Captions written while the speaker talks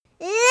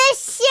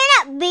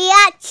up,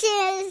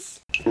 biatches?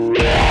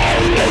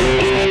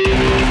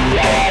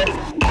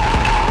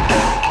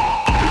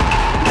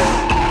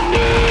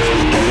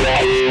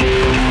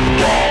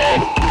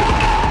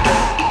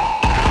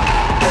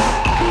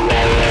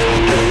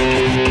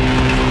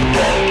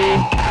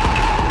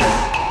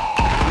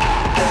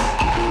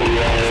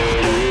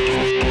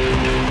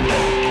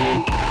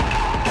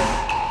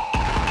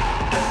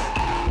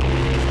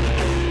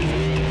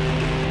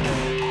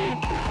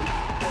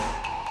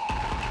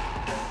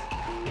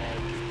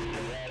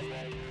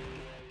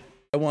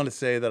 I want to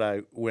say that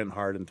I went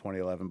hard in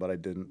 2011, but I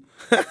didn't.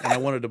 And I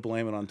wanted to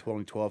blame it on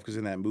 2012 because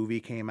then that movie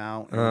came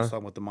out and I was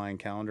talking with the Mayan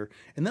calendar.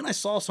 And then I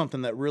saw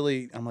something that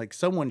really, I'm like,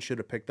 someone should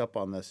have picked up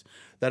on this,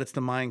 that it's the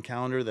Mayan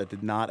calendar that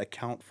did not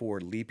account for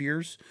leap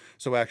years.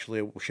 So actually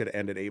it should have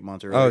ended 8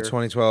 months earlier. Oh,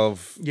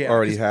 2012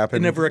 already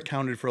happened. It never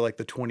accounted for like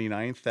the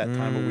 29th, that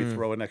time where we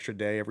throw an extra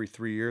day every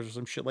 3 years or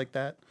some shit like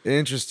that.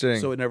 Interesting.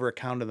 So it never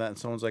accounted that. And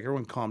someone's like,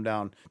 everyone calm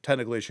down.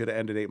 Technically it should have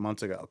ended 8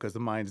 months ago because the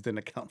Mayans didn't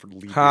account for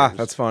leap years.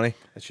 That's funny.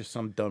 That's just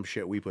some dumb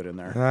shit we put in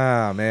there.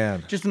 Ah,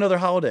 man. Just another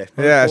holiday.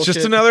 Yeah, it's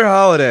just another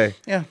holiday.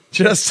 Yeah.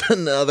 Just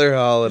another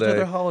holiday. Just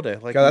another holiday.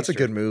 Like God, that's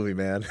Easter. a good movie,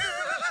 man.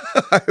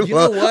 You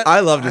know what?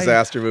 I love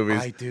disaster movies.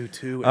 I do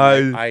too.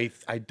 And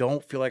I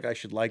don't feel like I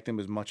should like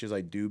them as much as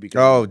I do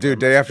because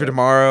Day After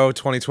Tomorrow,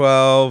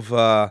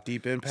 2012.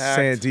 Deep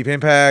Impact. Deep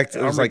Impact.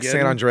 It was like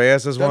San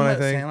Andreas is one, I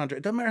think.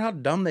 It doesn't matter how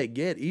dumb they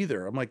get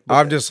either. I'm like,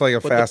 I'm just like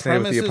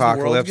fascinated with the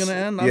apocalypse. The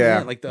world's gonna end.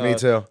 Yeah, like me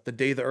too. The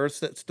day the Earth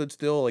stood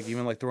still, like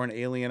even like throw an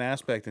alien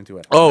aspect into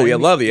it. Oh yeah,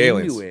 love the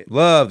aliens.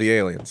 Love the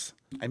aliens.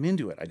 I'm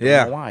into it. I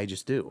don't know why. I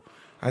just do.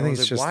 I think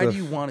it's just why do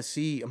you want to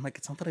see? I'm like,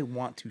 it's not that I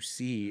want to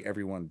see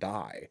everyone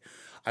die.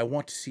 I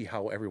want to see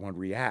how everyone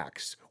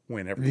reacts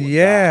when everyone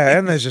dies.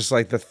 And there's just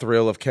like the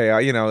thrill of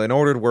chaos. You know, in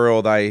Ordered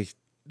World, I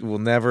will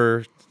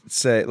never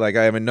say, like,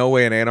 I am in no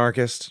way an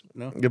anarchist.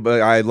 No.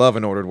 But I love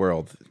an ordered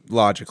world,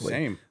 logically.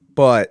 Same.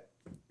 But,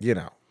 you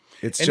know,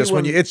 it's just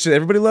when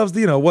everybody loves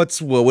the,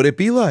 what would it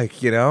be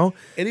like, you know?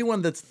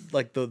 Anyone that's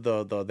like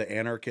the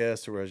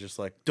anarchist or is just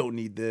like, don't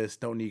need this,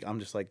 don't need, I'm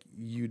just like,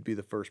 you'd be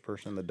the first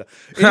person that does.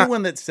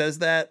 Anyone that says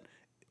that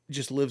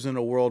just lives in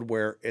a world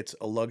where it's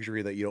a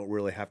luxury that you don't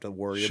really have to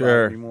worry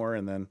about anymore.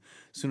 And then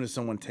as soon as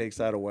someone takes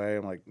that away,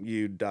 I'm like,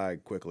 you die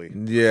quickly.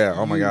 Yeah.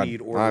 Oh my God.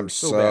 I'm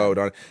so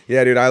done.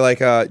 Yeah, dude. I like,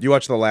 you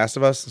watch The Last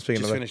of Us?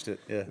 Speaking just of finished it.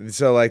 Yeah.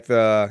 So like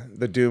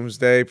the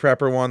Doomsday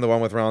Prepper one, the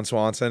one with Ron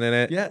Swanson in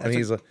it. Yeah. And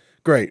he's like,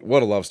 great.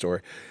 What a love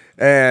story.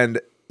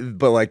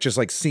 But like, just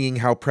like seeing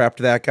how prepped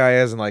that guy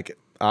is and like,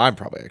 I'm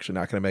probably actually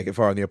not going to make it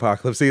far in the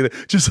apocalypse either.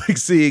 Just like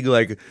seeing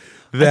like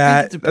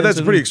that. That's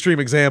a pretty extreme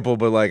example,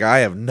 but like I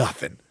have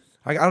nothing.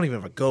 I don't even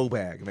have a go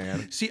bag,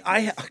 man. See,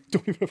 I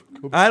don't even have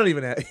a go bag. I don't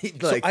even have.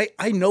 Like, so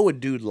I know a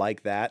dude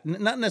like that.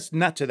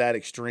 Not to that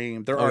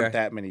extreme. There aren't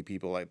that many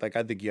people like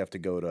I think you have to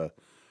go to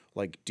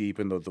like deep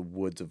into the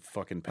woods of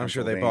fucking Pennsylvania. I'm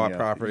sure they bought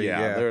property.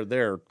 Yeah.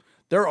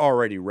 They're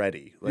already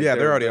ready. Like,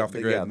 they're already off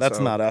the grid. Yeah,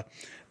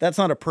 that's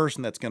not a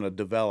person that's going to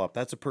develop.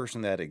 That's a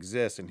person that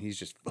exists and he's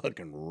just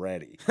fucking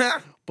ready.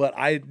 But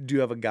I do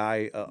have a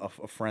guy, a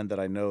friend that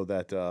I know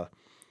that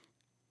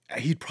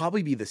he'd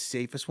probably be the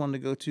safest one to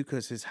go to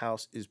because his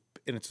house is,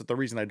 and it's the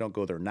reason I don't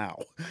go there now,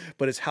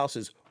 but his house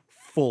is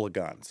full of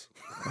guns.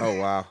 Oh,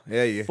 wow.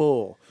 Yeah.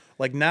 Full.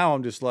 Like now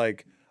I'm just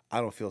like, I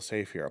don't feel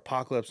safe here.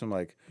 Apocalypse, I'm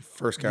like,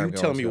 first guy you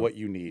tell me what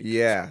you need.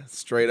 Yeah,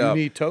 straight up.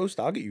 You need toast?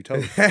 I'll get you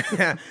toast.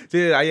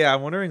 Dude,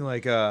 I'm wondering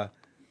like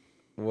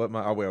what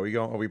my are we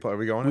going? Are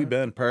we going? We've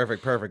been.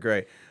 Perfect,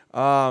 great.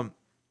 I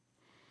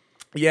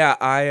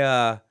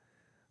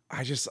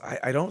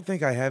don't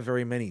think I have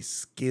very many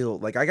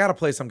skills. Like I got a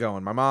place I'm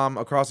going. My mom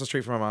across the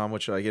street from my mom,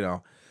 which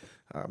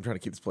I'm trying to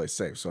keep this place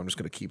safe, so I'm just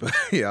gonna keep it.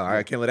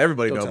 I can't let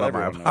everybody know about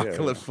my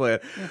apocalypse plan.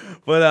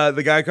 But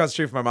the guy across the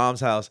street from my mom's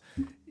house,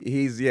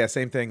 he's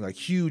same thing, like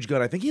huge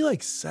gun. I think he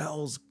like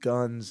sells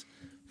guns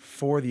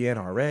for the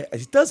NRA.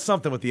 He does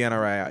something with the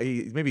NRA.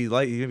 He maybe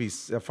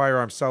a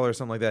firearms seller or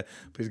something like that.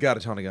 But he's got a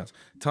ton of guns,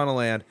 ton of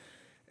land,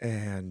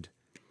 and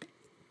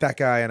that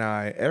guy and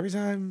I, every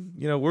time,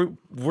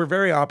 we're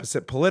very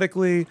opposite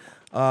politically.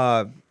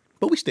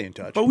 But we stay in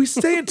touch.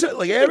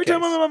 Like every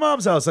time I'm at my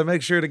mom's house, I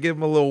make sure to give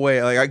him a little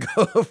wave. Like I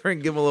go over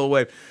and give him a little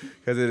wave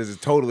because it is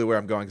totally where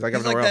I'm going. Because I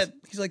got nowhere else.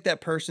 He's like that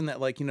person that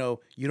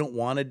you don't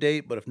want to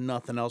date, but if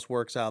nothing else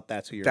works out,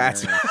 that's who you're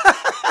marrying.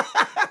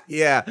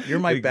 Yeah, you're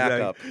my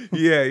backup.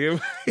 Yeah,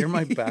 you're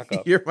my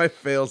backup. You're my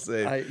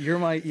fail-safe. You're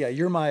my.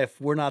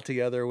 If we're not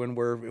together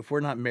if we're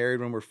not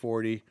married when we're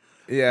 40.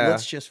 Yeah,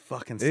 let's just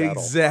fucking settle.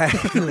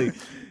 Exactly.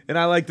 And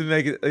I like to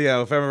make it.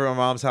 If I'm at my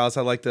mom's house,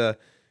 I like to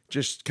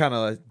just kind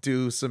of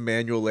do some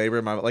manual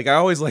labor. I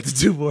always like to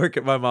do work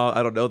at my mom.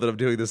 I don't know that I'm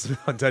doing this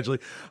intentionally.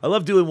 I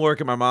love doing work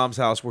at my mom's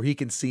house where he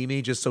can see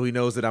me just so he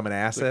knows that I'm an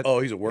asset. Oh,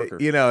 he's a worker.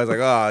 It's like,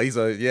 oh, he's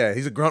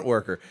a grunt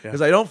worker.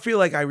 Because I don't feel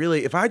like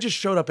if I just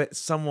showed up at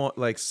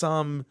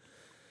some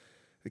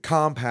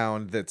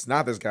compound that's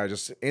not this guy,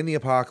 just in the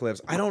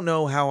apocalypse, I don't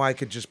know how I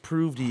could just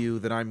prove to you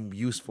that I'm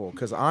useful.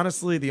 Because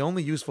honestly, the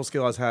only useful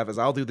skill I have is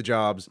I'll do the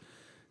jobs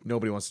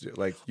nobody wants to do it.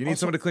 Like, you need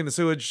someone to clean the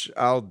sewage,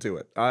 I'll do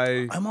it.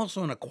 I'm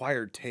also an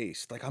acquired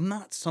taste. Like, I'm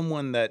not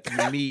someone that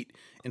you meet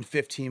in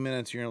 15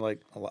 minutes. You're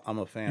like, I'm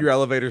a fan. Your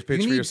elevator's pitch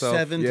you for need yourself.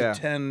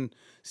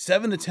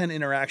 7 to 10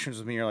 interactions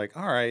with me. You're like,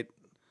 all right.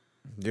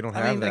 You don't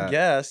have that. I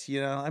guess,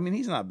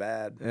 he's not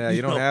bad. Yeah,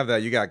 you don't have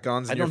that. You got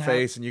guns in your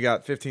face, and you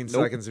got 15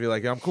 seconds to be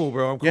like, I'm cool,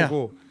 bro. I'm cool,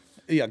 cool.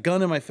 Yeah,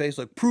 gun in my face,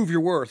 like, prove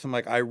your worth. I'm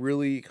like, I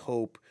really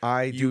hope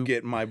you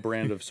get my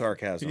brand of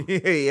sarcasm.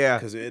 Yeah.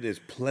 Because it is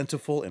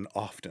plentiful and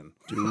often.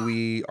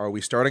 Are we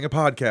starting a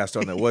podcast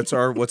on that? What's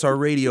our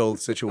radio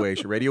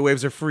situation? Radio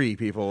waves are free,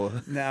 people.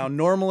 Now,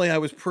 normally I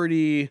was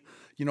pretty,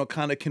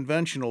 kind of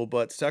conventional,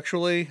 but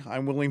sexually,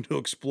 I'm willing to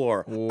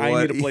explore.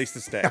 I need a place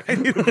to stay. I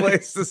need a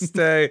place to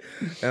stay,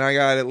 and I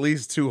got at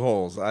least 2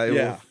 holes.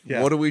 Yeah.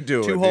 What do we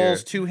do? 2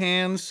 holes, 2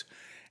 hands.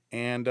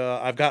 And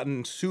I've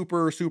gotten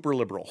super, super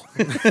liberal.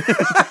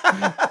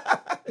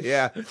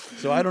 Yeah.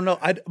 So I don't know.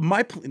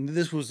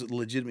 This was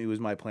legitimately was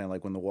my plan.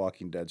 Like when The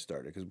Walking Dead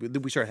started, because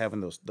we started having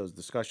those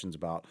discussions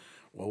about,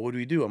 well, what do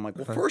we do? I'm like,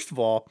 well, first of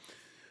all,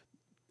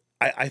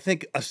 I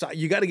think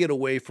you got to get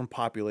away from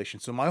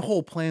population. So my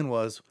whole plan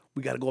was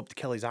we got to go up to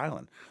Kelly's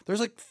Island. There's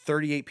like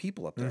 38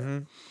 people up there. Mm-hmm.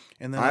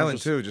 And then Island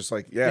too, just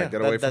like get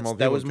away from all the people.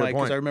 That was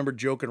because I remember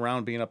joking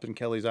around being up in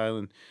Kelly's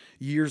Island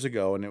years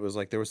ago, and it was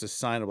like there was this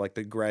sign of like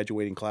the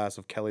graduating class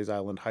of Kelly's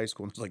Island High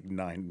School, and it's like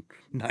nine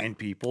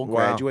people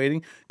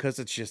graduating because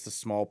it's just a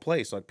small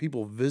place. Like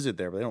people visit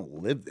there, but they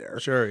don't live there.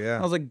 Sure, yeah.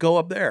 I was like, go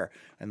up there,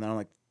 and then I'm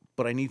like,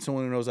 but I need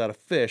someone who knows how to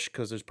fish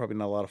because there's probably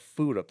not a lot of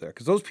food up there.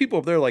 Because those people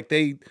up there, like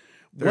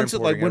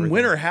when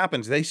winter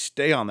happens, they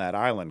stay on that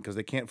island because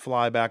they can't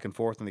fly back and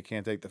forth and they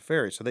can't take the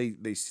ferry, so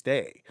they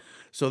stay.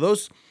 So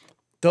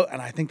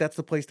and I think that's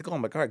the place to go.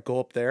 I'm like, all right, go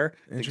up there.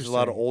 There's a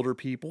lot of older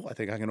people. I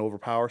think I can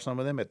overpower some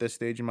of them at this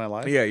stage in my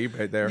life. Yeah, you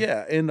right there.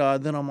 Yeah, and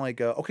then I'm like,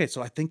 okay,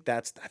 so I think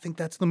that's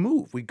the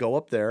move. We go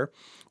up there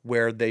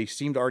where they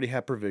seem to already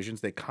have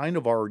provisions. They kind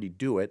of already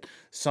do it.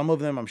 Some of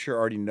them, I'm sure,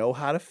 already know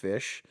how to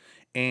fish,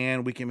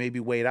 and we can maybe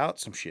wait out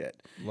some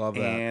shit. Love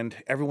that. And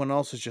everyone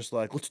else is just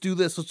like, let's do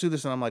this.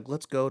 And I'm like,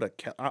 let's go to.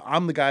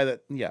 I'm the guy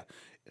that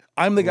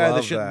I'm the guy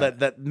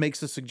that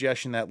makes the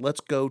suggestion that let's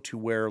go to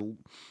where,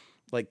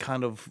 like,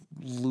 kind of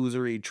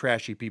losery,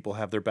 trashy people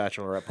have their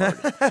bachelorette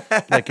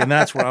party. Like, and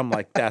that's where I'm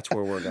like, that's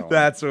where we're going.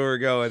 That's where we're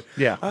going.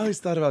 Yeah. I always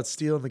thought about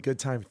stealing the Good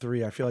Time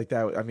 3. I feel like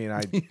that,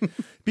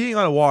 being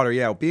on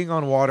water, being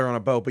on water on a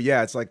boat. But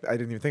yeah, it's like, I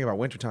didn't even think about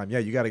wintertime. Yeah,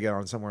 you got to get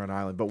on somewhere on an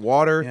island. But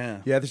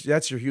water,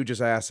 that's your hugest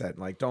asset.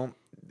 Like, don't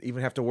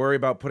even have to worry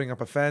about putting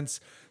up a fence.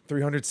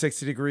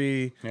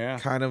 360-degree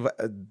kind of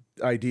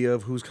idea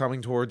of who's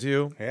coming towards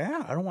you.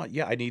 Yeah, I don't want.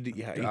 Yeah, I need to.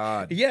 Yeah,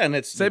 God. Yeah, and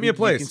it's save me a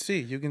place.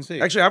 You can see.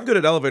 Actually, I'm good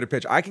at elevator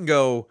pitch. I can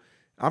go.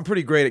 I'm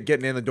pretty great at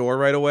getting in the door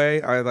right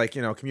away. I I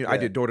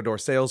did door-to-door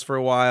sales for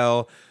a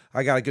while.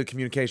 I got a good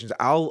communications.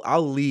 I'll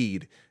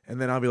lead,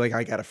 and then I'll be like,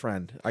 I got a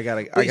friend. I got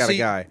a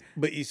guy.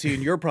 But you see,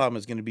 and your problem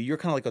is going to be you're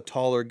kind of like a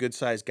taller,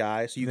 good-sized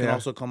guy, so you can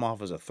also come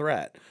off as a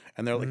threat.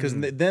 And they're like, because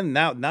then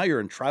now you're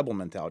in tribal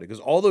mentality, because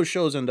all those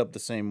shows end up the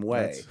same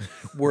way,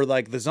 where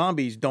like the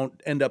zombies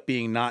don't end up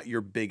being not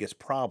your biggest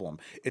problem.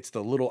 It's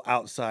the little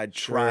outside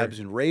tribes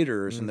and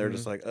raiders, and they're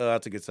just like, oh,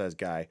 that's a good-sized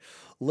guy.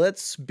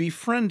 Let's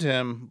befriend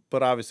him,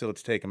 but obviously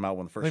let's take him out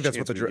when the first. I think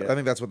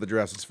that's what the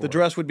dress is for. The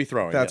dress would be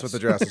throwing. That's what the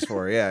dress is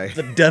for. Yeah.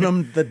 The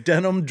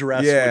denim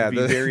dress would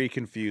be very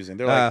confusing.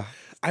 They're like,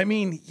 I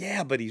mean,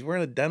 yeah, but he's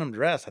wearing a denim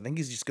dress. I think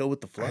he's just go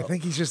with the flow. I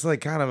think he's just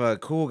like kind of a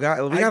cool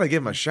guy. We got to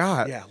give him a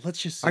shot. Yeah,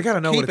 let's just. I got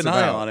to know what it's about.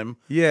 Keep an eye on him.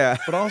 Yeah,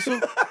 but also.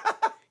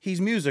 He's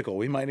musical.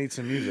 We might need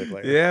some music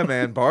later. Yeah,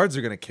 man. Bards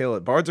are going to kill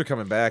it. Bards are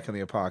coming back in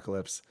the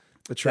apocalypse.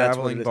 The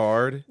traveling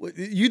bard.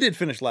 You did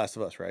finish Last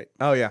of Us, right?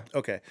 Oh, yeah.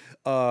 Okay.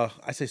 I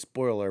say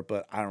spoiler,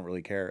 but I don't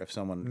really care if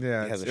someone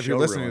has a show if you're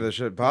listening to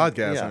the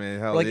podcast, I mean,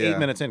 hell like 8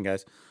 minutes in,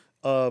 guys.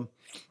 But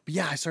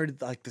yeah, I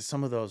started like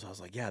some of those. I was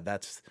like, yeah,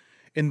 that's...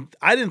 And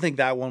I didn't think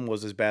that one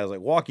was as bad as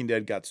like Walking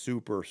Dead got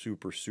super,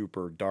 super,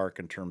 super dark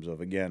in terms of,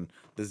 again,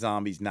 the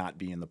zombies not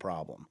being the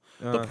problem.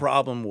 The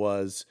problem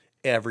was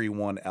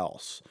everyone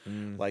else,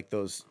 like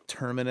those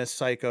terminus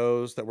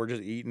psychos that were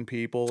just eating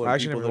people. I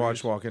actually never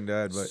watched Walking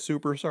Dead, but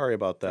super sorry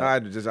about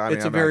that.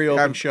 It's a very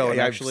open show,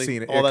 and I've actually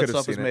seen it. All that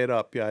stuff was made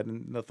up. Yeah,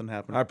 nothing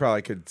happened. I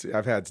probably could.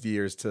 I've had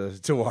years to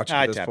watch it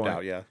at this point. I tapped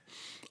out. Yeah.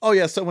 Oh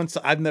yeah,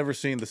 I've never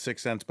seen The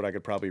Sixth Sense, but I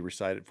could probably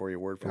recite it for you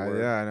word for word.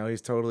 Yeah, I know he's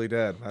totally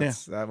dead.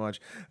 That's that much.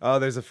 Oh,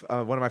 there's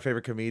one of my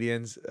favorite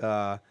comedians.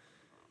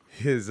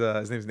 His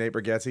name's Nate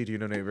Bargatze. Do you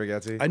know Nate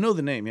Bargatze? I know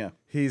the name. Yeah.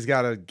 He's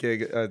got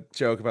a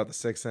joke about the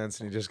Sixth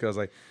Sense, and he just goes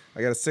like,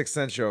 "I got a Sixth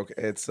Sense joke.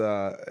 It's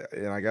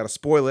and I got to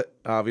spoil it,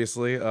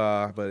 obviously.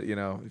 But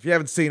if you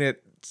haven't seen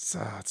it, it's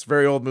a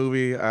very old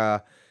movie.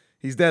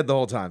 He's dead the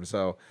whole time.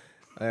 So,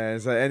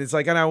 and it's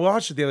like, and I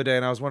watched it the other day,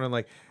 and I was wondering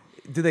like,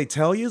 did they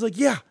tell you? He's like,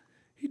 yeah.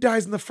 He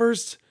dies in the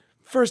first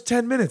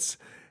 10 minutes.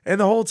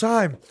 And the whole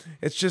time,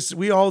 it's just,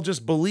 we all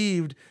just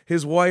believed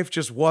his wife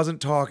just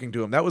wasn't talking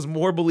to him. That was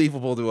more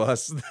believable to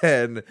us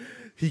than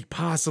he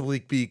possibly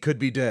could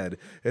be dead.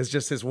 It's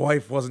just his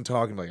wife wasn't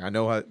talking. Like, I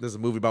know this is a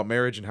movie about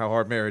marriage and how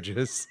hard marriage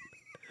is.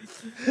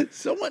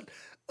 Someone,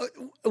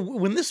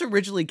 when this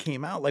originally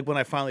came out, like when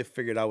I finally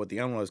figured out what the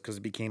end was, because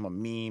it became a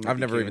meme. I've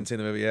never even seen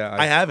the movie. Yeah,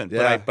 I haven't,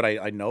 yeah. but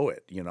I know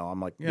it. You know, I'm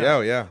like,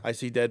 Yeah. I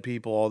see dead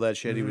people, all that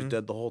shit. He was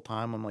dead the whole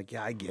time. I'm like,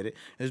 yeah, I get it.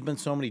 There's been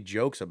so many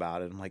jokes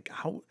about it. I'm like,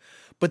 how?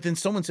 But then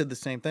someone said the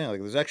same thing. Like,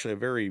 there's actually a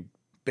very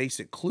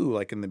basic clue,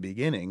 like in the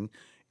beginning,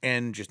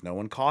 and just no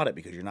one caught it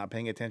because you're not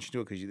paying attention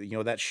to it because you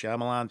know that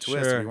Shyamalan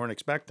twist Sure. you weren't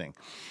expecting.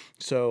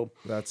 So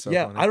That's so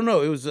yeah, funny. I don't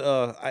know. It was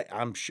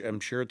I'm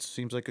sure it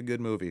seems like a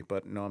good movie,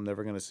 but no, I'm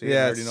never gonna see it.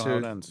 I already know how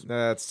it ends.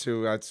 That's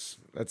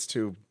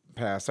too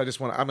past. I'm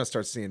gonna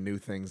start seeing new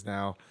things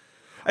now.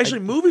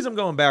 Actually, movies I'm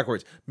going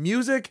backwards.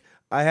 Music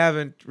I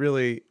haven't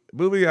really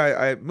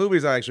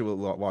movies I actually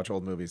will watch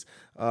old movies.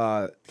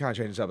 Kind of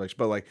changing subjects,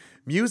 but like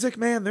music,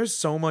 man, there's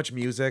so much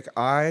music.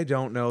 I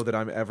don't know that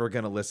I'm ever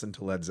gonna listen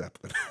to Led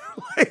Zeppelin.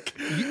 Like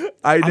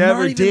I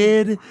never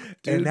did,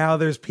 and now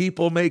there's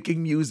people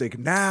making music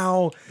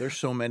now. There's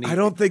so many. I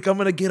don't think I'm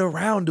gonna get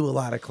around to a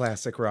lot of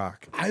classic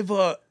rock.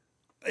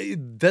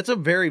 That's a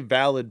very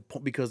valid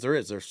point because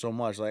there's so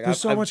much. Like There's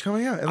so much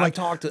coming out, and like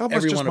talked to almost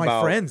everyone just my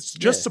about friends.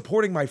 Just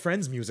supporting my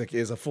friends' music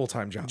is a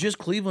full-time job. just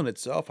Cleveland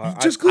itself.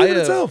 Cleveland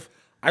itself.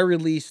 I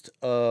released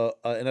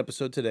an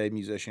episode today,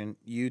 musician.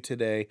 You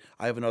today.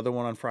 I have another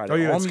one on Friday. Oh,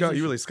 you All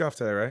you really scuffed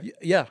today, right?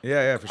 Yeah,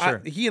 for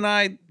sure. He and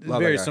I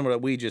Love very that guy. similar.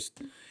 We just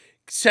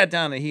sat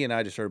down and he and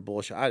I just started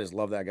bullshit. I just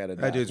love that guy to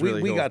death. dude's we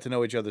really we cool. got to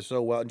know each other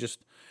so well, and just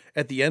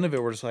at the end of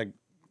it, we're just like,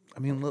 I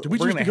mean, Did we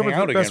we're just gonna become hang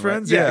out best again,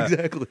 friends? right? Yeah,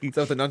 exactly. Is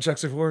that what the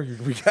nunchucks are for?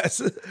 We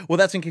guys. Well,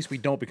 that's in case we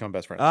don't become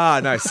best friends. Ah,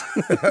 nice.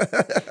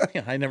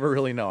 Yeah, I never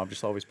really know. I'm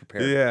just always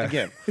prepared. Yeah.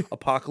 Again,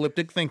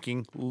 apocalyptic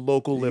thinking,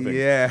 local living.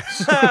 Yeah.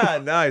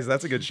 Nice.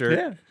 That's a good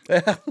shirt.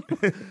 Yeah.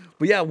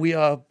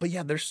 But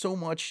yeah, there's so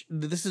much.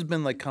 This has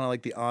been like kind of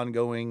like the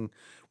ongoing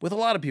with a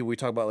lot of people. We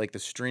talk about like the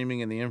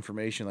streaming and the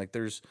information. Like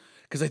because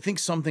I think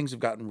some things have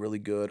gotten really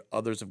good,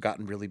 others have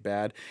gotten really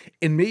bad,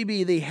 and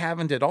maybe they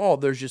haven't at all.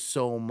 There's just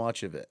so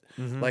much of it.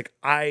 Like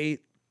I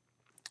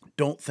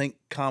don't think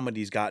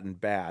comedy's gotten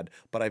bad,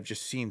 but I've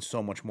just seen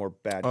so much more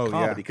bad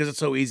comedy because it's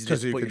so easy to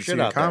just you put can your see shit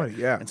in out comedy,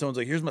 there. yeah. And someone's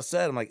like, "Here's my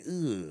set." I'm like,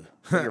 "Ugh,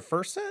 is that your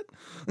first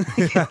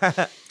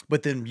set?"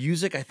 But then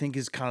music, I think,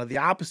 is kind of the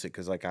opposite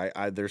because like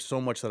I there's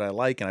so much that I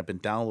like, and I've been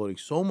downloading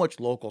so much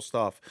local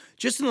stuff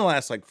just in the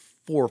last like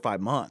 4 or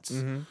 5 months.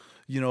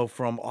 You know,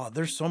 from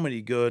there's so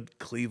many good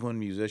Cleveland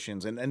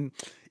musicians and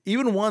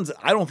even ones that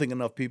I don't think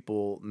enough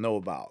people know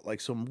about.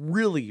 Like some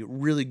really,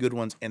 really good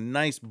ones and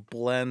nice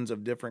blends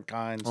of different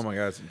kinds. Oh my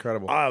God, it's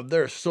incredible.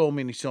 There are so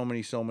many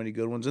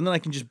good ones. And then I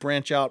can just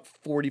branch out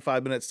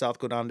 45 minutes south,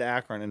 go down to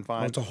Akron and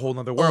find It's a whole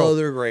nother world.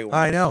 other great ones.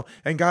 I know.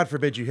 And God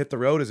forbid you hit the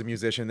road as a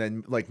musician,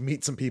 then like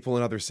meet some people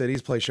in other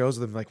cities, play shows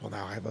with them. Like, well,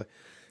 now I have a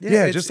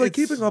just like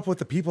keeping up with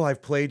the people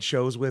I've played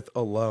shows with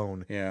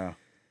alone. Yeah.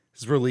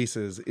 His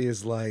releases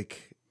is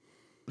like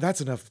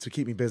that's enough to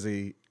keep me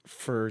busy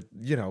for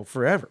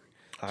forever.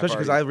 Especially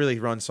because I really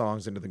run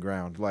songs into the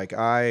ground. Like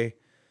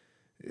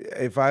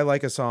if I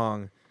like a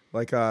song,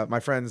 like my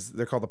friends,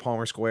 they're called the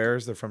Palmer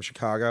Squares. They're from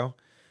Chicago,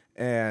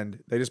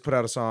 and they just put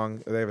out a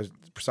song. They have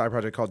a side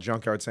project called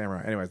Junkyard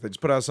Samurai. Anyways, they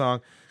just put out a song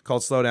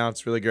called Slow Down.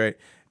 It's really great,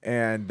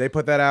 and they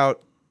put that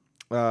out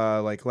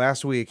like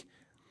last week.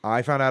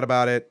 I found out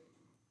about it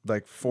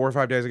like 4 or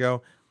 5 days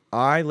ago.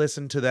 I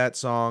listened to that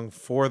song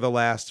for the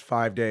last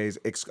 5 days.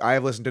 I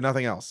have listened to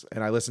nothing else,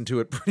 and I listen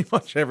to it pretty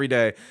much every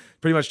day,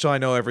 pretty much till I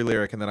know every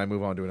lyric, and then I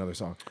move on to another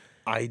song.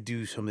 I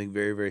do something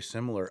very, very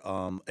similar.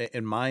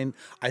 And mine,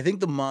 I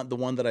think the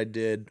one that I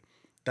did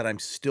that I'm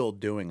still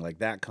doing, like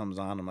that comes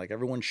on. I'm like,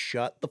 everyone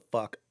shut the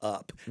fuck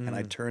up. And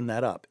I turn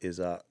that up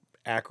is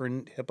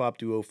Akron hip hop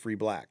duo Free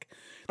Black.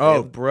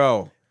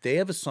 Bro. They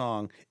have a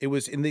song. It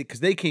was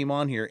because they came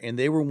on here and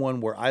they were one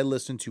where I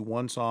listened to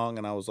one song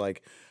and I was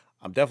like,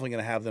 I'm definitely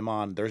going to have them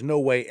on. There's no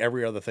way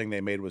every other thing they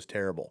made was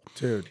terrible.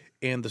 Dude.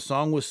 And the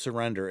song was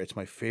Surrender. It's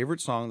my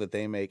favorite song that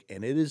they make.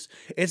 And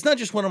it's not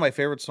just one of my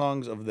favorite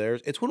songs of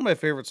theirs. It's one of my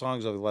favorite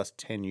songs of the last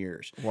 10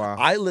 years. Wow.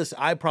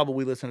 I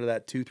probably listen to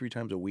that 2-3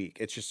 times a week.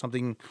 It's just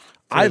something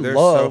I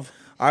love.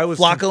 I was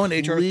Flacco and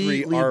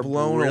HR3 are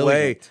blown brilliant.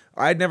 away.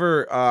 I'd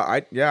never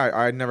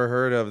I'd never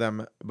heard of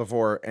them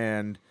before,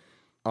 and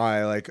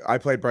I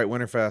played Bright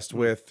Winterfest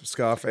with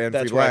Scuff and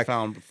That's Free where I Black.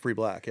 found Free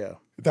Black, yeah.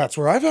 That's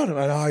where I found him,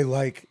 and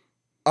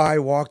I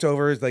walked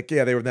over, they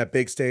were in that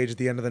big stage at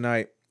the end of the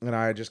night, and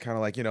I just kind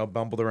of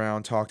bumbled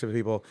around, talked to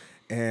people,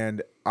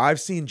 and I've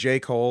seen J.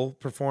 Cole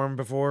perform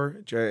before,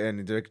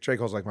 and J.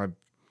 Cole's like my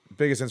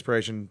biggest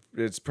inspiration.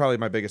 It's probably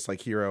my biggest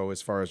hero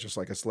as far as just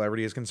a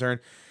celebrity is concerned,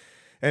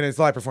 and his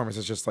live performance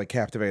is just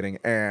captivating.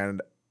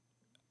 And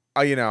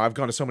I've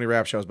gone to so many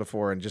rap shows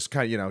before, and just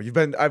kind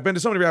of, I've been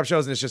to so many rap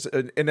shows, and it's just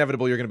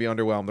inevitable you're going to be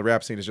underwhelmed. The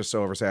rap scene is just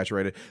so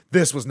oversaturated.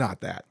 This was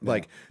not that. No.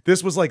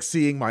 This was like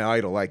seeing my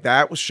idol.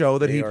 That show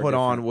that he put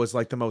on was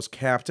the most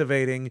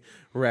captivating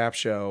rap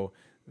show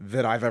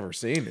that I've ever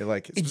seen.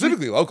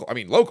 Specifically local. I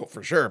mean, local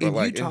for sure, but if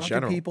you in talk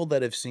general. to people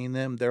that have seen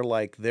them, they're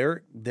like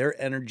their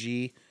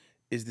energy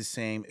is the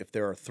same if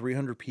there are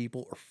 300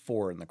 people or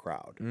 4 in the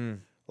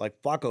crowd.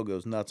 Like Flacco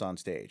goes nuts on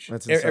stage.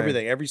 That's insane.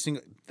 Everything, every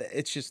single.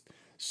 It's just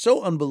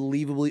so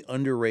unbelievably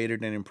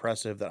underrated and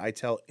impressive that I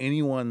tell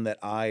anyone that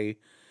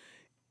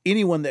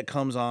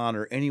comes on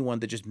or anyone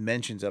that just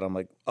mentions it, I'm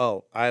like,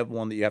 oh, I have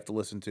one that you have to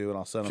listen to, and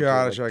I'll send them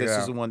Gotta to. check Like, it this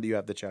is out. the one that you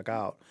have to check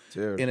out,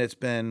 Dude. And it's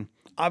been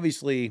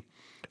obviously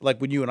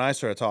like when you and I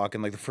started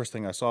talking. Like the first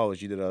thing I saw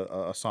was you did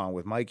a song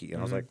with Mikey,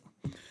 and I was like,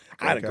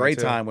 I had a guy, great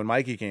too. time when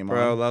Mikey came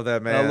Bro, on. love that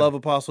And I man. love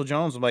Apostle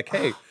Jones. I'm like,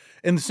 hey.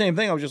 And the same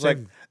thing, I was just like,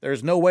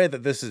 there's no way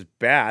that this is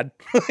bad.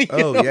 You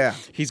Oh, know? yeah.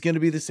 He's going to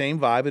be the same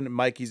vibe, and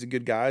Mikey's a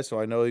good guy, so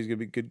I know he's going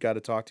to be a good guy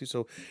to talk to.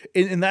 So,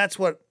 and that's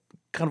what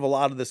kind of a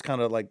lot of this kind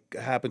of like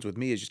happens with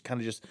me is just kind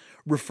of just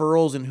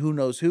referrals and who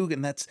knows who,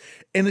 and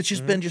it's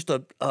just been just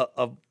a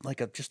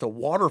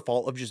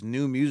waterfall of just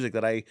new music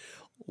that I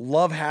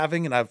love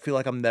having, and I feel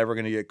like I'm never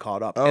going to get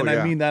caught up. Oh, and I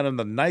yeah. mean that in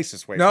the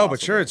nicest way. No, possible.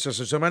 but sure, it's just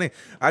there's so many.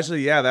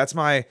 Actually, yeah, that's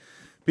my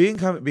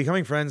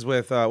becoming friends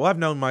with. Well, I've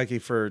known Mikey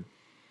for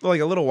like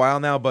a little while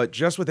now, but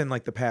just within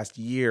like the past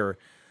year,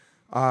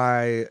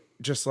 I've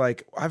been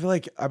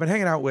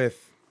hanging out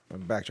with.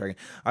 I'm backtracking.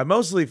 I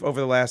mostly over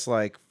the last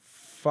like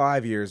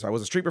 5 years. I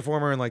was a street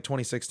performer in like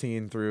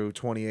 2016 through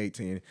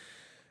 2018,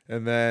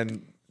 and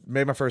then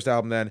made my first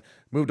album. Then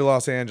moved to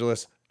Los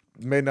Angeles,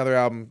 made another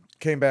album,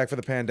 came back for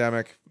the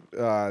pandemic.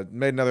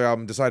 Made another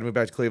album, decided to move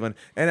back to Cleveland,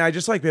 and I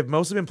just like have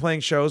mostly been playing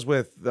shows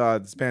with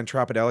this band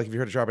Tropidelic. Have you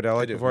heard of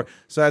Tropidelic before?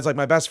 So that's like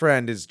my best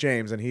friend is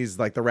James, and he's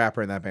like the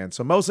rapper in that band.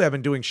 So mostly I've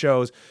been doing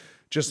shows,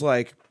 just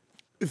like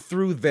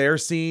through their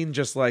scene,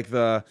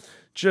 because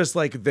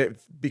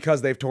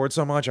they've toured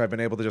so much, I've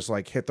been able to just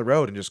like hit the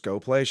road and just go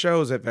play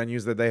shows at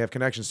venues that they have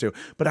connections to.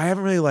 But I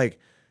haven't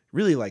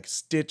really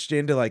stitched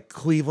into like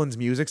Cleveland's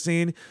music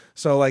scene.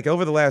 So like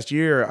over the last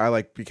year, I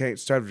like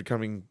started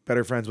becoming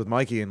better friends with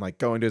Mikey and like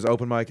going to his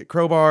open mic at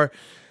Crowbar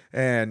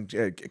and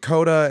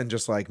Coda and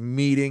just like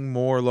meeting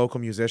more local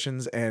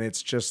musicians. And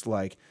it's just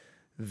like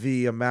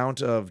the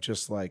amount of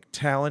just like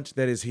talent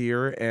that is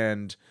here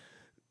and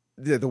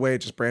the way it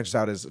just branches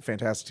out is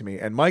fantastic to me.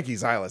 And Mikey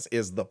Silas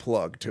is the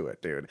plug to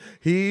it, dude.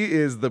 He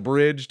is the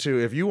bridge to,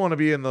 if you want to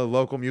be in the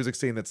local music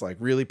scene that's like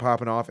really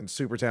popping off and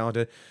super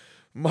talented,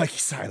 Mikey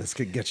Silas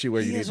could get you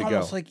where you need to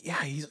go.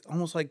 He's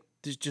almost like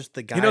just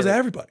the guy. He knows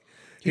everybody.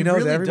 He knows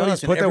really everybody.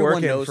 He's does, put and their work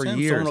everyone in knows for him.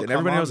 years, Someone will and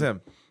everybody come knows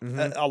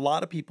on. him. A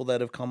lot of people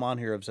that have come on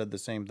here have said the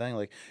same thing.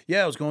 Like,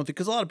 yeah, I was going through,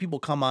 because a lot of people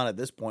come on at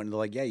this point and they're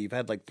like, yeah, you've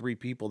had like 3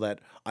 people that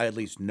I at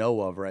least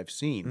know of or I've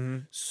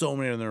seen. So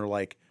many of them are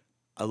like,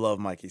 I love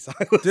Mikey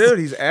Silas. Dude,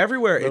 he's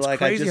everywhere. They're It's like,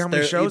 crazy how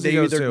many shows he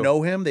goes either to.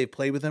 know him, they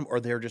play with him, or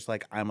they're just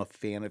like, I'm a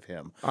fan of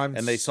him. And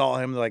they saw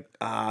him, they're like,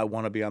 I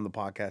want to be on the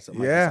podcast that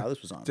Mikey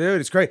Silas was on.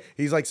 Dude, it's great.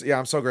 He's like, yeah,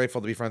 I'm so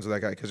grateful to be friends with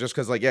that guy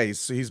because like, yeah,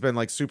 he's been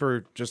like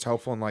super just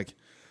helpful and like,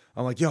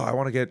 I'm like, yo,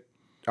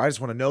 I just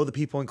want to know the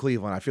people in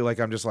Cleveland. I feel like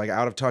I'm just like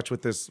out of touch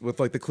with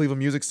like the Cleveland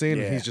music scene.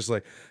 Yeah. And he's just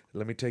like,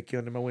 let me take you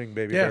under my wing,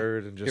 baby Yeah.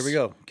 bird. And just Here we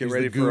go. Get he's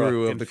ready the for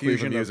guru a of the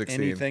Cleveland music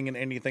scene. anything and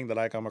anything that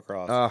I come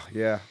across. Oh,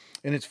 yeah.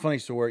 And it's funny,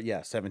 so we're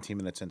 17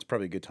 minutes in. It's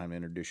probably a good time to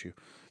introduce you.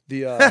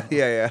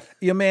 The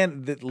yeah,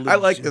 man. I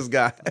like this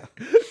guy.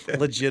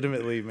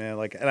 Legitimately, man.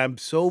 Like, and I'm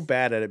so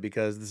bad at it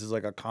because this is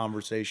like a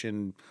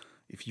conversation.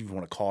 If you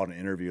want to call it an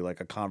interview, like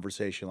a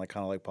conversation, like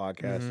kind of like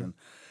podcast. And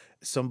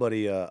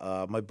somebody,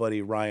 my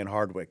buddy Ryan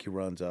Hardwick, he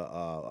runs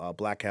a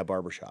Black Cat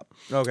Barbershop.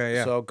 Okay,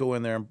 yeah. So I'll go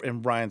in there,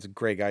 and Ryan's a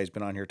great guy. He's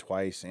been on here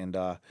twice, and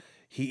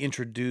he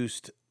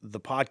introduced the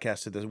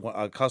podcast to this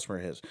customer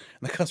of his.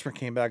 And the customer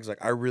came back and was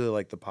like, I really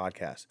like the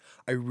podcast.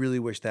 I really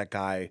wish that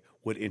guy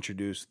would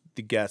introduce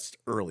the guests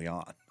early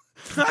on.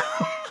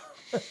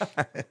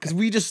 Because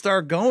we just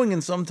start going,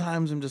 and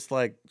sometimes I'm just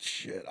like,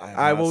 shit.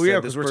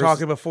 Because we're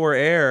talking before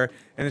air,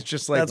 and it's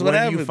just like That's what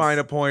when you happens. find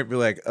a point, be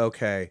like,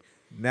 okay,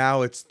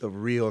 now it's the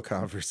real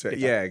conversation.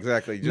 Yeah,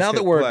 exactly. Just now that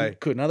hit we're play.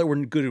 good, now that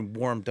we're good and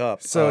warmed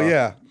up. So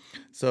yeah,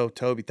 So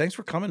Toby, thanks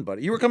for coming,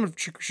 buddy. You were coming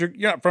from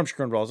you're not from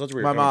Sugar and Falls. That's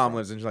where my you're coming mom from.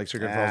 lives in like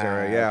Sugar Falls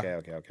area.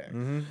 Yeah.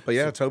 Okay. But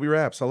yeah, Toby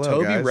raps. Hello,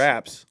 Toby guys.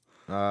 raps.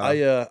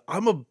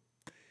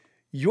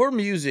 Your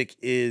music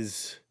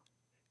is,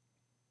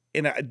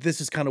 and this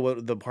is kind of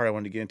what the part I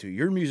wanted to get into.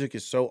 Your music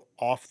is so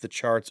off the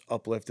charts,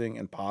 uplifting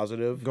and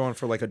positive. Going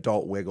for like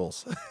adult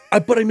wiggles.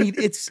 But I mean,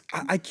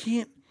 I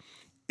can't.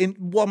 And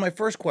well, my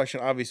first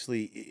question,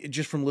 obviously,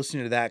 just from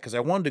listening to that, because I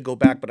wanted to go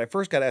back, but I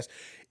first got asked,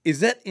 is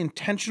that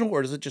intentional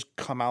or does it just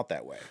come out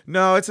that way?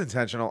 No, it's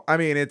intentional. I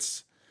mean,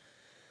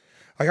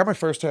 I got my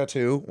first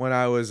tattoo when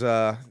I was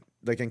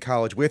like in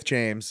college with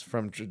James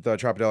from the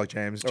Tropidelic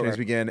James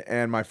Begin,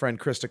 and my friend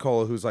Chris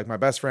DeCola, who's like my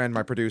best friend,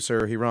 my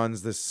producer. He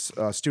runs this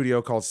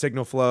studio called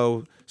Signal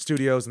Flow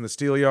Studios in the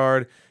Steel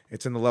Yard.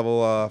 It's in the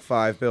level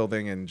 5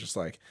 building, and just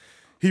like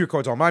he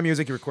records all my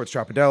music. He records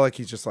Tropidelic.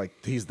 He's just like,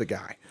 he's the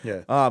guy.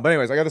 Yeah. But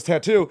anyways, I got this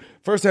tattoo.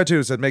 First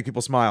tattoo said "Make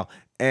people smile,"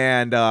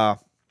 and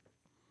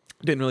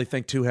didn't really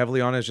think too heavily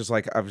on it. It's just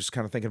like I was just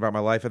kind of thinking about my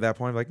life at that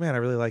point. I'm like, man, I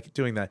really like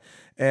doing that,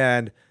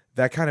 and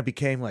that kind of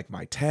became like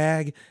my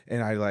tag.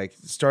 And I like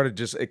started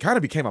it kind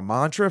of became a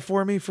mantra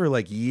for me for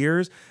like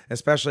years.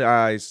 Especially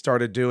I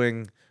started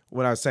doing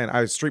when I was saying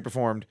I street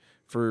performed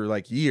for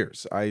like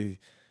years. I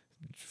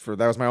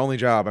that was my only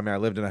job. I mean, I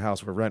lived in a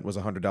house where rent was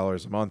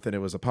 $100 a month, and it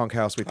was a punk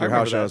house. We threw remember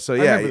house shows. that. So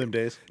I yeah, remember them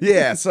days.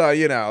 Yeah, so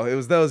it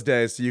was those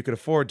days. So you could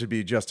afford to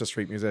be just a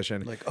street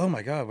musician. Like, oh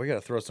my God, we got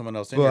to throw someone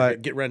else in But- here.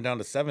 Get rent down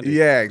to 70.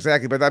 Yeah,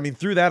 exactly. But I mean,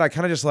 through that, I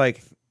kind of just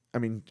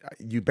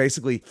you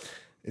basically,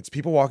 it's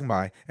people walking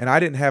by, and I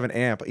didn't have an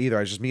amp either.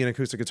 I was just me and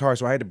acoustic guitar,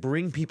 so I had to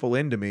bring people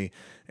into me,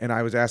 and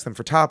I was asking them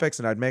for topics,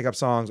 and I'd make up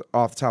songs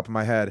off the top of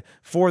my head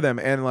for them,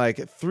 and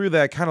like through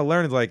that, kind of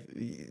learned like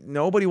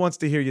nobody wants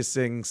to hear you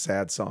sing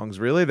sad songs.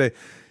 Really,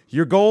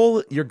 your goal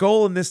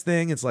in this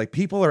thing, it's like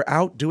people are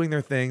out doing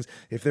their things.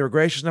 If they were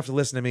gracious enough to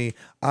listen to me,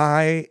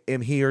 I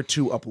am here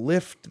to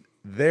uplift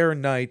their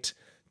night.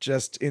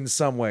 Just in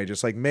some way,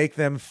 just like make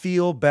them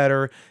feel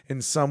better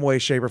in some way,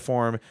 shape, or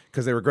form,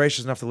 because they were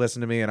gracious enough to listen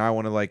to me, and I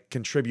want to like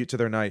contribute to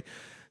their night.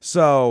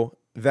 So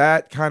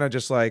that kind of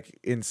just like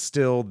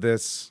instilled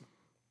this,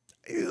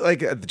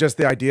 like just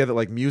the idea that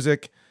like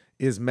music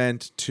is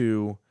meant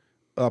to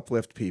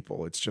uplift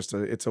people.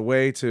 It's a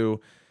way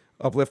to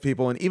uplift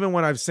people. And even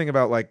when I sing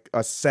about like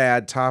a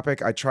sad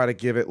topic, I try to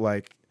give it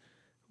like,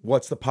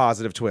 what's the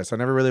positive twist? I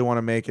never really want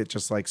to make it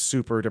just like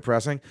super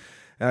depressing.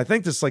 And I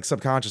think just like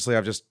subconsciously,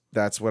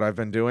 that's what I've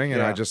been doing.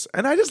 And I just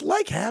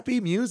like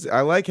happy music.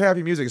 I like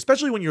happy music,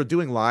 especially when you're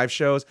doing live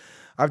shows.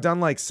 I've done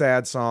like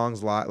sad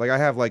songs, like I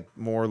have like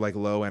more like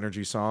low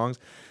energy songs.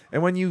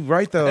 And when you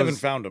write those, I haven't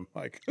found them.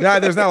 Like, yeah,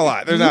 there's not a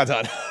lot. There's not a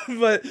ton.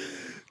 But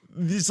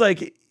it's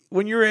like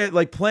when you're at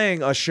like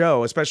playing a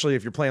show, especially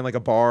if you're playing like a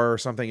bar or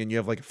something and you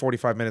have like a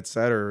 45-minute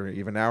set or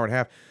even an hour and a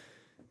half,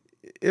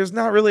 there's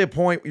not really a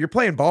point. You're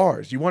playing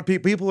bars. You want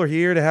people are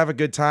here to have a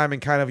good time and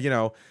kind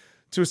of,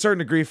 to a certain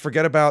degree,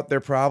 forget about their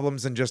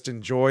problems and just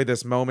enjoy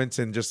this moment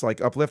and just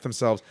like uplift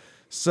themselves.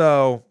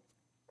 So,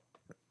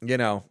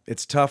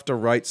 it's tough to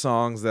write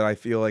songs that I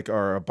feel like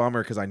are a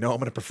bummer because I know I'm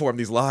going to perform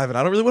these live and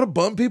I don't really want to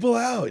bum people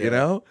out,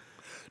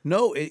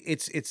 No,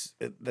 it's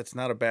that's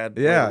not a bad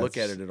way to look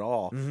at it at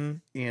all.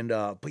 Mm-hmm. And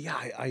but yeah,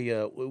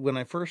 I when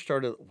I first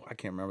started, I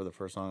can't remember the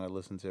first song I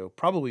listened to.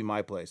 Probably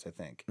My Place, I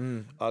think.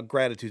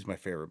 Gratitude's my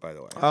favorite, by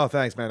the way. Oh,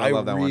 thanks, man. I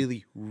love that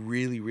one.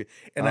 Really,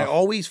 and I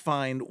always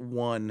find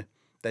one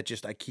that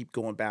just I keep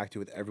going back to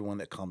with everyone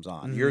that comes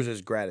on. Yours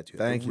is Gratitude.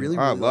 Thank you. Really,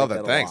 I really love like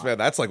that. Thanks, a lot. man.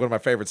 That's like one of my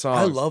favorite songs.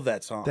 I love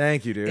that song.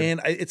 Thank you, dude. And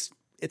it's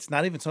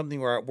not even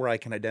something where I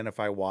can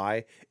identify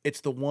why.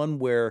 It's the one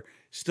where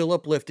still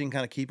uplifting,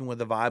 kind of keeping with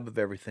the vibe of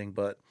everything,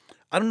 but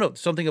I don't know.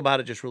 Something about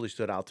it just really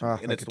stood out to me.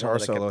 And it's guitar the one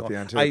that solo at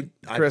kept the going. end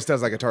too. Chris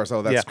does that guitar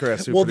solo. That's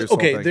Chris who well, produced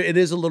the whole thing. it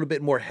is a little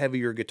bit more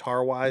heavier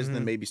guitar wise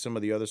than maybe some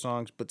of the other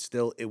songs, but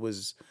still it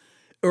was,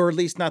 or at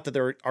least not that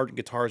there aren't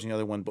guitars in the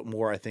other one, but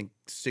more I think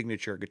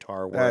signature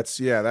guitar. That's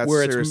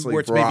where seriously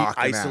it's maybe rocking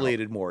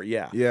isolated more.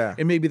 Yeah, Yeah.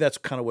 and maybe that's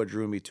kind of what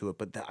drew me to it.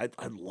 But I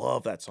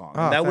love that song.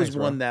 Oh, And that was thanks,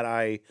 bro. one that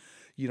I.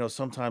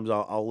 Sometimes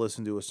I'll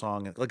listen to a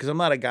song, like, because I'm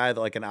not a guy that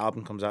like an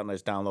album comes out and I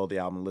just download the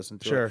album and listen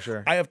to it.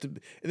 Sure. I have to.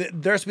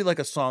 There has to be like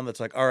a song that's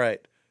like, all right,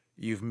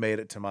 you've made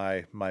it to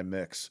my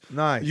mix.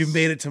 Nice. You've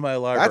made it to my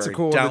library. That's a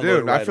cool one to Download do. it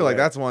And I right feel like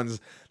away.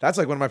 that's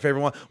like one of my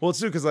favorite ones. Well, it's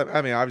too because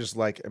I'm just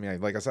like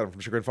like I said, I'm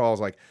from Chagrin Falls.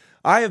 Like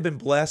I have been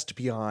blessed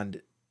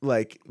beyond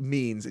like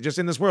means just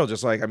in this world.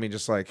 Just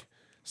like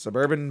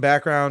suburban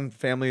background,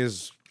 family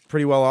is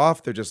pretty well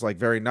off. They're just like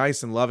very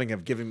nice and loving.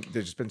 They've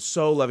just been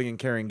so loving and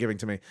caring, giving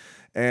to me,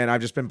 and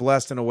I've just been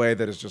blessed in a way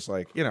that is just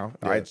like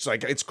it's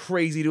like it's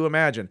crazy to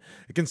imagine,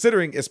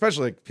 considering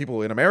especially like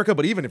people in America,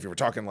 but even if you were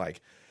talking like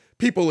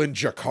people in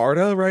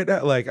Jakarta right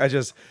now, like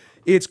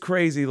it's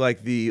crazy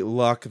like the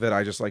luck that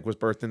I just like was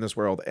birthed in this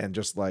world, and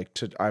just like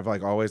I've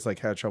like always like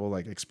had trouble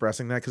like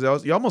expressing that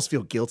because you almost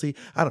feel guilty.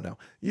 I don't know.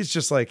 It's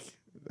just like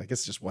I guess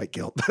it's just white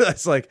guilt.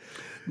 It's like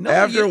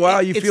after a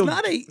while you feel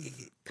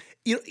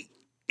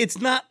it's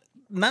not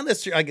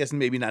necessarily, I guess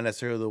maybe not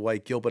necessarily the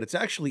white guilt, but it's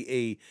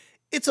actually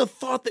it's a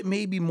thought that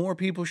maybe more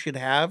people should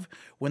have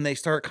when they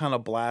start kind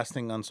of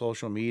blasting on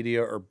social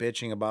media or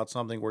bitching about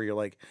something where you're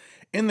like,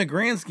 in the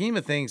grand scheme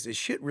of things, is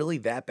shit really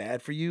that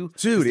bad for you?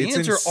 Dude, the it's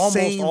answer insane.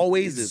 almost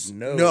always is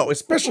no. No,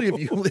 especially if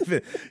you live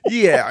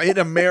in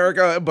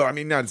America. But I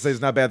mean, not to say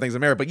it's not bad things in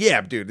America, but yeah,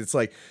 dude, it's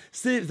like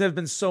they've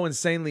been so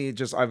insanely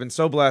I've been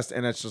so blessed,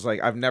 and it's just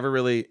like I've never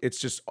really. It's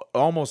just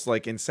almost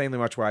like insanely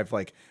much where I've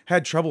like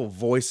had trouble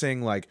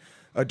voicing like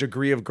a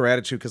degree of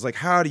gratitude because like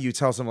how do you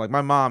tell someone like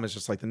my mom is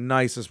just like the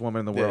nicest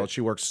woman in the world.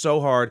 She worked so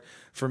hard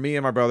for me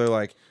and my brother,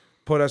 like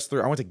put us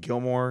through. I went to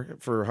Gilmore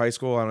for high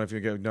school. I don't know if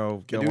you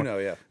know Gilmore. I do know,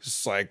 yeah.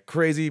 Just like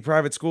crazy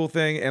private school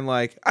thing, and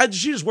like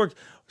she just worked.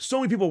 So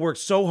many people worked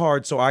so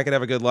hard so I could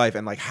have a good life,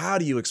 and like how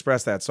do you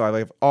express that? So I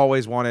like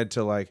always wanted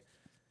to like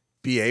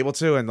be able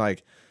to, and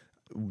like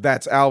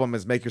that's album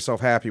is Make Yourself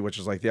Happy, which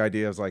is like the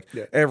idea is like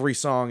every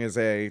song is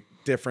a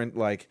different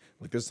like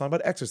there's a song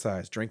about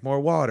exercise, drink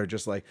more water,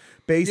 just like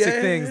basic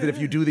things that if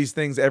you do these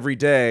things every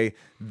day,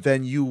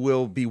 then you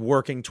will be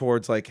working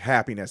towards like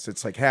happiness.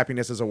 It's like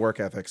happiness is a work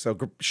ethic. So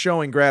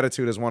showing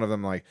gratitude is one of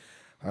them. Like,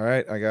 all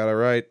right, I gotta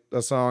write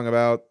a song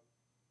about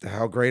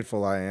how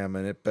grateful I am,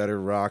 and it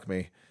better rock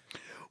me.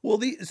 Well,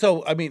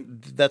 so I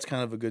mean that's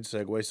kind of a good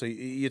segue. So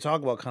you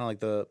talk about kind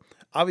of like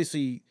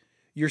obviously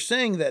you're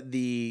saying that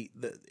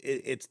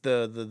it's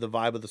the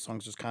vibe of the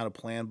song's just kind of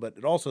planned, but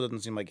it also doesn't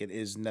seem like it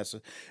is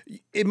necessary.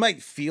 It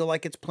might feel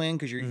like it's planned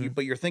because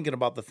but you're thinking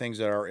about the things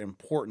that are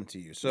important to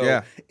you. So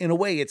Yeah. in a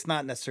way, it's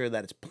not necessarily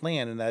that it's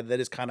planned, and that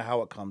is kind of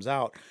how it comes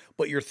out.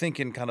 But you're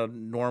thinking kind of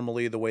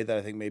normally the way that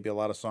I think maybe a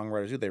lot of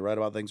songwriters do. They write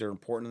about things that are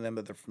important to them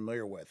that they're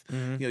familiar with.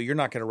 You're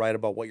not going to write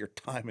about what your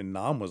time in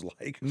Nam was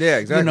like. Yeah,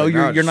 exactly.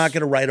 You're not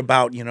going to write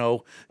about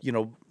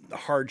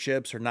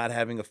hardships or not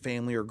having a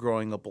family or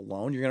growing up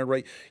alone. You're gonna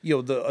write, a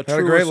had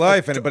a great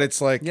life, but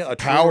it's like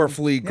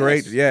powerfully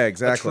great. Yes. Yeah,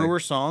 exactly. A truer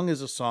song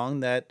is a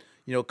song that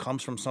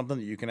comes from something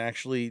that you can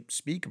actually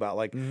speak about.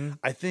 Like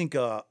I think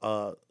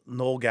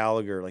Noel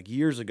Gallagher, like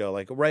years ago,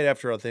 like right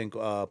after I think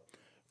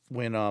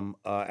when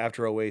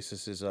after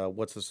Oasis's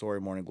What's the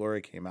Story Morning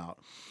Glory came out,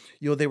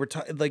 they were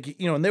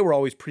and they were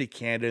always pretty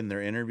candid in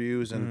their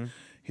interviews, and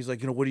he's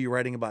like, what are you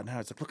writing about now?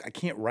 It's like, look, I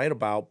can't write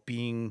about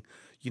being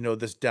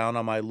this down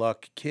on my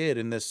luck kid,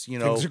 and this,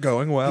 things are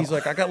going well. He's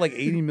like, I got like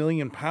 80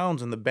 million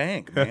pounds in the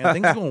bank, man.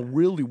 Things are going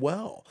really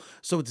well.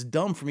 So it's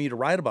dumb for me to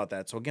write about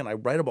that. So again, I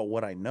write about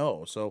what I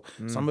know. So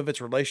some of it's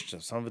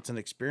relationships, some of it's an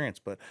experience,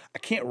 but I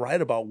can't write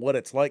about what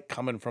it's like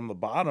coming from the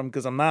bottom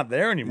because I'm not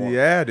there anymore.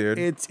 Yeah, dude.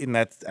 And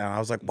I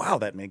was like, wow,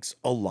 that makes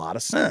a lot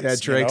of sense. Yeah,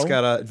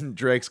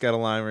 Drake's got a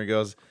line where he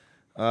goes,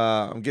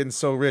 I'm getting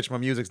so rich, my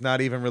music's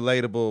not even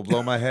relatable.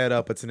 Blow my head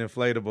up, it's an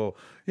inflatable.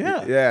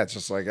 Yeah. It's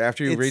just like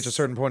after you reach a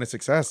certain point of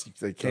success,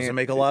 they can't. Doesn't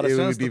make a lot of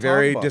sense. It would be to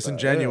very talk about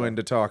disingenuous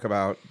to talk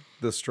about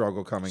the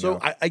struggle coming So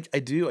up. I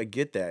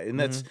get that, and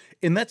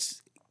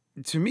that's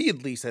to me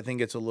at least. I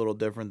think it's a little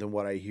different than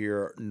what I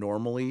hear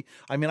normally.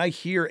 I mean, I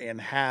hear and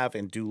have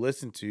and do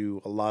listen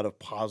to a lot of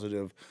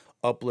positive,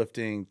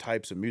 uplifting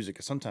types of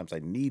music. Sometimes I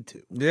need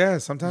to. Yeah,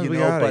 sometimes we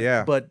got it.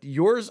 Yeah, but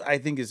yours I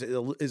think is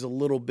a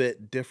little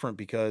bit different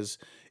because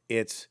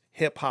it's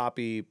hip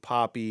hoppy,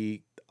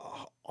 poppy.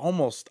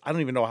 Almost, I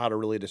don't even know how to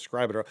really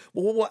describe it.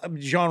 What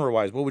genre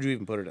wise, what would you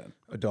even put it in?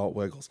 Adult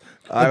Wiggles.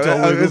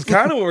 It's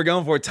kind of what we're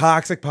going for.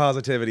 Toxic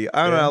positivity.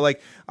 I don't know.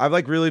 Like I've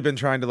really been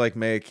trying to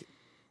make,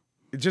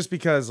 just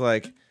because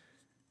of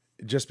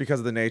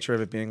the nature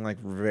of it being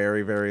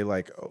very, very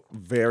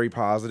very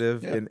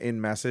positive in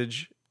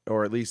message,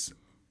 or at least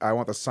I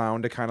want the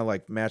sound to kind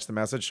of match the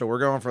message. So we're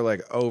going for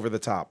over the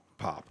top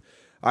pop.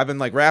 I've been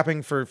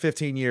rapping for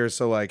 15 years,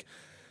 so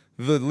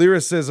the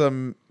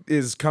lyricism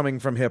is coming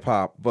from hip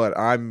hop, but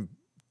I'm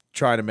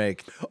trying to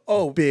make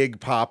big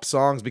pop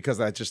songs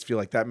because I just feel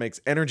like that makes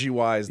energy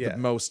wise the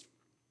most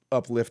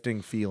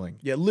uplifting feeling.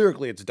 Yeah,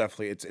 lyrically it's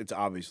definitely it's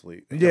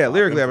obviously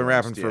lyrically I've been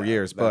rapping for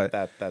years, but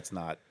that's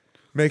not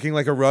making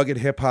a rugged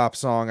hip hop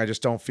song. I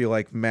just don't feel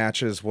like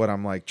matches what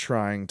I'm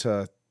trying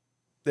to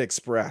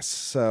express.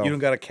 So you don't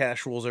got to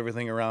cash rules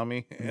everything around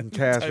me.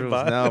 Cash rules,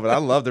 no, but I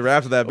love to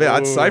rap to that beat.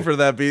 I'd cipher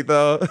that beat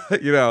though.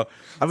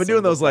 I've been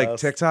doing those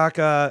TikTok.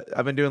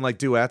 I've been doing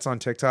duets on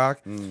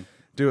TikTok,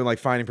 doing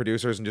finding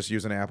producers and just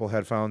using Apple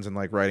headphones and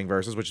writing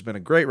verses, which has been a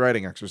great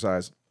writing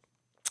exercise.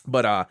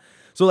 But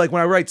so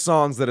when I write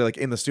songs that are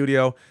in the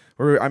studio,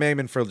 where I'm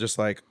aiming for just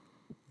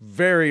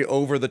very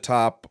over the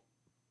top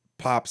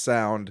pop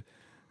sound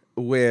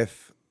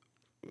with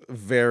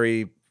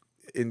very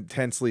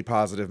intensely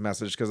positive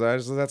message, because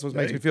that's what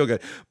makes me feel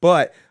good.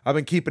 But I've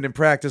been keeping in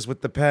practice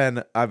with the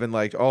pen. I've been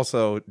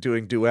also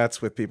doing duets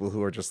with people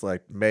who are just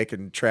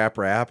making trap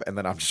rap, and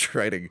then I'm just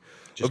writing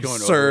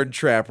absurd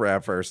trap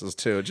rap verses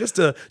too, just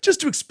to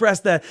express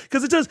that,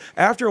 because it does.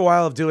 After a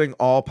while of doing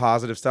all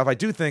positive stuff, I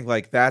do think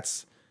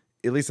that's,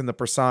 at least in the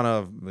persona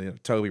of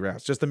Tobbe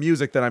raps, just the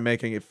music that I'm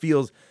making, it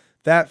feels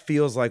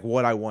like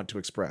what I want to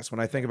express when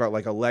I think about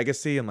a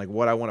legacy and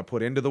what I want to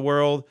put into the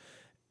world.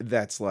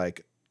 That's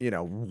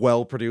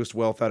well produced,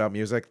 well thought out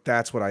music.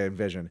 That's what I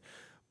envision.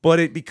 But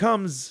it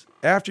becomes,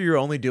 after you're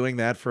only doing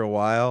that for a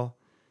while,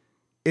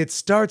 it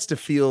starts to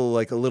feel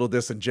a little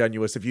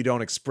disingenuous if you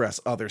don't express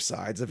other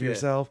sides of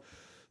yourself.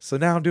 So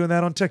now I'm doing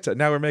that on TikTok.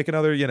 Now we're making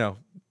other,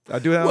 I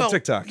do that on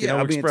TikTok.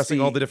 We're expressing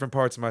all the different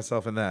parts of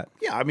myself in that.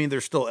 Yeah, I mean,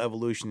 there's still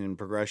evolution and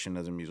progression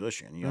as a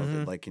musician.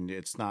 And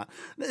it's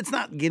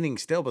not getting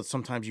stale, but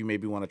sometimes you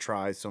maybe want to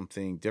try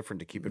something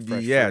different to keep it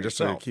fresh. Yeah, just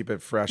to keep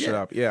it fresh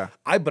up. Yeah,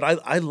 I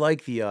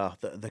like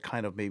the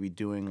kind of maybe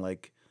doing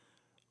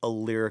a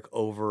lyric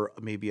over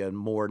maybe a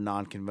more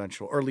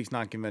non-conventional, or at least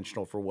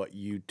non-conventional for what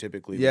you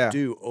typically would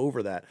do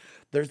over that.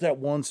 There's that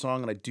one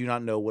song, and I do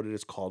not know what it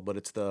is called, but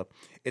it's kind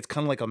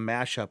of like a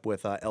mashup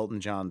with Elton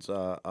John's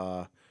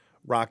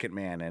Rocket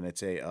Man, and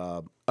it's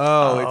a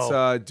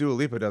it's Dua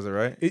Lipa does it,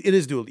 right? It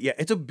is Dua. Yeah,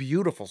 it's a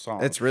beautiful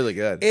song. It's really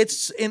good.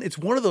 It's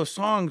one of those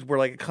songs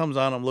where it comes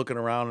on, I'm looking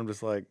around, I'm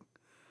just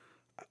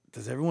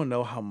Does everyone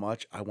know how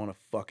much I want to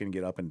fucking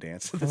get up and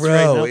dance to this Bro,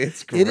 right now?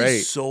 it's great. It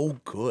is so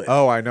good.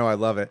 Oh, I know. I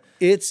love it.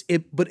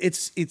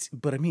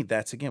 But I mean,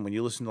 that's again, when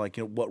you listen to like,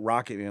 what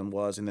Rocket Man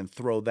was and then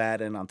throw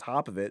that in on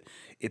top of it,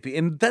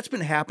 and that's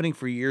been happening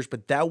for years,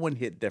 but that one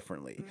hit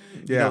differently.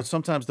 Yeah.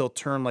 Sometimes they'll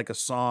turn like a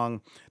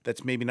song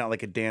that's maybe not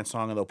like a dance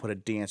song and they'll put a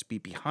dance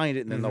beat behind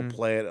it and then they'll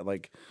play it at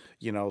like,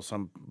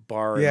 some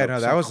bar. Yeah, in no,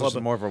 some that was club.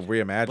 just more of a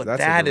reimagining. But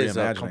That's that like a is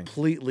a reimagining.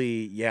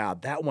 completely,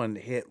 that one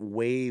hit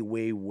way,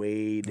 way,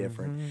 way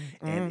different.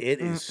 And it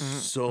is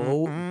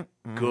so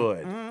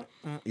good.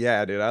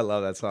 Yeah, dude, I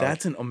love that song.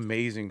 That's an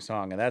amazing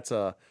song. And that's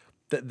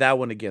that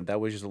one, again,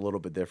 that was just a little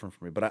bit different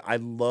for me. But I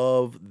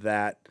love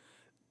that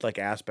like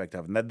aspect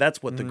of it. And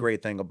that's what the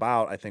great thing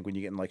about, I think, when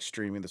you get in like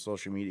streaming, the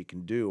social media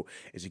can do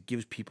is it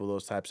gives people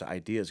those types of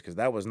ideas. Because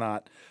that was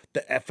not,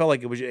 I felt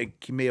like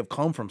it may have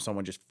come from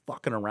someone just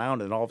fucking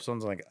around and all of a sudden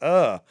it's like,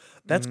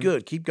 that's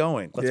good. Keep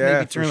going. Let's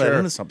maybe turn that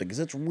into something because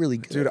it's really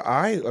good. Dude,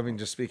 I mean,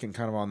 just speaking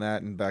kind of on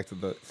that and back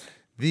to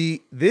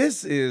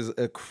this is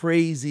a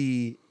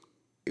crazy.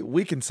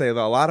 We can say a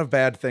lot of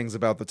bad things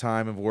about the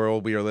time of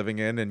world we are living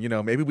in, and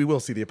maybe we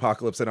will see the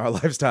apocalypse in our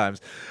lifetimes.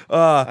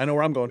 I know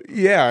where I'm going.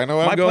 Yeah, I know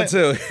where I'm going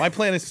too. My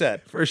plan is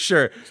set For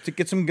sure. to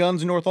get some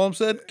guns in North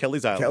Olmsted.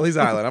 Kelly's Island. Kelly's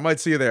Island. I might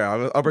see you there.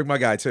 I'll bring my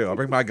guy too. I'll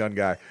bring my gun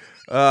guy.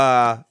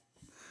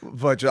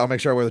 But I'll make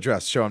sure I wear the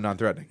dress. Show I'm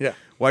non-threatening. Yeah.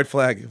 White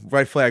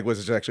flag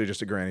was actually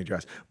just a granny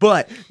dress.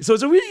 But so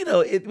we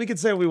we could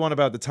say what we want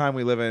about the time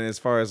we live in as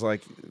far as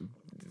like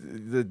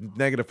the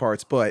negative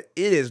parts, but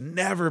it has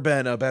never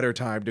been a better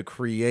time to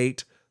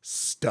create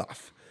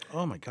stuff.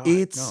 Oh my God.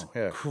 It's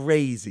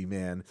crazy,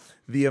 man.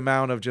 The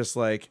amount of just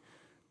like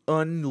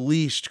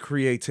unleashed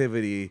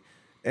creativity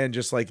and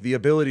just like the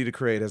ability to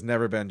create has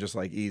never been just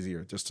like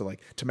easier. Just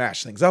to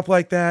mash things up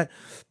like that,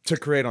 to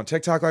create on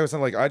TikTok like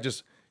something like I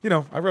just I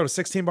wrote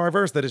a 16-bar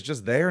verse that is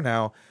just there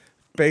now,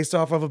 based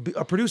off of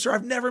a producer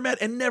I've never met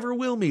and never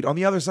will meet on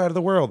the other side of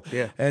the world.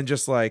 Yeah, and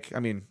just like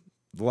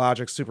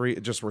Logic's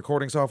just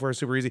recording software is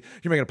super easy.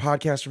 You're making a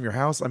podcast from your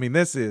house. I mean,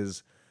 this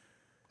is.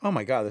 Oh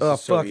my God, this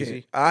is so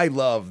easy. I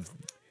love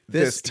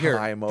this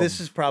time this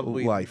is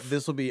probably life.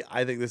 This will be.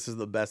 I think this is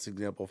the best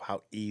example of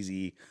how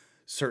easy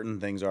certain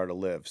things are to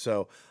live.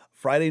 So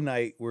Friday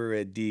night we're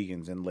at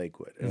Deegan's in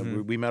Lakewood.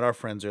 We met our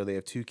friends there. They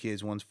have 2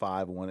 kids. One's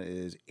 5. One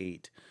is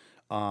 8.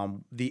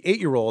 The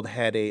 8-year-old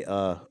had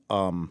a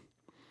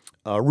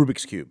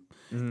Rubik's Cube,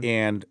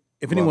 and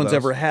if anyone's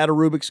ever had a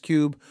Rubik's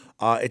Cube,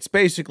 it's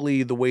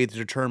basically the way to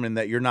determine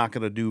that you're not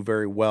going to do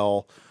very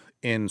well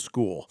in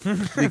school.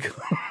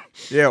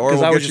 Yeah, or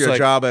we'll get you a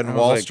job on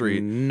Wall like,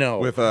 Street.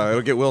 No.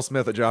 It'll get Will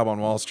Smith a job on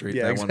Wall Street.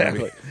 Yeah, that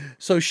exactly. One movie.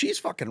 So she's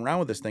fucking around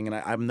with this thing, and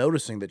I'm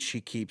noticing that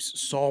she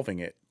keeps solving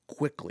it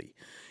quickly.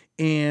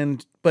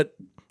 And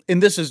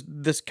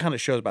this kind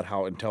of shows about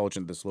how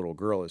intelligent this little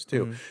girl is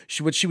too.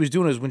 What she was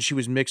doing is when she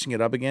was mixing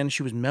it up again,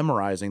 she was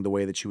memorizing the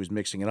way that she was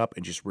mixing it up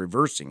and just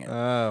reversing it.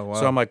 Oh, wow.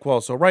 So I'm like,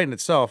 well, so right in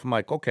itself, I'm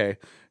like, okay,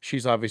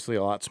 she's obviously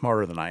a lot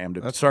smarter than I am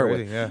to start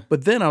crazy, with. yeah.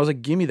 But then I was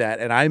like, give me that,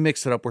 and I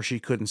mixed it up where she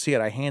couldn't see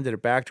it. I handed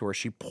it back to her.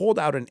 She pulled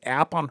out an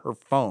app on her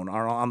phone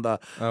or on the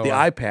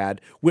iPad,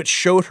 which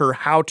showed her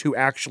how to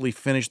actually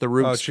finish the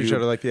Rubik's Cube. She showed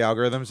her like the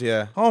algorithms,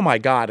 yeah. Oh my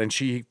God, and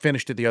she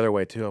finished it the other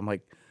way too. I'm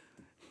like,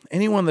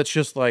 anyone that's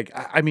just like,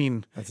 I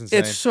mean, That's insane.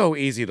 it's so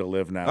easy to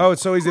live now. Oh,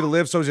 it's so easy to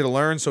live, so easy to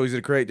learn, so easy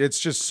to create. It's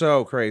just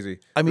so crazy.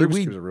 I mean, Rubik's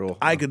Cube's a rule.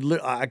 I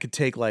could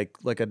take like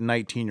a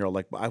 19-year-old.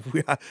 Like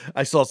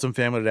I saw some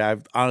family today.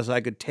 Honestly,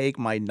 I could take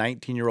my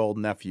 19-year-old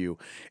nephew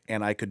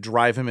and I could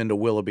drive him into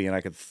Willoughby and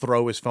I could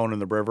throw his phone in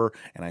the river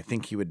and I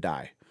think he would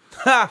die.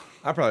 I'd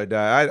probably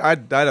die.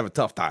 I'd have a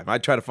tough time.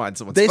 I'd try to find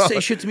someone. They say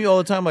shit to me all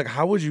the time, like,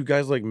 how would you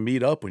guys like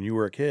meet up when you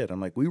were a kid? I'm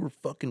like, we were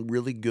fucking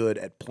really good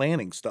at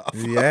planning stuff.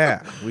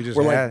 Yeah, we're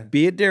like,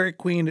 be at Dairy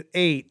Queen at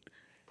 8.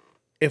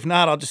 If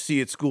not, I'll just see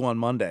you at school on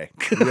Monday.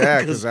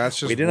 Yeah, because that's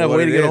just we didn't have a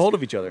way to get a hold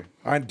of each other.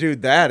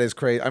 Dude, that is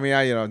crazy. I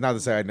mean, not to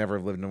say I'd never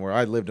lived in a world.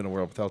 I lived in a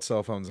world without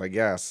cell phones. I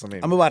guess. I mean,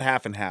 I'm about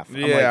half and half.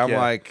 I'm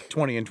like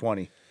 20 and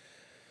 20.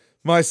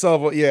 My cell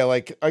phone. Yeah,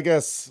 like I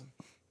guess.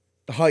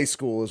 High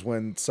school is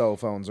when cell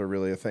phones are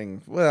really a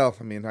thing. Well,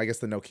 I mean, I guess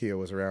the Nokia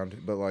was around,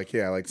 but like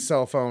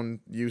cell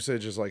phone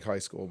usage is like high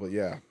school. But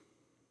yeah,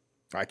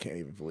 I can't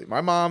even believe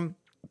my mom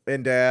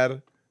and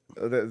dad.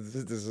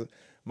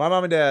 My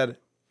mom and dad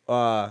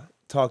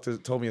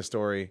told me a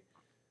story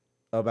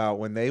about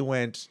when they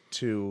went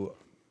to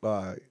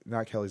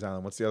not Kelly's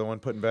Island. What's the other one?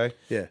 Put-in-Bay.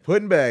 Yeah,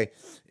 Put-in-Bay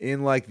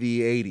in like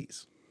the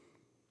 80s,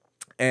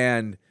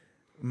 and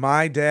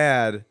my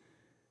dad.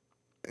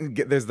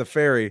 There's the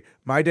ferry.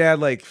 My dad,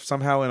 like,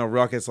 somehow in a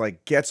ruckus,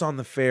 like, gets on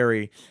the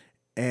ferry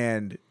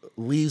and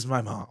leaves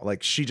my mom.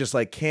 Like, she just,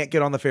 like, can't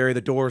get on the ferry.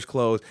 The door's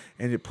closed,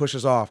 and it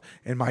pushes off.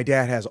 And my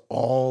dad has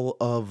all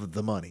of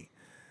the money.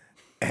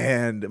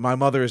 And my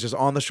mother is just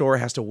on the shore,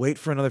 has to wait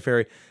for another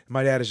ferry.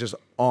 My dad is just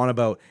on a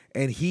boat.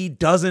 And he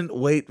doesn't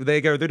wait.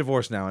 They're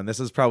divorced now, and this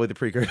is probably the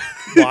precursor.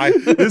 Why?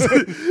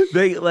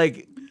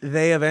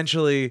 They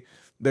eventually,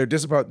 they're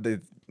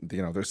disappointed.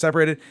 They're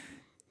separated.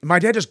 my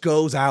dad just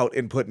goes out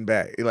in Put in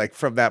Bay, like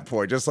from that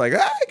point, just like,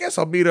 I guess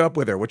I'll meet up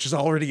with her, which is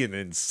already an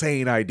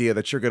insane idea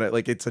that you're going to,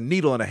 like, it's a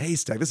needle in a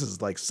haystack. This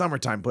is like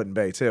summertime Put in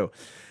Bay too.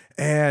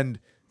 And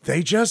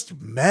they just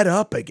met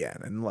up again.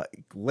 And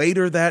like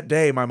later that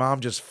day, my mom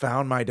just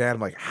found my dad.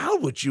 I'm like, how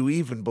would you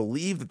even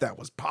believe that that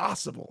was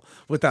possible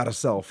without a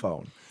cell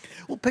phone?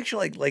 Well, picture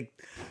like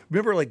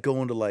remember like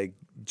going to like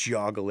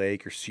Geauga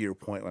Lake or Cedar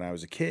Point when I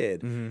was a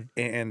kid,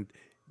 and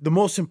the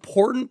most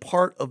important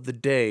part of the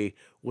day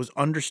was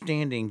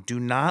understanding do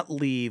not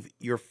leave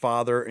your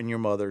father and your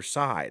mother's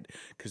side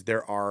because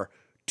there are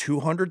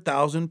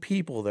 200,000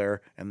 people there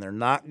and they're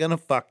not going to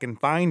fucking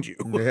find you.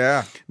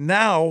 Yeah.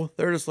 Now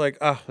they're just like,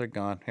 oh, they're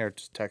gone. Here,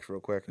 just text real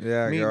quick.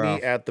 Yeah, Meet go me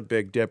off. at the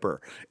Big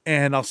Dipper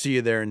and I'll see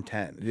you there in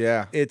 10.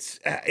 Yeah. It's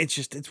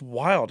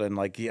wild. And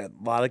like, yeah,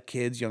 a lot of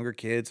kids, younger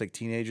kids, like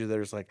teenagers,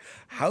 they're just like,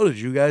 how did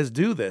you guys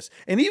do this?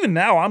 And even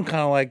now I'm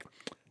kind of like,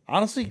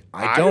 honestly,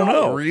 I don't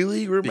know.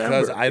 Really remember.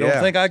 Because I don't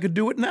think I could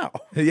do it now.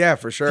 Yeah,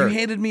 for If sure. you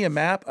handed me a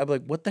map, I'd be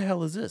like, what the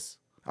hell is this?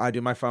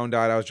 My phone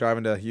died. I was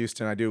driving to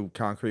Houston. I do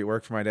concrete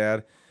work for my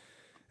dad.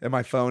 And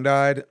my phone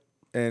died.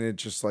 And it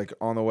just like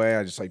on the way,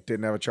 I just like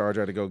didn't have a charger.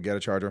 I had to go get a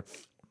charger.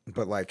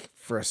 But like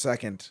for a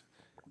second,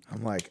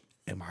 I'm like,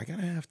 am I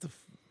going to have to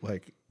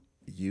like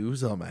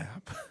use a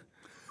map?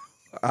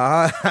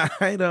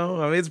 I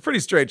know. I mean, it's a pretty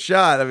straight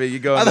shot. I mean, you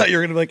go. I thought you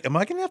were going to be like, am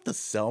I going to have to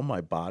sell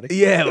my body?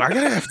 Yeah, am I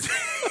going to have to.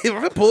 If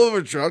I pull over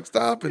a truck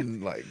stop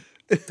and like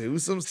do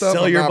some stuff,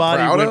 Sell I'm your not body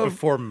proud right of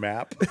before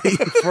map.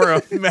 for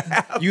a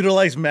map.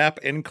 Utilize map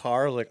in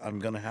car. Like, I'm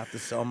going to have to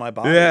sell my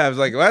body. Yeah, I was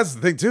like, well, that's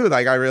the thing too.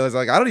 Like, I realized,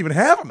 like, I don't even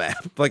have a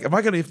map. Like, am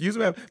I going to use a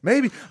map?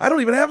 Maybe. I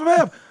don't even have a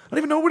map. I don't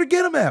even know where to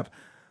get a map.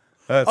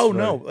 That's Oh, funny.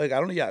 no. Like, I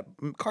don't, yeah.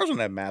 Cars don't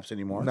have maps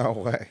anymore. No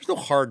way. There's no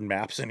hard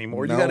maps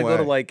anymore. No You got to go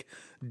to way. like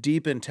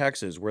deep in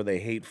Texas where they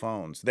hate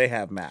phones. They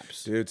have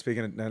maps. Dude,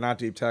 speaking of, not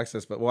deep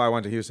Texas, but I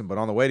went to Houston, but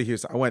on the way to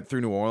Houston, I went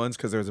through New Orleans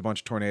because there was a bunch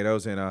of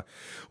tornadoes in,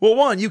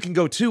 one, you can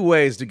go two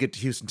ways to get to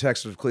Houston,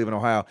 Texas, or Cleveland,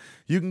 Ohio.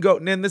 You can go,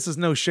 and this is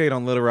no shade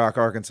on Little Rock,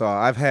 Arkansas.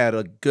 I've had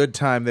a good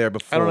time there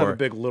before. I don't have a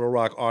big Little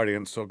Rock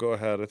audience, so go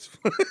ahead. It's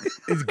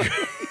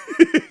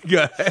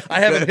Good. I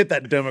haven't hit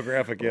that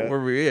demographic yet.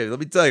 Let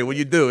me tell you, when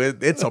you do,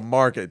 it's a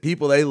market.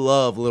 People, they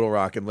love Little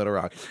Rock and Little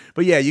Rock.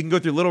 But yeah, you can go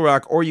through Little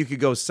Rock, or you could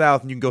go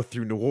south and you can go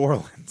through New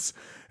Orleans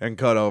and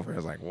cut over. I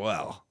was like,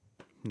 well,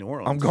 New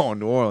Orleans. I'm going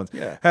New Orleans.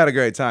 Yeah. Had a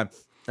great time.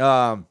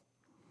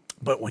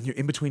 But when you're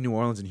in between New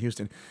Orleans and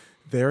Houston,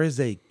 there is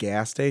a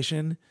gas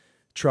station,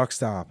 truck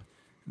stop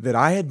that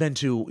I had been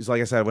to.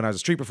 Like I said, when I was a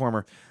street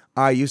performer,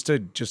 I used to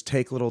just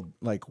take little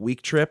like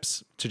week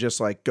trips to just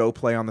like go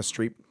play on the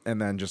street and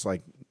then just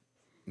like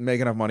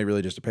make enough money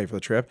really just to pay for the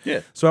trip.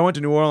 Yeah. So I went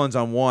to New Orleans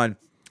on one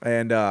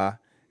and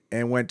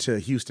went to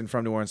Houston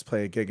from New Orleans to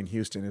play a gig in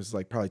Houston. It was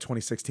like probably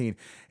 2016.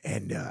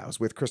 And I was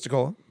with Chris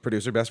Cola,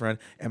 producer, best friend,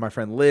 and my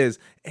friend Liz.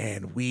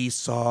 And we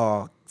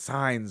saw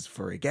signs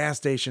for a gas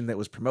station that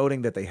was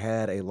promoting that they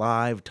had a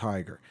live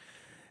tiger.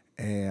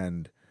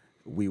 And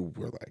we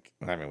were like,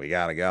 I mean, we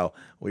got to go.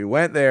 We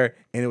went there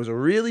and it was a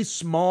really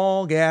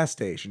small gas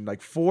station,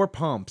 like 4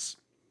 pumps.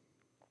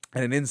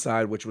 And an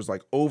inside, which was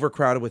like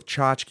overcrowded with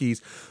tchotchkes,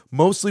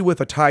 mostly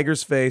with a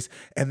tiger's face.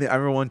 And I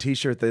remember one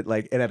T-shirt that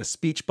like it had a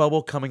speech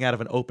bubble coming out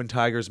of an open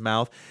tiger's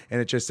mouth,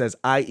 and it just says,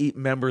 "I eat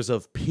members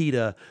of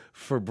PETA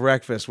for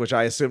breakfast," which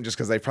I assume just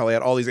because they probably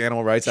had all these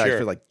animal rights acts.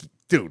 Sure. Like,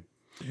 dude,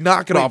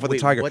 knock it off with the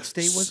tiger. What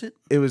state was it?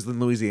 It was in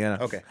Louisiana.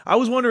 Okay. I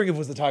was wondering if it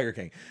was the Tiger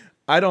King.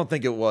 I don't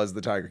think it was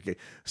the Tiger King.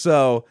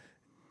 So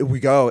we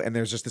go, and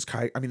there's just this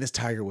tiger. I mean, this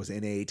tiger was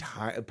in a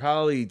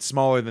probably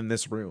smaller than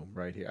this room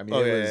right here. I mean,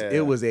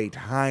 it was a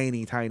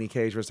tiny, tiny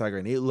cage for a tiger,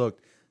 and it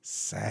looked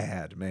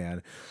sad,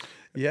 man.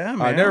 Yeah,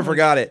 man. I never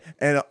forgot it.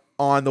 And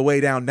on the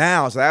way down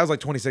now, so that was like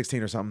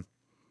 2016 or something,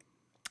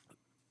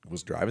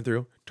 was driving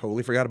through,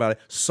 totally forgot about it,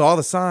 saw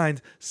the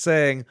signs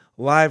saying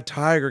live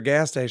tiger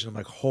gas station. I'm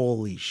like,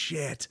 holy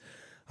shit,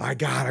 I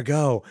gotta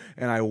go.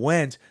 And I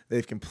went.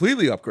 They've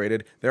completely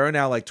upgraded. There are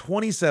now like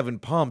 27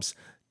 pumps.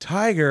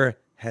 Tiger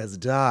has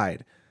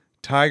died.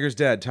 Tiger's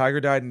dead.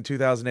 Tiger died in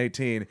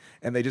 2018,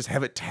 and they just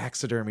have it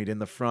taxidermied in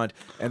the front.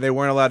 And they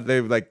weren't allowed.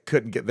 They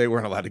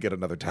weren't allowed to get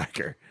another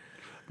tiger.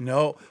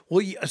 No.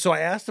 Well, so I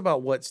asked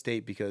about what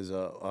state because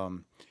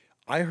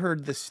I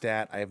heard this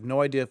stat. I have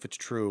no idea if it's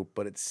true,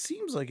 but it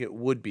seems like it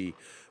would be.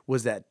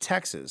 Was that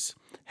Texas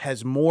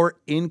has more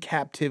in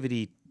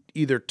captivity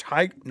either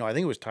tiger? No, I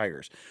think it was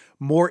tigers.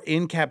 More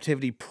in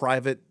captivity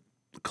private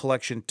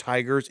collection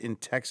tigers in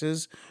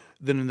Texas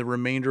than in the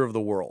remainder of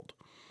the world.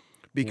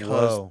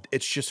 Because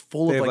it's just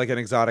full They of have like an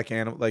exotic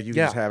animal. Like you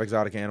can just have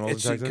exotic animals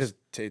it's in Texas.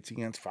 because it's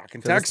against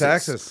fucking 'Cause it's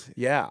Texas. Texas.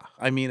 Yeah,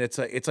 I mean it's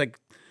like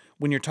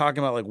when you're talking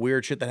about like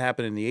weird shit that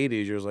happened in the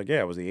 80s, you're just like, yeah,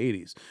 it was the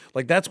 80s.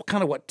 Like that's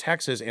kind of what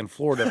Texas and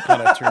Florida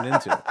kind of turned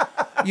into.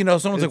 You know,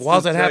 someone's like,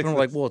 why's that happen? We're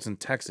like, well, it's in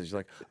Texas.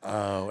 You're like,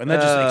 oh, and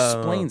that just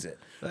explains it.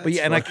 But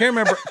yeah, and I can't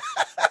remember.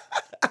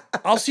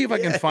 I'll see if I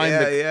can find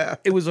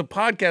It was a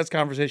podcast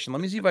conversation.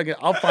 Let me see if I can.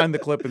 I'll find the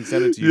clip and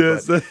send it to you.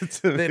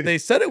 Yes, They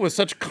said it with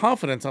such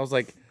confidence. I was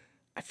like,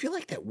 I feel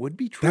like that would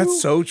be true.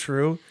 That's so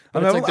true.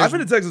 But I've it's like been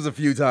to Texas a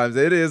few times.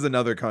 It is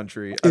another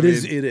country. It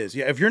is.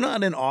 Yeah. If you're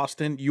not in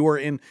Austin, you are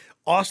in.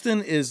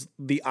 Austin is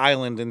the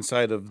island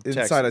inside of Texas.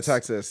 Inside of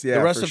Texas, yeah.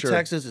 The rest for of sure.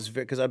 Texas is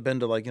because I've been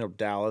to like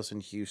Dallas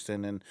and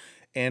Houston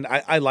and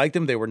I liked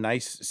them. They were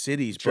nice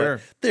cities, Sure.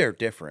 but they're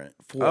different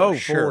for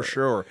sure. for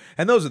sure.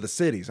 And those are the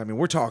cities. I mean,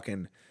 we're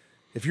talking.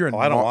 If you're in,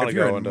 I don't wanna if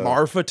you're go in into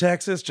Marfa,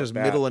 Texas, just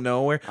that. middle of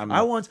nowhere.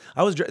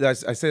 I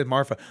said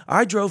Marfa.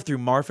 I drove through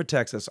Marfa,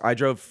 Texas. I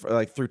drove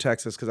like through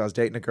Texas because I was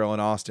dating a girl in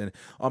Austin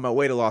on my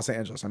way to Los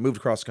Angeles. I moved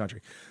across the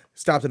country,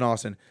 stopped in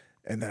Austin,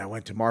 and then I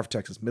went to Marfa,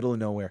 Texas, middle of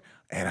nowhere,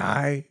 and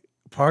I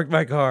parked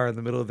my car in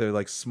the middle of their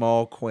like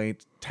small,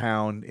 quaint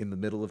town in the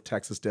middle of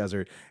Texas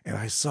desert, and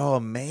I saw a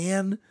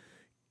man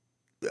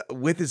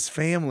with his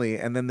family,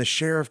 and then the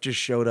sheriff just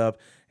showed up,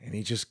 and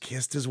he just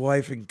kissed his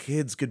wife and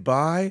kids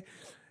goodbye.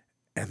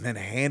 And then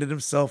handed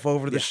himself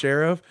over to the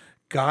sheriff,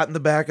 got in the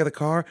back of the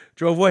car,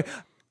 drove away.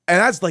 And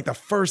that's like the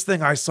first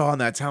thing I saw in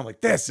that town. Like,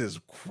 this is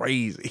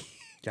crazy.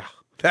 Yeah.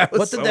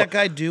 What did that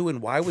guy do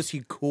and why was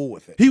he cool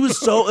with it? It was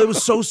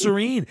so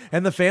serene.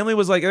 And the family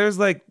was like,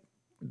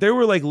 there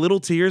were like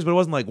little tears, but it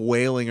wasn't like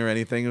wailing or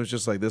anything. It was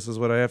just like, this is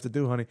what I have to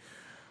do, honey.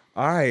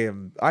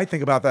 I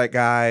think about that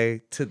guy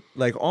to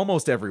like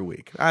almost every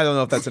week. I don't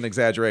know if that's an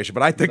exaggeration,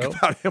 but I think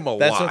about him a lot.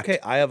 That's okay.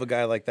 I have a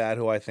guy like that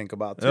who I think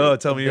about too. Oh,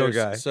 tell me your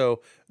guy.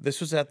 So this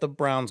was at the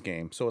Browns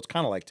game, so it's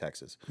kind of like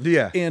Texas.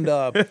 Yeah. And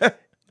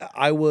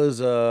I was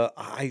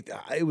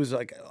it was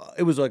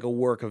like a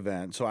work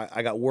event. So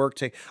I got work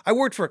I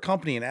worked for a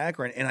company in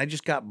Akron and I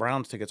just got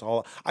Browns tickets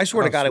I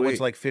swear to God, I went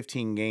to like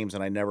 15 games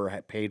and I never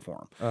had paid for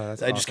them. Oh,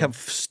 that's I just kept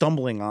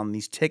stumbling on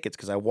these tickets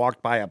because I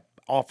walked by a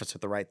office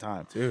at the right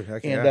time. Dude,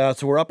 heck and yeah.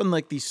 so we're up in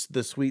like the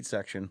suite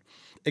section.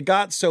 It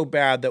got so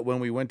bad that when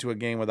we went to a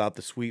game without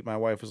the suite, my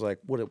wife was like,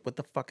 "What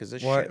the fuck is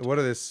this shit?" What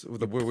are this?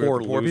 The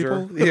poor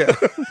loser? people? Yeah.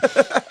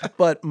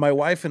 But my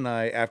wife and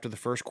I, after the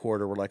first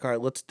quarter, were like, "All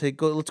right, let's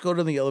go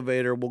to the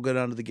elevator. We'll go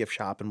down to the gift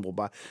shop and we'll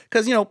buy."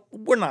 Because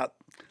we're not.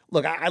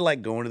 Look, I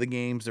like going to the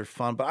games; they're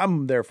fun, but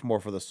I'm there more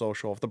for the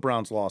social. If the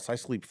Browns lost, I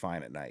sleep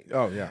fine at night.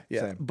 Oh yeah, yeah.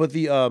 Same. But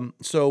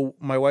so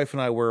my wife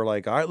and I were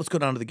like, "All right, let's go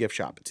down to the gift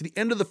shop." It's the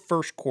end of the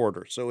first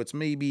quarter, so it's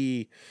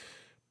maybe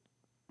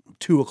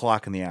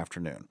 2:00 in the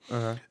afternoon.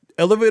 Uh-huh.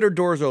 Elevator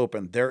doors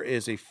open.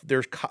 There's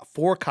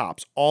 4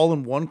 cops all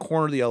in one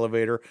corner of the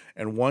elevator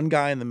and one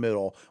guy in the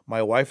middle.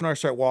 My wife and I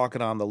start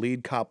walking on. The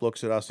lead cop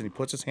looks at us and he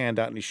puts his hand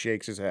out and he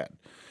shakes his head.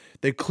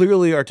 They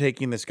clearly are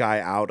taking this guy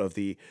out of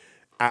the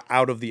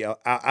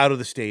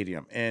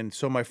stadium. And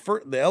so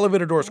the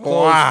elevator doors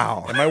close.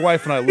 Wow. And my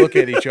wife and I look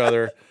at each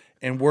other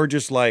and we're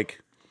just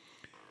like,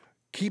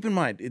 keep in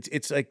mind,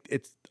 it's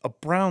a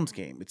Browns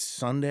game. It's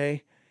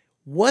Sunday.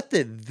 What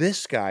did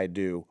this guy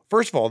do?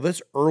 First of all,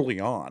 this early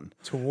on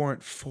To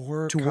warrant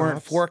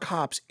 4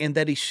 cops, and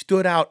that he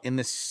stood out in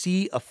the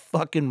sea of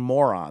fucking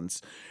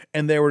morons,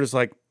 and they were just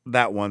like,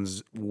 "That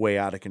one's way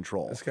out of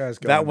control. This guy's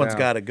that going one's down."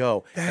 got to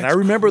go." And I That's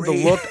remember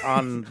crazy. the look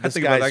on this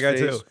think about guy's that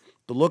guy face. too.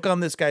 The look on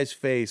this guy's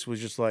face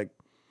was just like,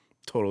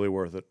 totally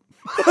worth it.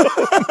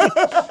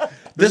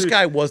 This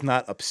guy was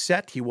not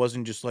upset. He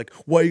wasn't just like,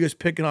 "Why are you guys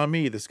picking on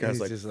me?" This guy's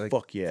He's like, just like,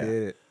 "Fuck yeah,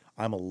 "Did it."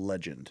 I'm a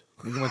legend."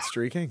 You went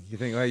streaking? You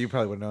think? Well, you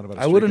probably would have known about.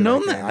 I would have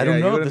known streak that. in I don't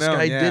game. know. You This would've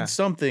guy known, yeah. did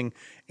something,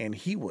 and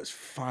he was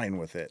fine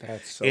with it.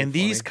 That's so and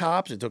these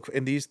cops,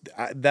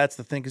 that's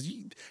the thing, because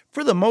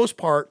for the most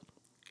part,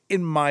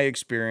 in my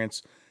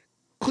experience,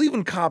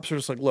 Cleveland cops are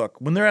just like, look,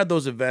 when they're at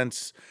those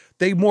events,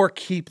 they more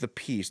keep the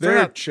peace. They're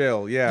not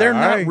chill. Yeah, They're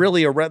not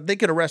really they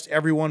could arrest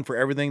everyone for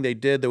everything they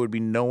did. There would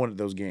be no one at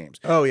those games.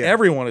 Oh, yeah.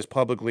 Everyone is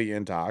publicly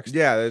intoxed.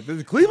 Yeah,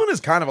 Cleveland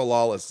is kind of a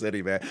lawless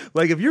city, man.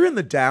 Like if you're in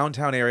the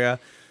downtown area,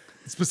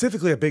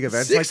 specifically a big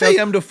event, 6 like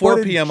a.m. to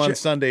 4 p.m. on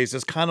Sundays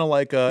is kind of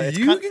like a.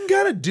 You can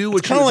kind of do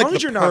what you kinda as like long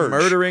as the you're purge.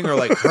 not murdering or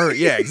like hurt.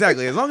 Yeah,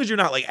 exactly. As long as you're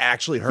not like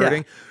actually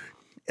hurting.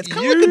 It's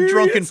kind of like a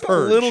drunken it's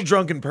purge. A little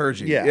drunken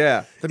purging. Yeah.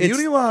 Yeah. The It's-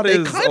 muni lot they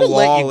is kinda a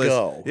let you lawless.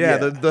 go.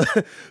 Yeah.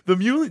 Yeah.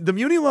 The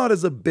muni lot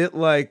is a bit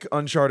like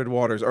Uncharted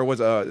Waters or was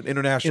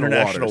International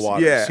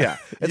Waters. Yeah.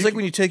 It's like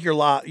when you take your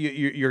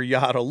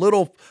yacht a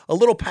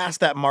little past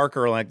that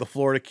marker, like the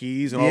Florida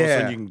Keys, and all of a Yeah.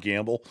 sudden you can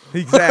gamble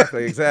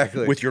Exactly.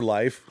 with your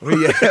life.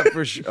 Yeah,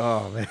 for sure.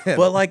 Oh man.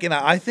 But like, and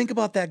I think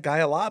about that guy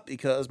a lot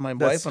because my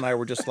wife and I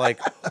were just like,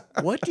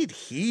 "What did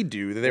he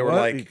do?" They were What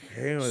like,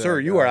 became of "Sir,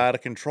 that you guy?" are out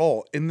of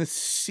control." In the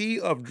sea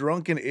of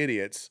drunken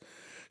idiots,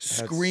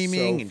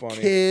 screaming so and funny.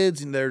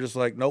 kids, and they're just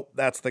like, "Nope,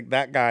 that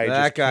guy.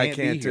 that just guy can't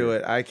can't be do here."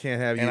 it. I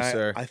can't have And you,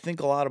 sir. I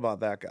think a lot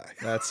about that guy.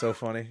 That's so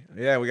funny.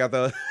 Yeah, we got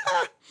the.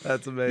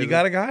 That's amazing. You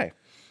got a guy.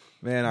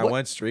 Man, I What-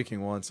 went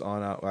streaking once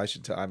on. I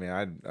should. I mean,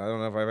 I don't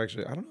know if I've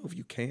actually. I don't know if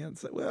you can.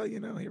 Say, well,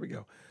 here we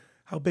go.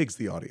 How big's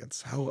the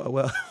audience? How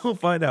well? We'll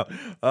find out.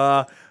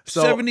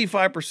 So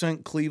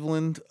 75%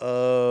 Cleveland.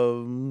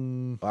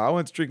 I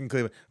went streaking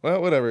Cleveland.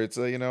 Well, whatever. It's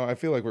I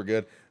feel like we're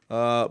good.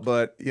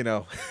 But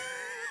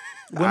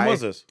When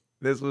was this?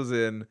 This was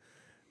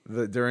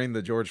during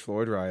the George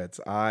Floyd riots.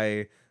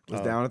 I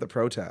was down at the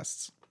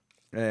protests,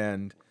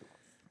 and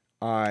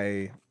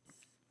I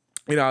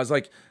was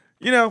like,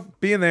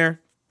 being there,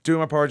 doing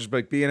my part, just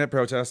like being at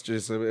protests.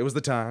 Just it was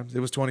the times. It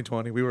was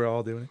 2020. We were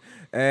all doing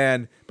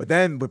it. But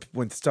then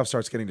when stuff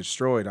starts getting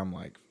destroyed, I'm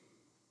like,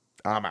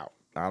 I'm out.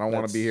 I don't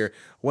want to be here.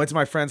 Went to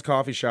my friend's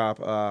coffee shop,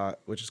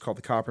 which is called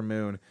the Copper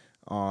Moon,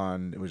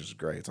 which is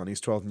great. It's on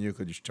East 12th and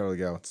Euclid. You should totally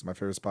go. It's my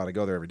favorite spot. I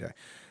go there every day.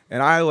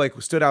 And I like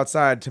stood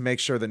outside to make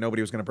sure that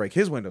nobody was going to break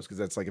his windows, because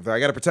that's like, if I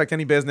got to protect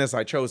any business,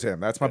 I chose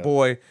him. That's my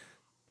boy.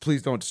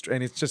 Please don't.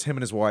 And it's just him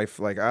and his wife.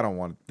 Like, I don't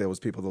want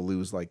those people to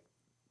lose. Like,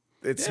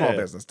 it's small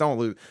business. Don't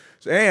lose.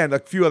 And a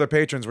few other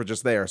patrons were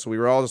just there, so we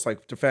were all just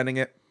like defending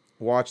it.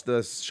 Watched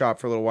the shop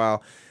for a little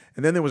while.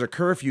 And then there was a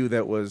curfew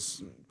that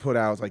was put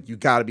out. Like, you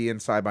got to be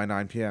inside by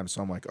 9 p.m.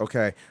 So I'm like,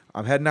 okay,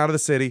 I'm heading out of the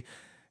city.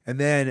 And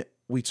then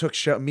we took,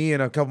 me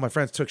and a couple of my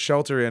friends took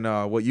shelter in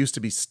what used to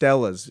be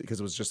Stella's,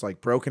 because it was just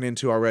like broken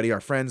into already. Our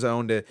friends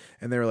owned it.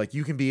 And they were like,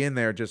 you can be in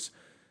there. Just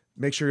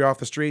make sure you're off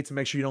the streets and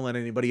make sure you don't let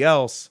anybody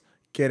else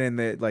get in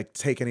there, like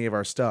take any of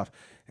our stuff.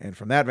 And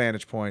from that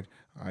vantage point,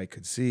 I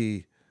could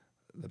see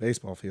the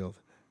baseball field.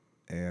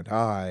 And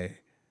I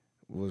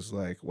was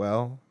like,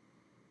 well,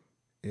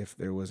 if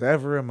there was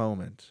ever a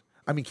moment,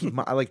 I mean,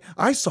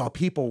 I saw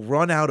people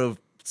run out of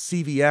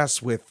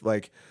CVS with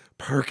like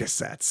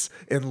Percocets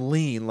and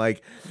lean.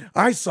 Like,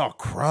 I saw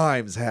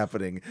crimes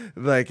happening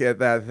like at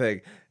that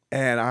thing.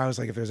 And I was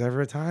like, if there's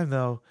ever a time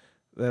though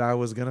that I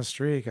was gonna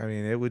streak, I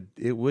mean,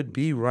 it would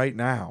be right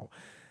now.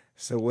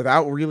 So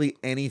without really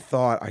any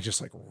thought, I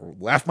just like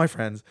left my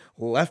friends,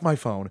 left my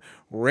phone,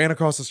 ran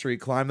across the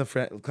street, climbed the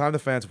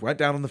fence, went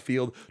down on the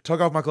field,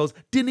 took off my clothes,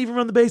 didn't even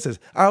run the bases.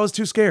 I was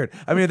too scared.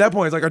 I mean, at that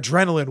point, it's like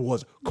adrenaline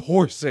was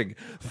coursing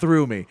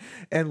through me.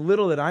 And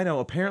little did I know,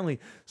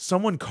 apparently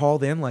someone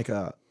called in like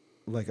a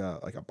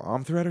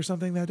bomb threat or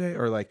something that day,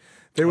 or like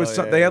there was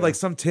they had like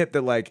some tip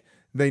that like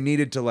they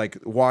needed to like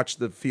watch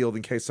the field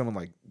in case someone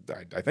like,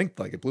 I think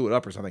like it blew it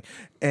up or something.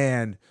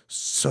 And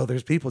so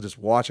there's people just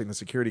watching the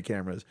security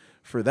cameras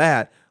for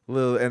that.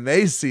 And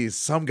they see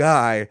some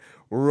guy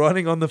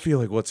running on the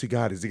field. Like, what's he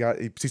got? He's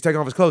taking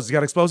off his clothes. He's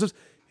got explosives.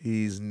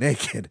 He's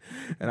naked.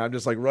 And I'm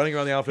just like running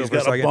around the outfield for a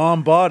second. He's got a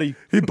bomb body.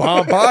 He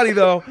bomb body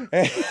though.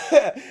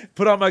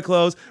 Put on my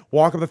clothes,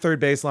 walk up the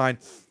third baseline.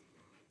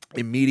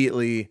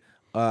 Immediately,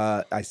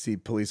 I see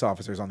police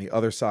officers on the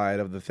other side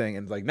of the thing.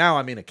 And like, now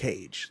I'm in a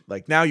cage.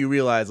 Like, now you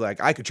realize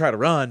like I could try to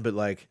run, but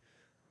like,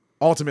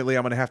 ultimately,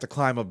 I'm going to have to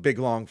climb a big,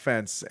 long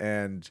fence,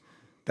 and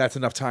that's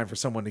enough time for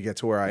someone to get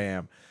to where I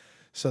am.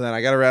 So then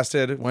I got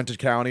arrested, went to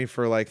county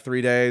for like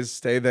 3 days,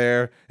 stayed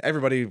there.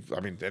 Everybody, I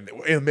mean,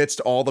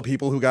 amidst all the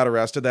people who got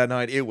arrested that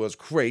night, it was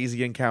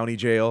crazy in county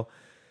jail.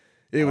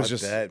 It was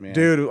just, man.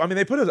 Dude, I mean,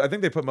 I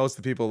think they put most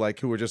of the people like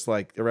who were just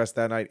like arrested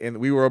that night, and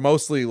we were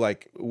mostly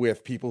like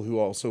with people who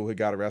also had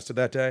got arrested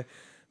that day,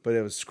 but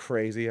it was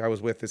crazy. I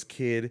was with this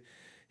kid.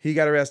 He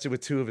got arrested with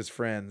 2 of his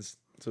friends,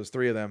 so it was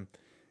 3 of them.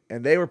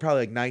 And they were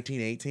probably like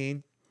 19,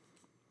 18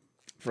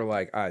 for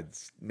like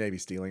maybe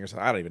stealing or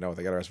something. I don't even know what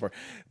they got arrested for.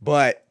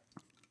 But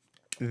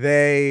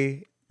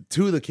 2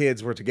 of the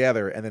kids were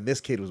together, and then this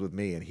kid was with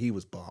me, and he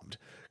was bummed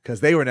because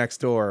they were next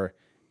door,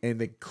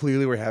 and they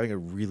clearly were having a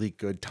really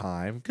good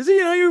time. Because, you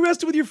know, you're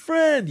arrested with your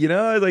friend, you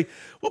know? Like,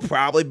 we'll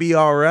probably be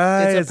all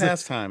right. It's a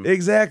pastime.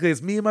 Exactly.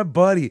 It's me and my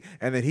buddy.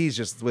 And then he's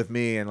just with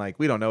me, and like,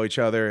 we don't know each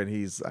other, and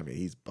he's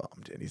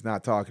bummed, and he's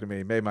not talking to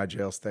me. Made my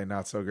jail stay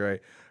not so great.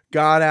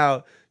 Got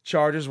out.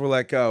 Charges were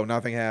let go.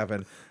 Nothing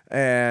happened.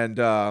 And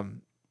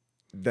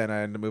then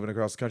I ended up moving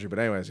across the country. But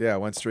anyways, yeah, I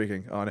went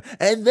streaking on it.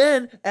 And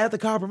then at the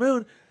Copper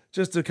Moon,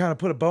 just to kind of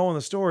put a bow on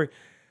the story,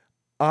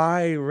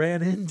 I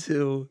ran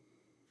into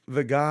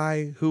the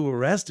guy who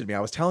arrested me.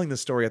 I was telling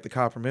this story at the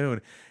Copper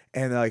Moon,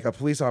 and like a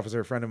police officer,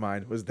 a friend of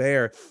mine, was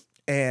there,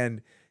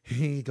 and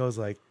he goes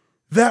like,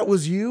 "That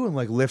was you?" and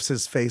like lifts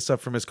his face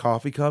up from his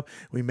coffee cup.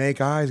 We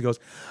make eyes. He goes,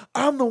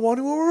 "I'm the one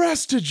who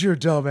arrested your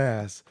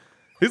dumbass."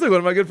 He's like one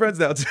of my good friends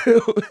now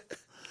too.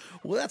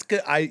 Well, that's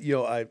good.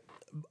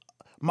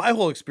 My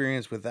whole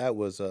experience with that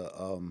was,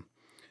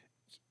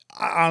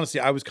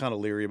 honestly, I was kind of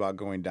leery about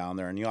going down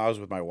there, and I was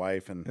with my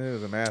wife, and It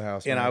was a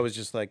madhouse, and man. I was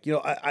just like,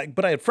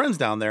 but I had friends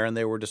down there, and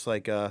they were just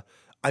like,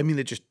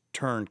 it just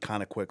turned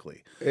kind of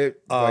quickly. They're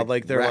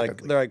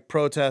rapidly. like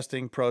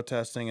protesting,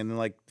 and then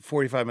like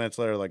 45 minutes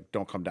later, like,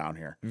 don't come down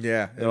here.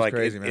 Yeah, They're like,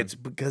 crazy, man. It's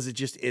because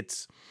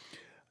it's.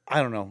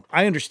 I don't know.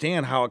 I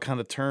understand how it kind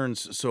of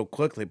turns so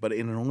quickly, but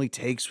it only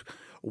takes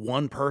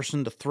one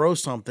person to throw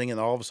something, and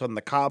all of a sudden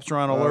the cops are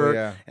on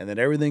alert, and then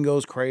everything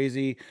goes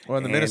crazy. Well,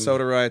 and the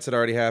Minnesota riots had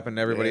already happened.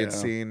 Everybody had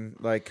seen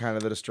like kind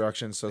of the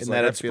destruction. So it's and like,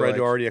 that had spread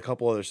to already a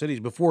couple other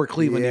cities before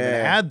Cleveland even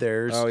had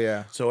theirs. Oh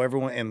yeah. So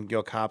everyone,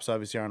 and cops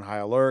obviously are on high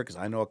alert,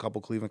 because I know a couple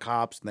Cleveland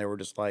cops, and they were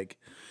just like,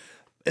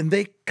 and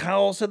they kind of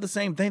all said the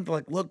same thing. They're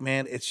like, look,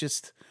 man, it's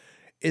just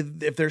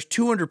if there's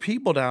 200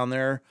 people down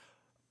there,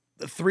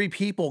 3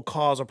 people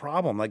cause a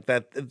problem like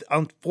that.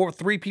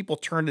 3 people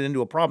turned it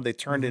into a problem. They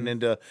turned it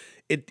into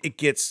it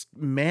gets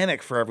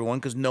manic for everyone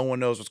because no one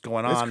knows what's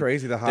going on. It's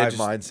crazy, the hive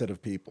mindset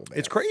of people, man.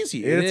 It's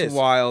crazy. It's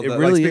wild. It Like,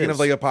 really speaking is. of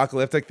like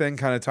apocalyptic thing,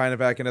 kind of tying it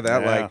back into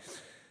that, like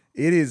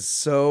it is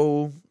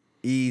so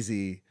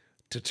easy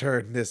to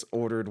turn this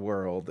ordered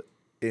world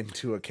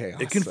into a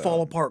chaos. It can zone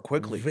fall apart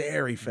quickly.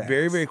 very fast.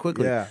 Very, very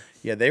quickly. Yeah.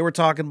 Yeah, they were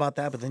talking about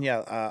that. But then,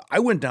 I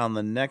went down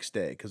the next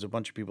day because a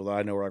bunch of people that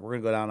I know were like, we're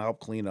going to go down and help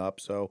clean up.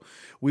 So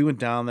we went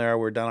down there.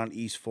 We're down on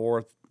East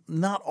 4th.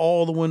 Not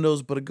all the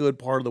windows, but a good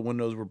part of the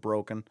windows were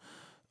broken.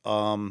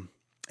 And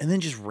then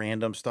just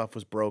random stuff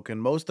was broken.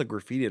 Most of the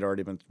graffiti had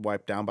already been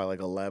wiped down by like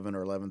 11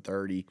 or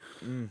 11:30.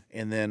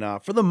 And then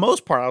for the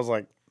most part, I was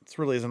like, this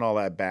really isn't all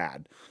that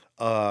bad.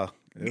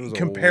 It was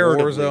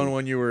comparatively, a war zone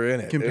when you were in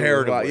it.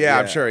 Comparatively,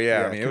 I'm sure.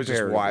 Yeah, I mean, it was just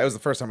wild. comparatively. It was the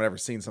first time I'd ever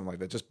seen something like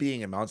that. Just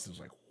being in Mountain was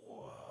like,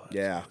 what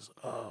Yeah. is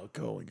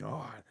going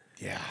on?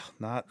 Yeah,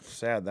 not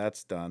sad.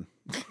 That's done.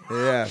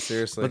 Yeah,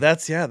 seriously. But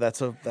that's and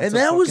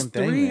that was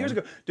 3 years man.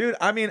 ago, dude.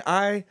 I mean,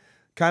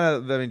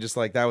 just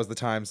like that was the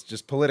times.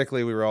 Just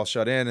politically, we were all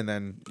shut in, and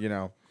then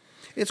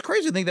It's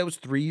crazy to think that was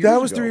 3 years.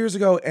 that was ago. 3 years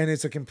ago, and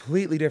it's a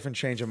completely different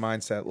change of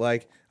mindset.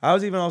 Like I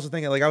was even also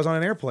thinking, like I was on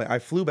an airplane. I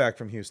flew back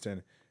from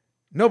Houston.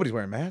 Nobody's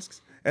wearing masks,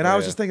 and I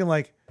was just thinking,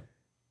 like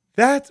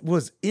that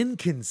was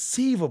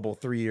inconceivable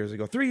 3 years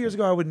ago. 3 years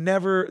ago, I would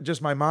never.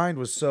 Just my mind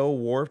was so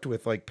warped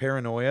with like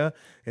paranoia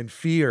and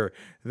fear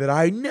that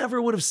I never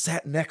would have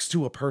sat next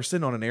to a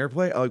person on an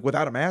airplane like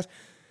without a mask.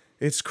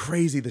 It's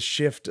crazy the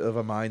shift of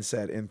a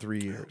mindset in 3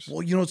 years.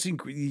 Well, what's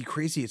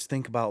crazy is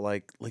think about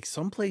like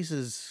some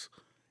places,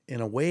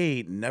 in a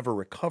way, never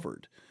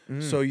recovered.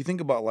 So you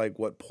think about like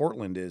what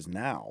Portland is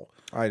now.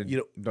 I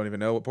don't even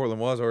know what Portland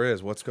was or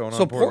is. What's going on?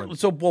 So in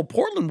Portland?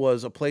 Portland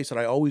was a place that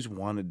I always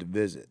wanted to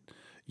visit.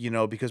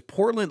 Because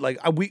Portland, like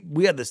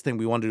we had this thing,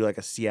 we wanted to do like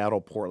a Seattle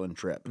Portland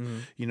trip.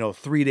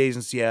 3 days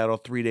in Seattle,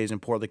 3 days in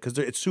Portland, because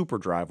it's super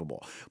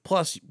drivable.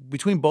 Plus,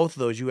 between both of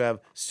those, you have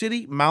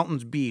city,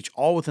 mountains, beach,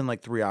 all within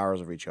like 3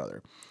 hours of each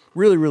other.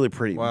 Really, really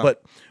pretty. Wow.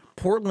 But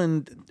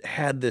Portland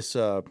had this,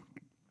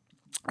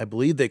 I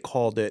believe they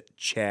called it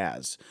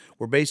Chaz,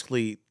 where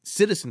basically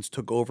citizens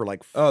took over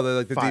like they're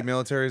like the five-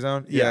 demilitary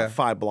zone. yeah,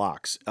 5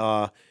 blocks.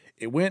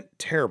 It went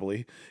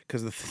terribly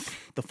because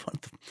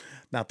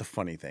not the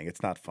funny thing.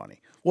 It's not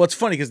funny. Well, it's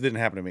funny because it didn't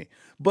happen to me.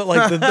 But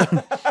like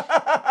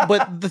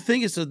but the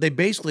thing is that they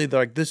basically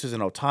they're like, this is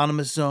an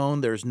autonomous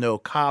zone. There's no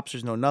cops.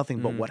 There's no nothing.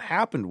 But what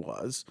happened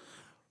was,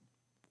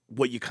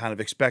 what you kind of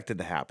expected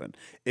to happen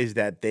is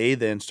that they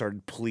then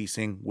started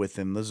policing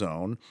within the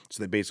zone.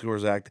 So they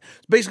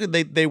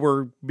basically they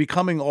were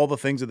becoming all the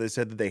things that they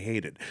said that they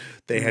hated.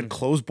 They had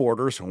closed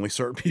borders, so only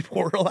certain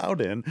people were allowed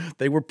in.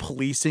 They were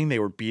policing, they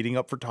were beating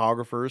up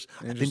photographers.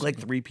 I think like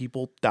 3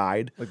 people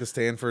died. Like the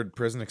Stanford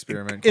prison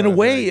experiment. In a kind of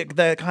way, thing.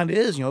 that kind of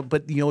is,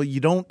 but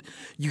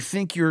you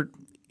think you're,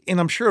 and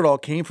I'm sure it all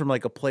came from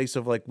like a place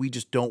of like, we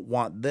just don't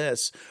want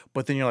this.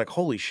 But then you're like,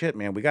 holy shit,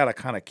 man, we got to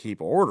kind of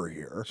keep order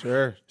here.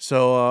 Sure.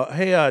 So,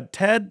 hey,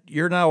 Ted,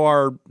 you're now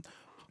our,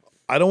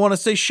 I don't want to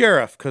say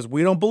sheriff because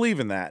we don't believe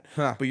in that,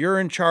 but you're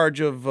in charge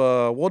of,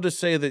 we'll just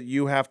say that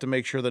you have to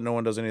make sure that no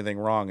one does anything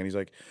wrong. And he's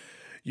like,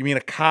 you mean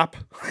a cop?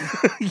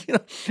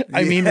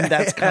 I mean,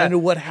 that's kind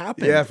of what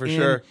happened. Yeah, for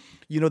sure.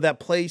 That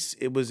place,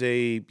 it was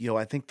I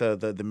think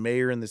the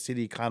mayor in the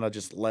city kind of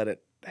just let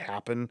it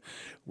happen,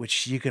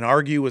 which you can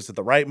argue was it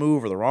the right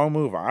move or the wrong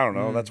move. I don't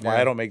know. That's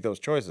why I don't make those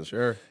choices.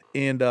 Sure.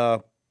 And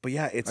but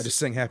yeah, I just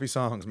sing happy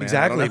songs, man.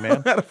 Exactly, I don't know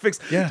man. how to fix.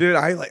 Yeah. Dude,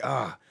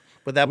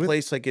 But that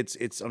place, like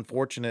it's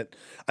unfortunate.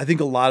 I think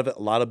a lot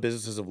of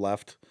businesses have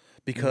left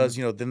because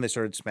then they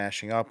started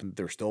smashing up and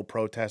they're still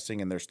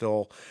protesting and it's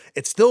still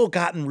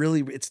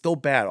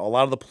bad. A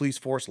lot of the police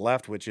force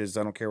left, which is,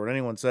 I don't care what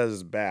anyone says,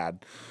 is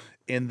bad.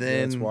 And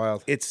then it's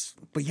wild.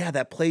 But yeah,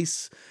 that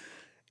place,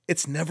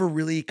 it's never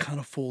really kind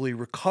of fully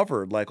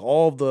recovered. Like a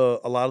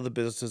lot of the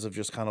businesses have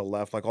just kind of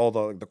left, like all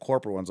the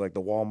corporate ones, like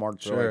the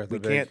Walmarts. Sure, Like, we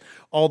can't,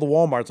 all the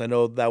Walmarts, I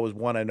know that was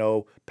one I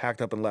know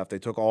packed up and left. They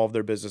took all of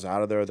their business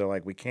out of there. They're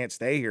like, we can't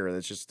stay here.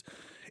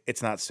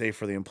 It's not safe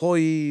for the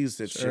employees.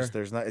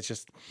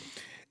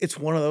 It's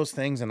one of those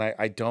things. And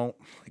I don't,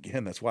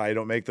 again, that's why I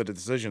don't make the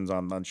decisions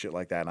on shit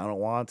like that. And I don't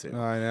want to.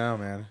 I know,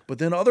 man. But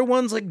then other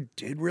ones like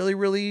did really,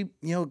 really,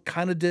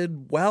 kind of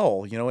did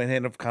well,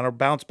 and have kind of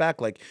bounced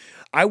back. Like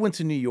I went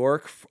to New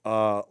York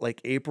like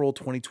April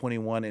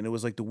 2021, and it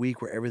was like the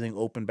week where everything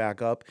opened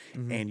back up.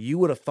 And you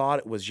would have thought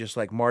it was just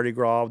like Mardi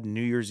Gras, New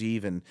Year's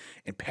Eve, and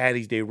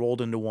Patty's Day rolled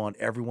into one.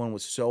 Everyone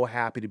was so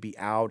happy to be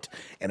out,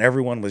 and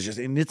everyone was just,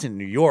 and it's in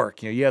New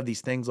York. You have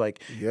these things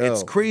like,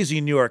 it's crazy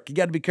in New York. You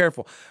got to be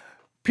careful.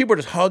 People are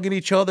just hugging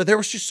each other. They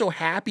were just so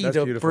happy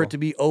for it to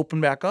be open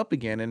back up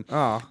again. And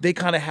they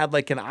kind of had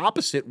like an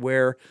opposite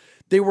where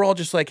they were all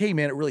just like, hey,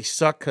 man, it really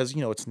sucked because,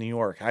 it's New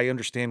York. I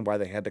understand why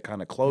they had to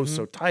kind of close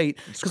so tight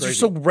because they're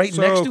so next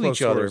to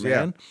each other,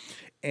 man.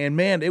 And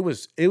man, it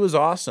was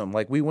awesome.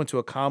 Like we went to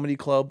a comedy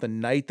club the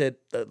night that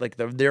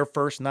their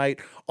first night.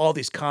 All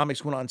these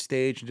comics went on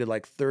stage and did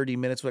like 30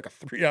 minutes, like a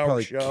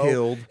 3-hour show.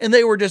 Killed and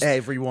they were just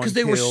everyone because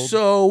they were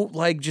so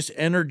like just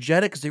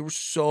energetic because they were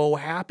so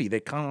happy.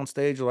 They come on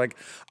stage, they're like,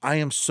 I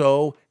am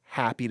so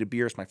happy to be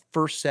here. It's my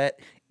first set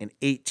in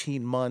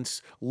 18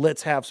 months.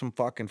 Let's have some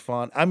fucking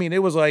fun. I mean,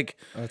 it was like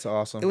That's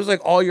awesome. it was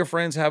like all your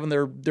friends having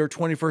their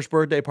 21st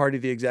birthday party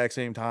at the exact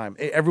same time.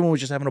 Everyone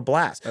was just having a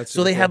blast. That's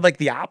so they super had cool. like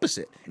the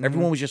opposite.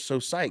 Everyone was just so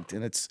psyched,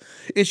 and it's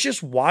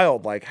just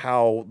wild like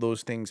how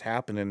those things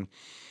happen,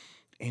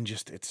 and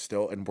just it's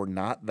still, and we're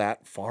not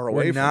that far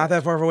away. We're from not it.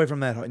 that far away from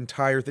that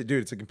entire thing,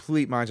 dude. It's a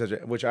complete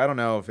mindset, which I don't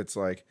know if it's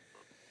like.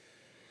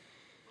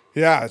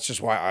 Yeah, it's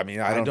just why. I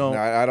mean, I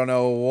don't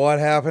know what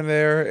happened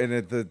there,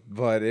 and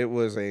but it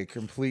was a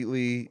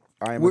completely.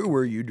 Where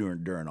were you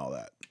during all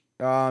that?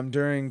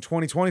 During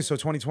 2020. So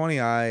 2020,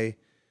 I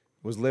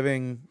was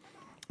living.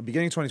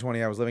 Beginning of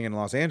 2020, I was living in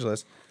Los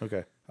Angeles.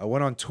 Okay. I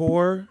went on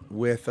tour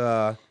with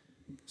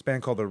this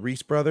band called the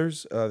Reese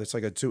Brothers. It's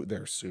like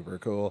they're super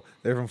cool.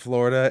 They're from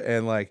Florida,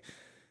 and like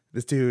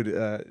this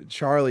dude,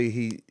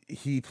 Charlie,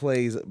 he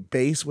plays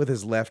bass with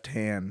his left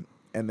hand,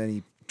 and then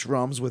he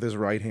drums with his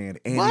right hand,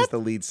 and he's the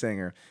lead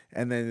singer.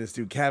 And then this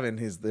dude Kevin,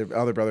 the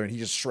other brother, and he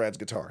just shreds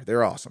guitar.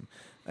 They're awesome.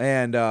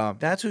 And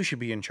that's who should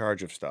be in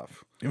charge of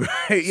stuff. Right,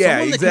 yeah, Someone that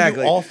can do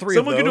exactly. all three.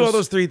 Someone of can those, do all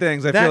those three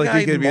things. I that feel like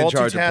he guy could be in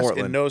charge of multitasks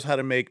Portland. and knows how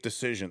to make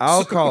decisions.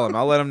 I'll call him.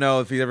 I'll let him know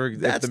if he ever if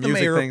That's the the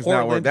music mayor of thing's not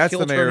Portland. working. That's He'll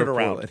the mayor turn of it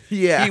around. Portland.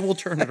 Yeah, He will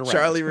turn it around.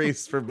 Charlie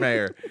Reese for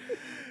mayor.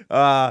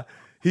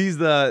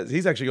 He's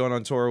actually going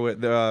on tour with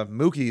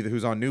Mookie,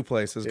 who's on New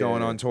Place, is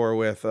going on tour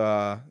with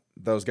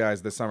those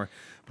guys this summer.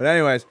 But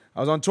anyways, I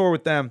was on tour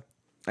with them.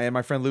 I had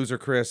my friend Loser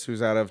Chris,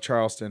 who's out of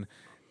Charleston,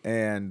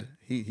 and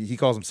he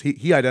calls him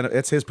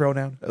it's his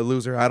pronoun, a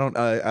loser. I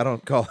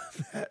don't call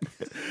him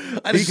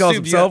that. He calls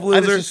himself loser.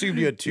 I just assumed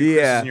you had two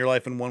Chris's in your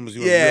life, and one was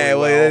doing really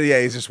well.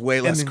 He's just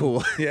way less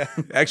cool. Yeah,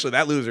 actually,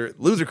 that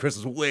loser Chris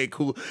is way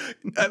cool.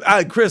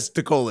 Chris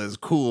DeCola is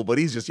cool, but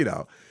he's just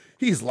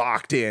he's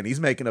locked in. He's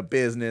making a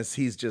business.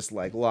 He's just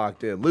like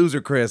locked in.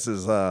 Loser Chris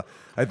is, I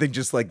think,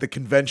 just like the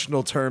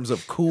conventional terms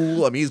of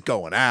cool. I mean, he's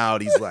going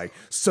out. He's like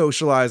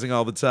socializing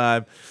all the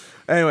time.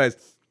 Anyways,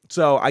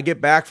 so I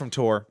get back from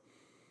tour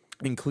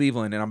in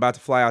Cleveland, and I'm about to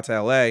fly out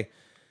to LA,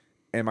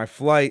 and my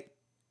flight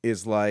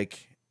is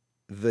like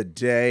the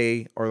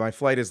day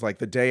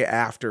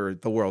after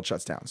the world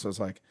shuts down. So it's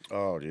like,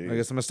 oh, geez. I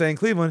guess I'm gonna stay in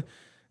Cleveland.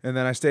 And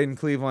then I stayed in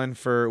Cleveland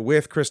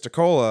with Chris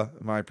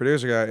DeCola, my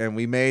producer guy, and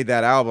we made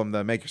that album,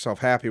 the Make Yourself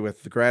Happy,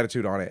 with the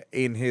Gratitude on it,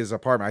 in his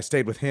apartment. I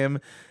stayed with him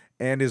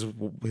and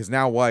his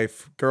now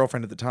wife,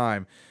 girlfriend at the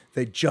time.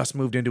 They just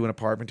moved into an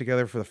apartment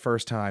together for the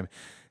first time,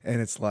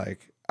 and it's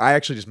like, I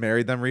actually just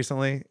married them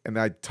recently, and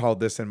I told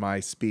this in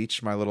my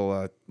speech, my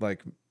little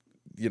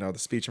the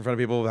speech in front of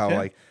people, how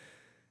like,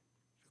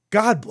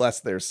 God bless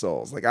their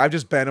souls. Like, I've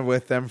just been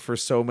with them for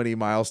so many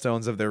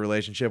milestones of their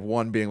relationship.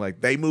 One being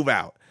like, they move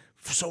out.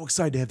 So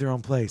excited to have their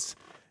own place.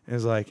 And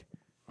it's like,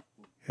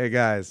 hey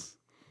guys,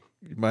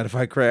 you mind if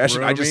I crash?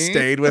 And I just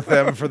stayed with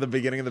them for the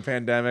beginning of the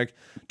pandemic.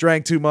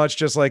 Drank too much,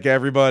 just like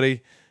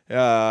everybody.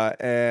 But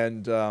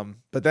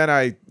then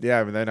I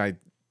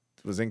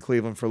was in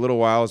Cleveland for a little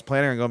while. I was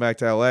planning on going back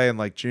to LA in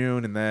like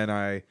June, and then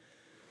I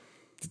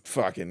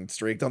fucking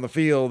streaked on the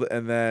field,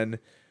 and then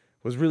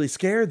was really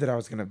scared that I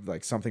was gonna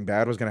something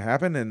bad was gonna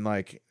happen, and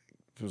like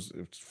was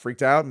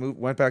freaked out.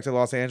 Went back to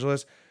Los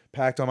Angeles.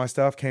 Packed all my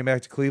stuff, came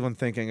back to Cleveland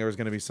thinking there was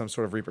going to be some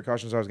sort of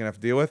repercussions I was going to have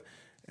to deal with.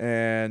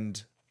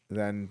 And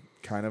then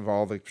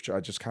I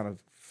just kind of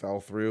fell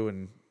through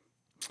and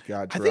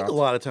got dropped. I think a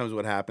lot of times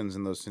what happens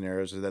in those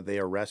scenarios is that they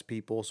arrest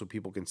people so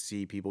people can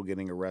see people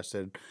getting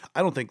arrested.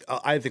 I think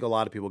a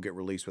lot of people get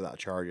released without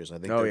charges. I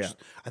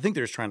think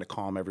they're just trying to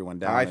calm everyone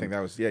down. I think that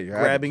was, you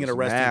grabbing and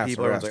arresting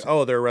people. Everyone's like,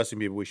 oh, they're arresting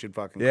people. We should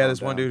fucking calm this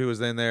down. One dude who was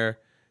in there,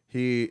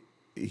 he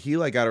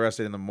like got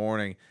arrested in the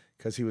morning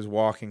because he was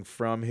walking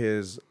from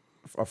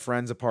a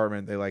friend's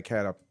apartment. They like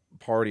had a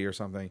party or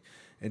something,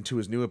 into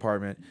his new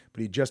apartment,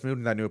 but he just moved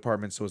in that new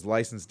apartment, so his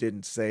license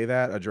didn't say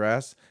that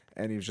address,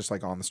 and he was just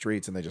like on the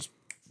streets, and they just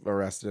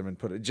arrested him and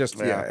put it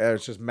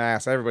it's just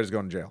mass. Everybody's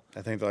going to jail.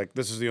 I think like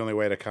this is the only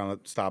way to kind of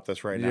stop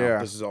this right now. Yeah.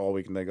 This is all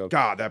we can think of.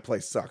 God, that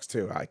place sucks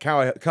too. I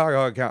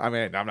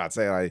mean, I'm not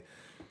saying I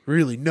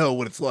really know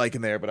what it's like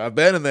in there, but I've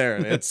been in there,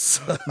 and it's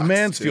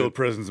Mansfield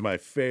Prison's my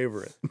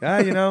favorite.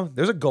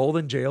 There's a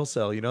golden jail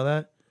cell. You know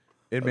that?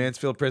 In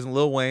Mansfield Prison,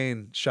 Lil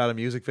Wayne shot a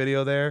music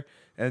video there,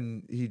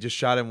 and he just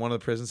shot in one of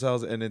the prison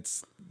cells, and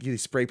he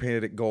spray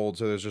painted it gold,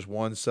 so there's just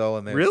one cell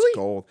in there. Really? It's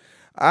gold.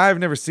 I've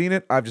never seen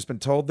it. I've just been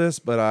told this,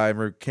 but I'm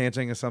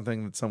recanting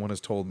something that someone has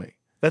told me.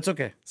 That's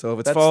okay. So if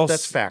it's false,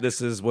 that's fact. This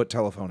is what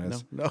telephone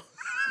is. No.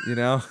 You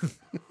know?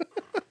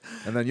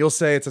 And then you'll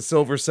say it's a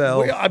silver cell.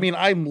 Well, I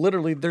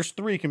mean, there's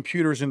 3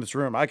 computers in this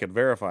room. I could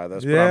verify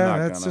this, but I'm Yeah, not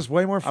that's just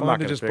way more fun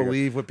to just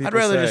believe what people say.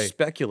 I'd rather just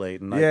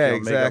speculate and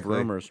make up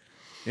rumors.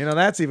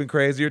 That's even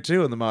crazier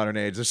too in the modern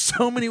age. There's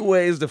so many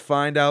ways to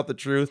find out the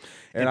truth,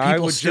 and people I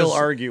would still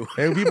argue.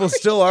 And people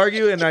still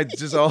argue, and I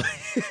just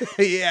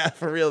yeah,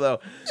 for real though.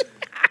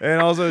 And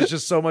also, it's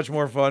just so much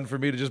more fun for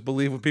me to just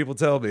believe what people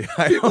tell me.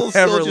 I People don't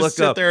still ever just look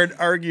sit up. there and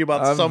argue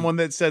about someone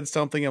that said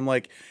something. I'm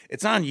like,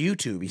 it's on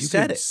YouTube. He You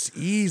said can it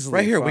easily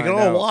right here. We can find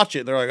all out. watch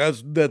it. They're like,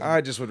 that's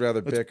I just would rather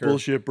that's bicker.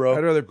 bullshit, bro.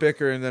 I'd rather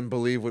bicker and then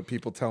believe what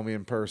people tell me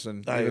in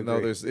person, I even though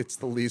agree. it's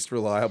the least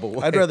reliable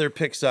way. I'd rather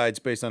pick sides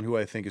based on who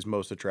I think is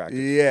most attractive.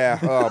 Yeah.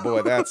 Oh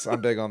boy,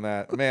 I'm big on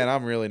that. Man,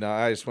 I'm really not.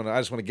 I just want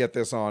to get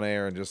this on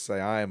air and just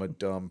say I am a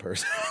dumb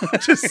person.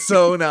 Just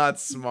so not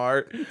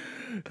smart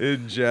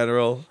in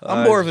general.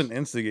 I'm more of an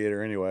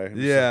instigator anyway. I'm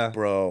just Yeah. like,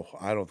 bro,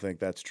 I don't think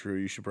that's true.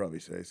 You should probably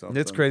say something.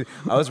 It's crazy.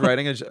 I was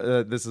writing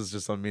this is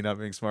just on me not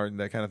being smart and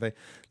that kind of thing.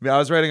 I mean, I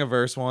was writing a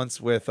verse once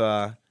with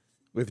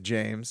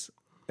James,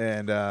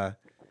 and I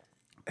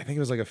think it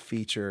was like a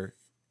feature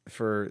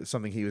for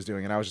something he was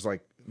doing, and I was just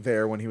like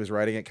there when he was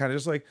writing it, kind of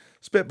just like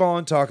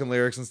spitballing, talking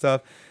lyrics and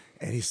stuff.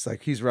 And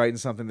he's writing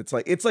something that's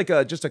like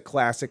just a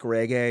classic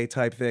reggae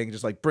type thing,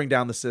 just like bring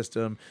down the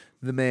system,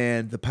 the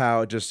man, the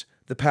power, just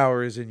the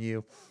power is in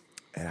you.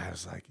 And I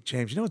was like,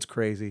 James, you know what's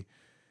crazy?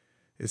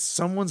 Is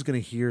someone's gonna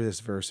hear this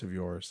verse of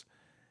yours,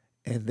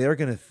 and they're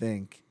gonna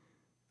think,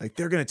 like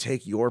they're gonna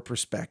take your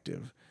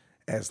perspective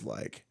as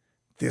like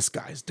this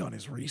guy's done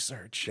his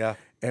research, Yeah.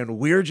 and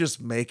we're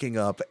just making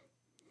up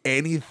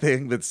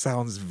anything that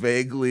sounds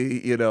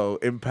vaguely,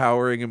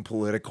 empowering and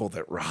political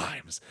that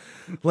rhymes.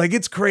 Like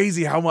it's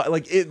crazy how much,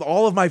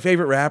 all of my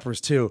favorite rappers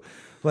too.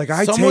 Like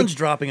Someone's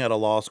dropping out of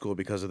law school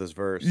because of this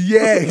verse.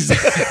 Yeah,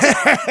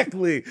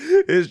 exactly.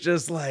 It's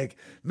just like,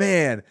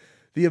 man,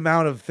 the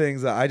amount of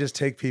things that I just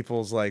take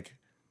people's I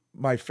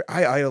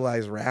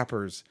idolize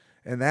rappers,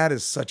 and that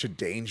is such a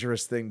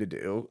dangerous thing to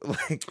do.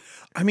 Like,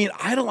 I mean,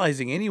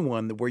 idolizing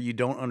anyone where you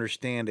don't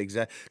understand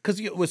exactly, because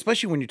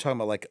especially when you're talking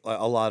about like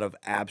a lot of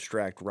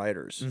abstract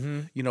writers,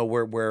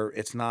 where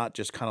it's not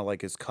just kind of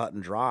like it's cut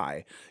and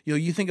dry.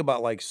 You think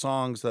about like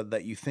songs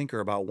that you think are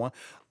about one.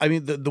 I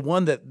mean, the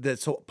one that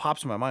so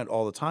pops in my mind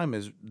all the time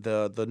is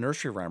the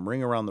nursery rhyme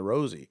 "Ring Around the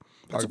Rosie."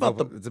 That's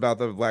it's about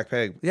the Black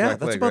Plague. Yeah, Black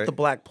that's Plague, about right? the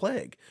Black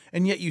Plague.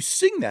 And yet you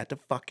sing that to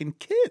fucking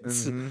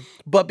kids. Mm-hmm.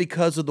 But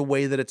because of the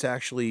way that it's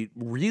actually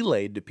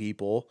relayed to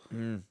people,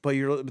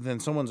 but then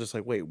someone's just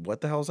like, wait,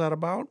 what the hell's that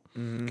about?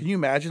 Mm-hmm. Can you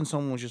imagine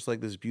someone was just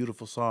like, this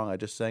beautiful song, I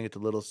just sang it to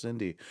little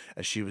Cindy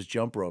as she was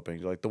jump roping.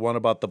 Like the one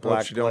about the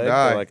Black she Plague. don't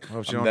die. They're like,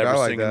 Hope she I'm don't never die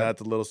like singing that.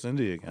 that to little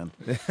Cindy again.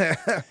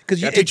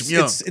 Because Gotta teach 'em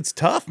young. it's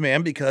tough,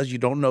 man, because you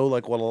don't know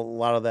like what a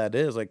lot of that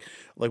is.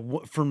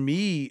 For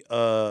me,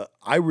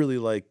 I really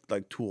like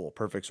Tool,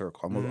 Perfect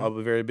Circle. I'm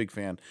a very big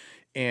fan,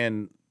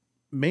 and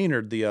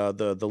Maynard, the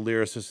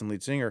lyricist and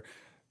lead singer,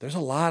 there's a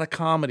lot of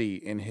comedy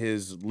in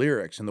his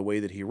lyrics and the way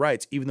that he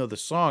writes. Even though the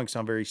songs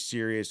sound very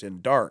serious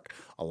and dark,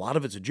 a lot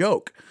of it's a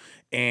joke,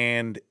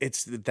 and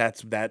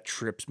that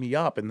trips me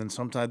up. And then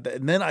sometimes,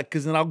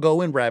 because then I'll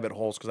go in rabbit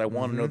holes because I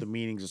want to know the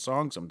meanings of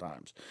songs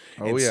sometimes.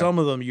 And yeah. some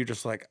of them you're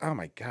just like, oh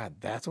my god,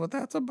 that's what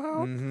that's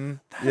about. That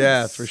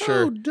Yeah, is for so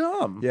sure.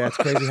 dumb. Yeah, it's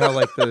crazy how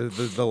like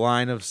the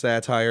line of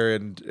satire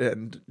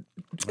and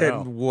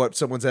Wow. what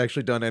someone's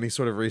actually done any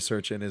sort of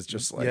research in is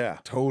just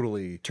like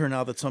totally Turn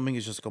out that something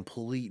is just a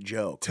complete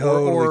joke.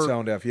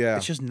 tone deaf. Yeah.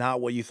 It's just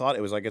not what you thought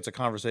it was. Like, it's a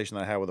conversation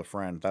that I had with a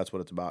friend. That's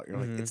what it's about. You're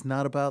like, it's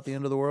not about the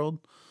end of the world,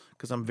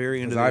 because I'm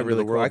very into the end of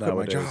the world I quit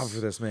nowadays. my job for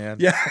this, man.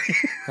 Yeah.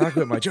 I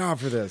quit my job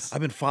for this. I've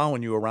been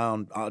following you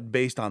around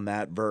based on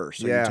that verse.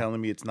 And Yeah. you're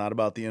telling me it's not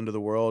about the end of the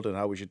world and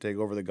how we should take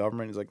over the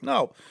government. He's like,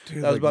 no,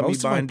 Dude, that was about me most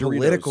of my buying Doritos.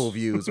 political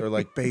views are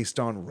like based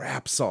on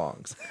rap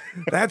songs.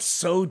 That's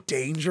so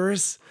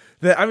dangerous.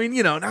 That I mean,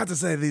 not to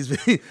say these.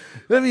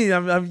 I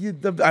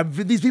mean,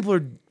 these people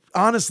are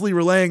honestly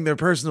relaying their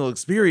personal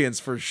experience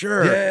for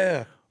sure.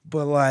 Yeah.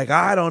 But like,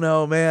 I don't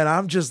know, man.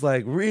 I'm just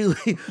like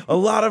really a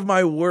lot of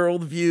my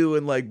worldview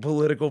and like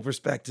political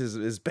perspectives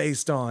is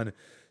based on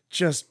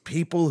just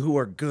people who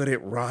are good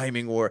at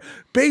rhyming or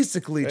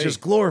basically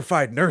just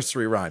glorified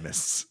nursery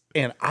rhymists.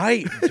 And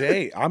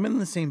Jay, I'm in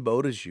the same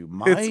boat as you.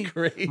 It's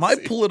crazy. My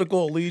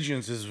political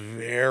allegiance is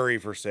very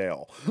for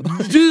sale.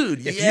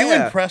 Dude, If you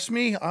impress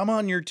me, I'm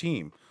on your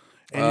team.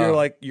 And you're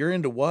like, you're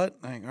into what?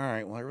 Like, all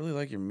right, well, I really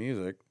like your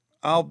music.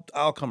 I'll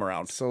come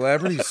around.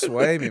 Celebrities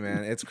sway me,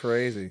 man. It's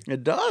crazy.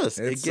 It does.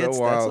 It's That so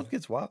wild. stuff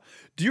gets wild.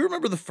 Do you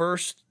remember the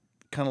first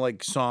kind of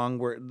like song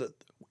where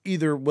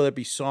either whether it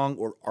be song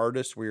or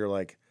artist where you're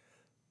like,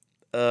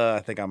 I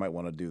think I might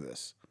want to do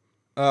this?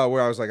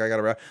 Where I was like, I got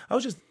to rap. I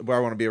was just where I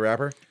want to be a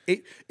rapper.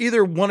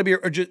 Either want to be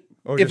or just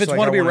Or if just it's like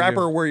want to I be a wanna rapper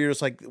do- or where you're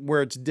just like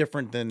where it's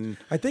different than.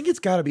 I think it's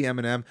got to be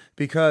Eminem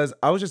because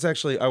I was just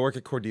I work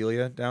at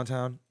Cordelia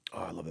downtown. Oh,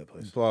 I love that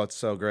place. Oh, it's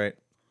so great.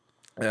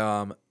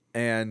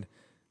 And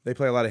they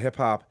play a lot of hip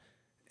hop,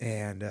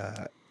 and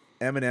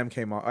Eminem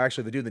came on.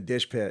 Actually, the dude in the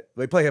Dish Pit.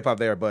 They play hip hop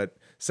there, but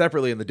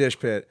separately in the Dish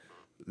Pit,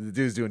 the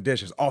dude's doing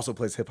dishes also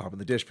plays hip hop in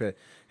the Dish Pit,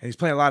 and he's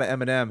playing a lot of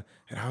Eminem.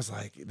 And I was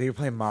like, they were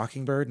playing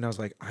Mockingbird, and I was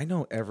like, I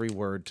know every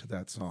word to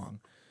that song,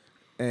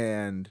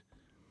 and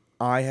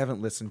I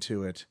haven't listened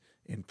to it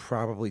in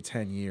probably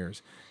 10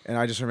 years. And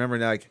I just remember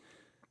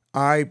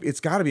it's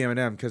got to be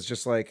Eminem because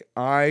just like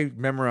I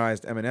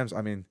memorized Eminem's.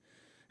 I mean,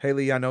 Hey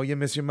Lee, I know you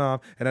miss your mom,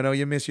 and I know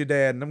you miss your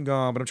dad, and I'm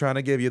gone, but I'm trying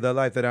to give you the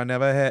life that I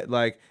never had.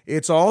 Like,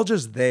 it's all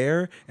just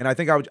there, and I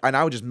think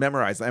I would just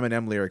memorize the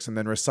Eminem lyrics and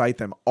then recite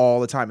them all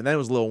the time. And then it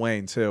was Lil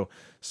Wayne too.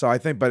 So I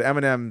think, but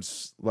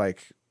Eminem's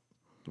like,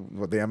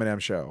 the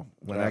Eminem show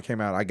when that came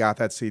out, I got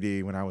that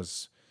CD when I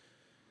was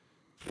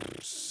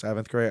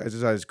 7th grade.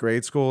 I was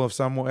grade school of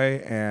some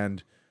way,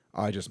 and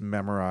I just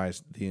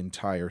memorized the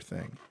entire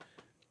thing.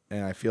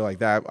 And I feel like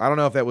that. I don't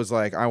know if that was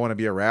like I want to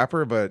be a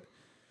rapper, but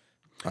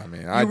I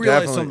mean, I realized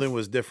definitely something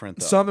was different,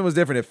 though. Something was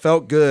different. It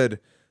felt good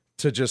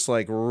to just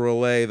like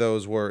relay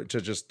those words,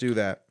 to just do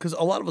that. Because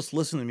a lot of us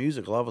listen to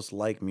music. A lot of us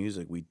like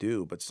music. We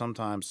do. But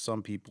sometimes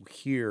some people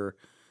hear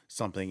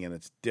something and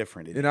it's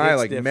different. And I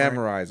like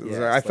memorize it.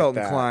 Yeah, I felt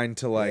inclined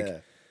to like, yeah.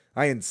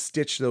 I can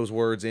stitch those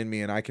words in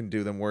me and I can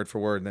do them word for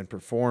word and then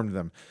perform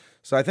them.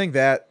 So I think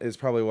that is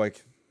probably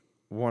like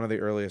one of the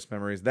earliest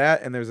memories.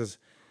 That, and there's this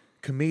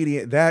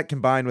comedian, that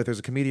combined with, there's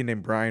a comedian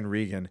named Brian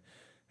Regan.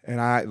 And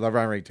I love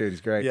Ryan Regan too.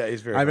 He's great. Yeah,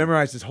 he's very I funny.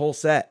 memorized his whole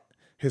set,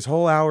 his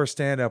whole hour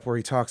stand up where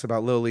he talks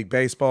about Little League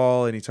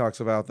Baseball and he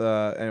talks about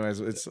anyways,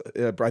 it's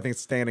I think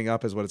it's Standing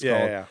Up is what it's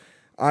called. Yeah.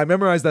 I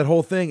memorized that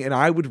whole thing and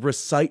I would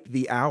recite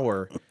the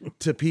hour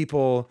to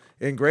people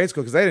in grade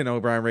school because they didn't know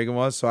who Brian Regan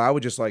was. So I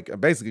would just like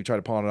basically try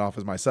to pawn it off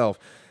as myself.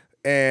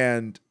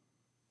 And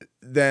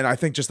then I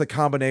think just the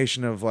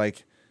combination of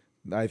like,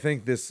 I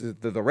think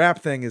the rap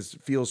thing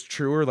feels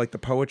truer, like the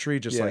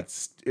poetry, just like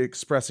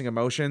expressing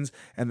emotions,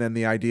 and then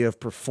the idea of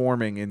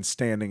performing and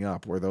standing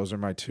up, where those are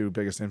my two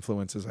biggest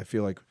influences. I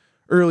feel like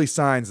early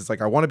signs. It's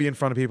like I want to be in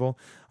front of people.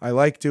 I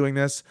like doing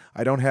this.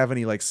 I don't have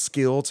any like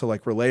skill to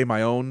like relay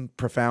my own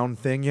profound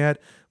thing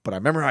yet, but I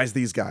memorized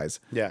these guys.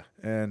 Yeah,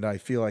 and I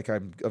feel like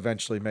I'm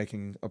eventually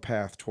making a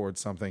path towards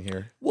something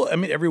here. Well, I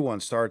mean, everyone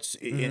starts.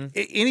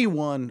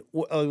 Anyone.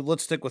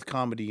 Let's stick with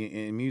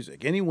comedy and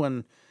music.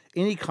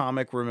 Any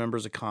comic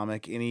remembers a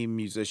comic. Any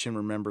musician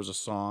remembers a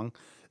song.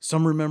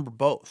 Some remember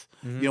both.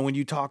 You know, when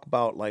you talk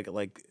about like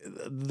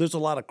there's a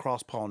lot of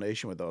cross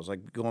pollination with those.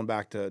 Like going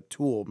back to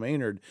Tool,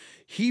 Maynard,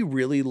 he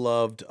really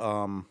loved.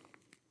 Oh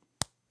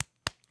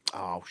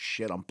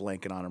shit, I'm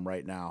blanking on him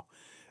right now.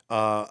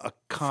 A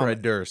comic.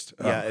 Fred Durst.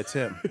 Yeah, it's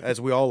him, as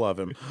we all love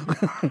him.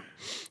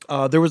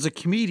 There was a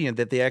comedian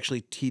that they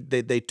actually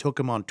they took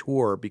him on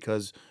tour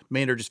because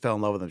Maynard just fell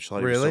in love with him. Just thought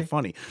he was so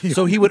funny.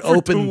 So he would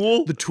open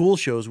the Tool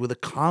shows with a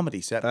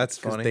comedy set. That's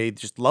funny. They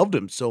just loved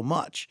him so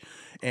much.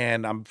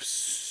 And I'm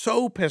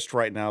so pissed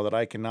right now that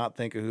I cannot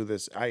think of who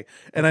this. I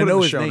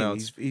know his name.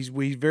 Notes. He's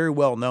very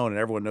well known and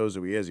everyone knows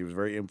who he is. He was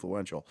very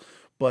influential.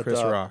 But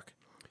Chris Rock.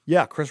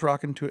 Yeah, Chris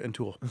Rock and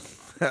Tool.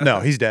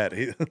 No, he's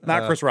dead.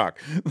 Not Chris Rock.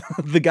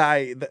 The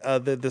guy,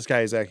 this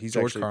guy is he's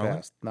George actually Carlin?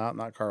 passed.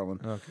 Not Carlin.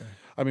 Okay.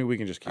 I mean, we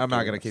can just keep. I'm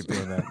not doing going to this. keep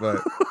doing that,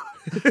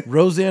 but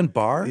Roseanne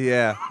Barr.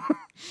 yeah.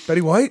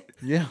 Betty White?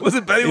 Yeah, Was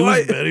it Betty it White?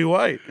 was Betty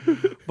White.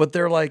 But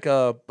they're like,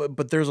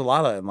 but there's a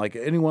lot of them. Like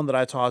anyone that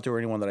I talk to or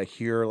anyone that I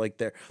hear,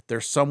 like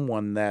there's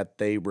someone that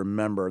they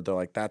remember. They're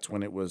like, that's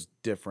when it was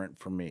different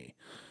for me.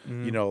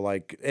 You know,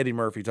 like Eddie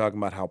Murphy talking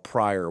about how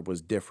Pryor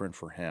was different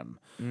for him.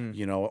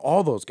 You know,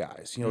 all those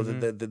guys. You know,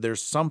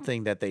 there's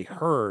something that they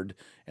heard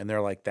and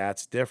they're like,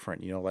 that's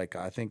different. You know, like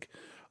I think,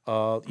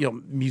 you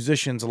know,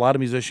 musicians. A lot of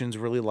musicians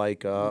really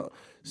like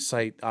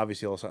cite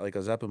obviously they'll cite like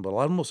a Zeppelin, but a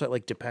lot of them will cite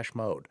like Depeche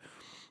Mode.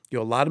 You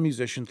know, a lot of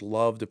musicians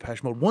love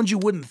Depeche Mode. Ones you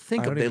wouldn't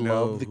think of. They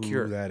love The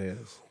Cure. Who that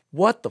is.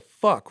 What the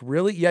fuck?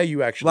 Really? Yeah,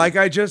 you actually. Like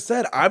I just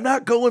said, I'm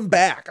not going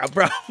back. I'm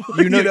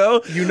probably, you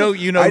know.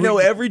 I know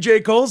every J.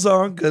 Cole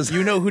song because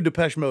you know who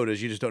Depeche Mode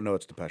is. You just don't know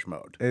it's Depeche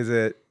Mode. Is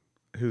it?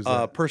 Who's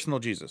that? Personal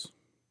Jesus.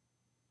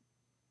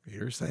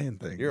 You're saying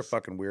things. You're a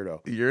fucking weirdo.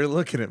 You're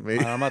looking at me.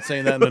 I'm not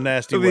saying that in a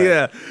nasty way.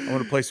 Yeah. I'm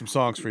going to play some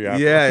songs for you.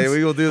 After Yeah, this.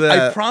 we will do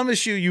that. I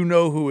promise you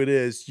know who it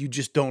is. You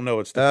just don't know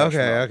it's Depeche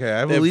Mode. Okay.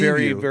 I They're believe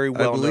very, you. very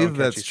well I believe known,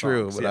 that's catchy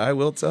true, songs, but yeah. I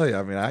will tell you.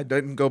 I mean, I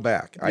didn't go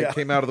back. I Yeah.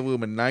 came out of the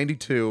womb in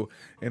 '92,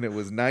 and it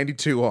was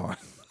 '92 on.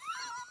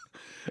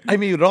 I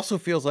mean, it also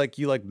feels like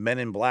you like Men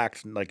in Black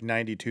from like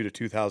 92 to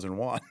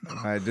 2001.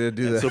 I did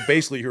do that. So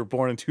basically, you were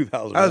born in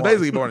 2001. I was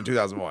basically born in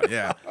 2001.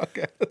 Yeah.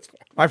 Okay, that's fine.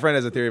 My friend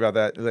has a theory about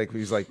that. Like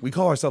he's like, we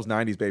call ourselves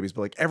 '90s babies,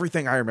 but like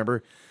everything I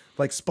remember,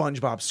 like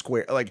SpongeBob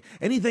Square, like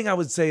anything I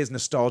would say is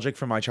nostalgic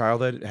from my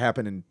childhood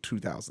happened in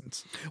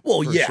 2000s.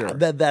 Well, For yeah, sure.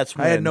 that's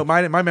when I had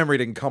my memory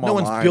didn't come no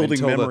online. one's building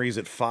until memories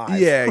at 5.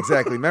 Yeah,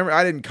 exactly.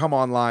 I didn't come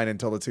online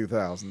until the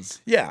 2000s.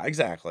 Yeah,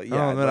 exactly.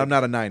 Yeah, Oh, man, I'm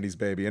not a '90s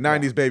baby. A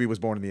 '90s baby was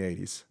born in the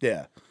 '80s.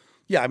 Yeah.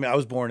 Yeah, I mean, I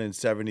was born in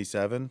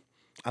 77.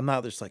 I'm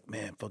not just like,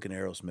 man, fucking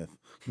Aerosmith.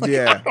 Like,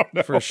 Yeah,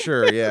 for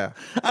sure. Yeah,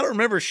 I don't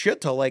remember shit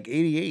till like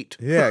 88.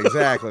 yeah,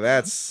 exactly.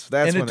 That's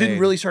And when it didn't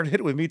really start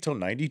hitting with me till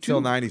 92. till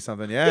 90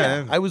 something. Yeah,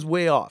 Yeah, I was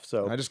way off.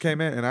 So I just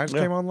came in and I just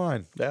came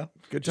online. yeah,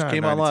 Good just time,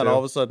 came online. 92. All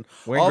of a sudden,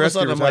 Wayne I'm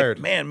Gretzky retired.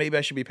 like, man, maybe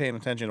I should be paying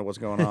attention to what's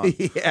going on.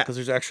 Yeah. because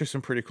there's actually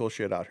some pretty cool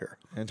shit out here.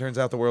 And it turns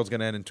out the world's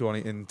gonna end in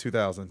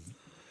 2000. Yeah,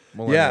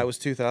 Millennium. it was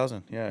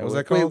 2000. Yeah, What was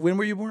that Wait, called? when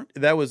were you born?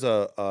 That was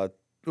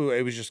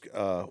it was just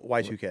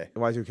Y2K.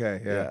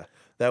 Y2K. Yeah.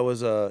 That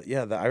was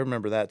I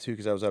remember that too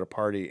because I was at a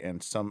party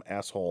and some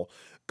asshole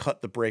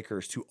cut the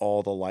breakers to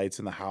all the lights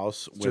in the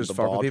house when Just the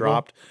fuck with ball people?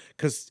 dropped.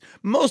 Because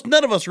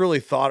none of us really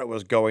thought it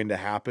was going to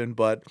happen,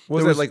 but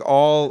Was there it like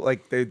all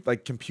like they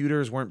like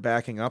computers weren't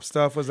backing up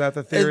stuff? Was that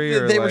the theory?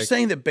 They or were like,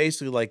 saying that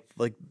basically like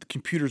the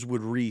computers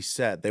would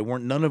reset.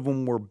 None of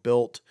them were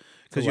built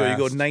because you go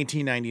last.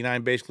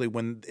 1999 basically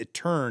when it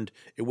turned,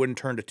 it wouldn't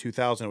turn to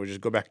 2000. It would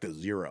just go back to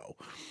zero,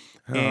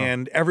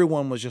 and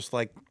everyone was just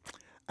like,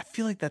 I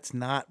feel like that's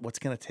not what's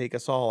going to take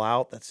us all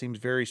out. That seems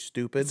very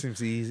stupid.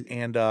 seems easy.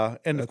 And of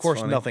That's course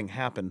funny. nothing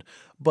happened.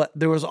 But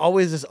there was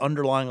always this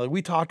underlying, like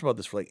we talked about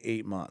this for like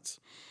 8 months.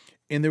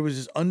 And there was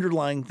this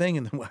underlying thing,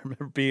 and then I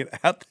remember being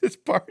at this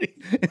party,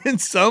 and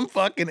some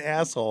fucking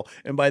asshole,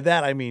 and by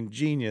that I mean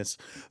genius,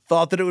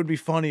 thought that it would be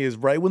funny is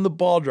right when the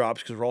ball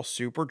drops, because we're all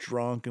super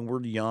drunk and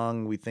we're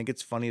young, we think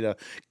it's funny to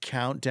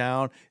count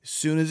down. As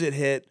soon as it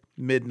hit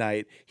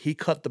midnight, he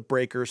cut the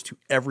breakers to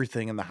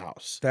everything in the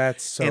house.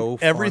 That's so and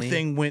funny.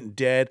 everything went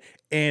dead,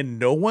 and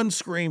no one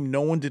screamed,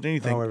 no one did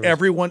anything.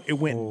 It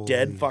went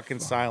dead fucking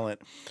silent,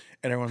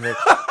 and everyone's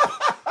like.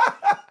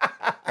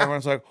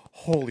 Everyone's like,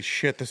 "Holy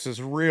shit, this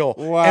is real!"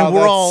 Wow, and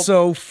we're that's all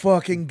so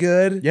fucking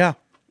good. yeah.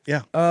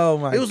 Oh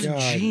my god, It was a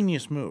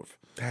genius move.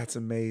 That's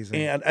amazing.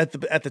 And at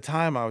the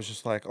time, I was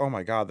just like, "Oh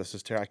my god, this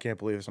is terrible! I can't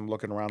believe this." I'm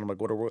looking around. I'm like,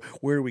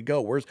 where do we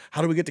go?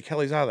 How do we get to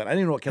Kelly's Island? I didn't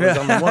even know what Kelly's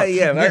Island was.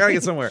 Yeah, I gotta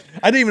get somewhere.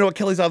 I didn't even know what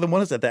Kelly's Island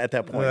was at that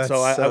point. That's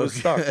So I so was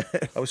stuck.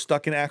 I was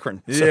stuck in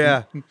Akron. So,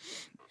 Yeah.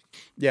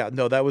 yeah.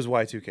 No, that was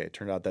Y2K. It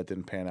turned out that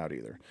didn't pan out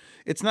either.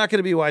 It's not going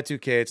to be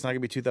Y2K. It's not going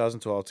to be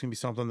 2012. It's going to be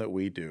something that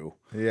we do.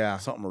 Yeah.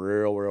 Something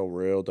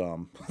real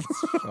dumb.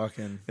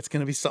 Fucking. It's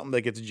going to be something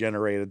that gets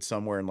generated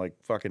somewhere in like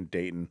fucking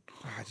Dayton.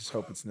 I just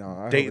hope it's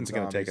not. Dayton's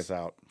going to take us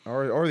out.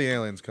 Or the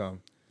aliens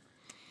come.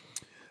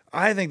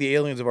 I think the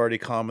aliens have already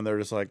come and they're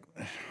just like,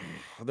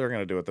 they're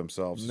going to do it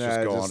themselves. Nah, Just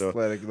go just on to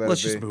let it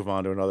Let's just be. move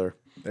on to another.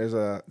 There's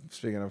a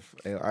speaking of,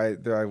 I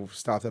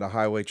stopped at a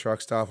highway truck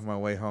stop on my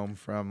way home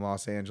from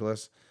Los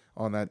Angeles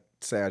on that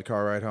sad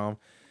car ride home.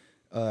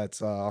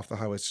 It's off the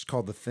highway. It's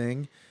called The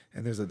Thing,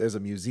 and there's a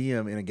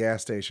museum in a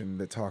gas station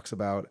that talks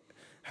about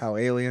how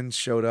aliens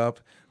showed up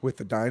with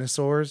the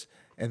dinosaurs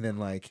and then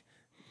like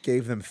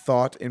gave them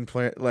thought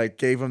implant, like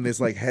gave them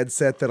this like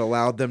headset that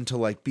allowed them to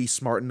like be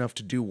smart enough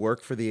to do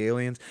work for the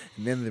aliens,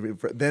 and then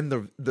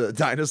the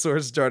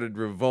dinosaurs started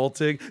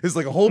revolting. It's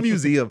like a whole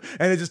museum,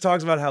 and it just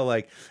talks about how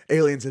like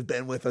aliens have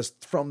been with us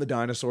from the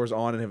dinosaurs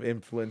on and have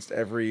influenced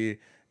every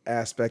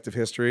aspect of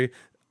history.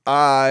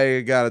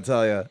 I gotta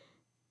tell you,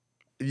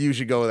 you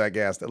should go with that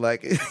gas.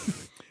 Like,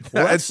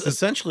 Well, that's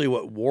essentially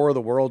what War of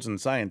the Worlds and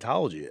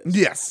Scientology is.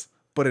 yes,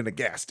 but in a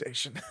gas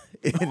station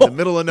in the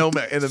middle of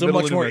nowhere. In the So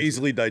middle much of more nowhere.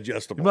 easily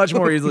digestible. Much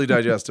more easily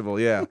digestible.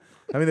 Yeah,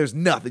 I mean, there's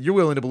nothing. You're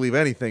willing to believe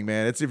anything,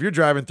 man. It's if you're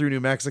driving through New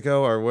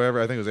Mexico or wherever.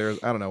 I think it was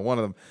Arizona. I don't know, one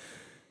of them.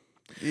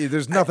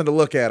 There's nothing to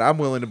look at. I'm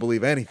willing to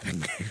believe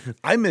anything.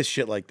 I miss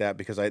shit like that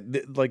because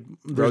like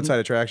Roadside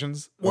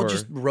attractions. Well, or-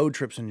 just road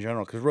trips in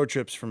general. Because road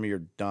trips for me are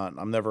done.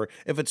 I'm never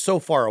if it's so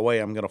far away,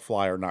 I'm gonna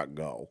fly or not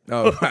go.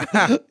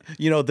 oh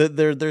You know,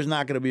 there's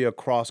not gonna be a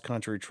cross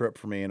country trip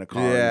for me in a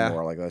car Yeah.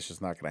 anymore. Like that's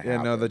just not gonna yeah,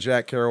 happen. no, the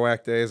Jack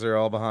Kerouac days are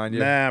all behind you.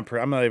 Nah,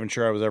 I'm not even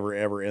sure I was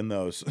ever in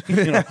those.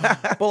 You know?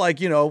 But like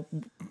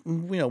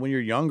when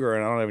you're younger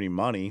and I don't have any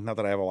money, not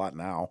that I have a lot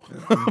now,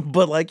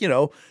 but like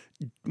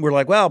we're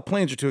like, well,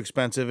 planes are too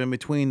expensive. In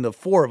between the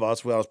four of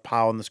us, we always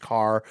pile in this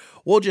car.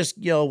 We'll just,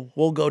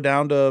 we'll go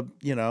down to,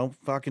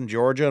 fucking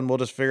Georgia and we'll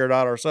just figure it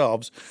out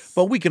ourselves.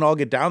 But we can all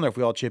get down there if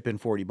we all chip in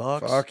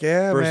 $40. Fuck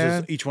yeah, versus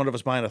man. each one of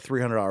us buying a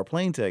 $300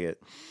 plane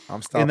ticket.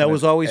 I'm stopping. And that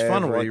was at always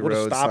fun. We're every like,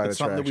 we'll just stop roadside at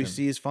something that we attraction.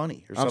 see is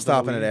funny. Or I'm something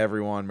stopping that at we-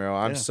 everyone, bro.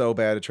 I'm Yeah. so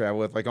bad to travel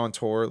with. Like on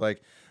tour,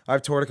 like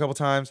I've toured a couple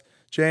times.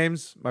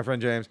 James, my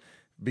friend James,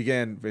 he's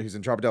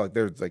in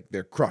Tropidelic.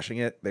 They're crushing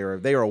it. They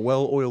are a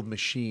well-oiled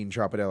machine,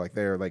 Tropidelic.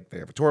 They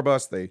have a tour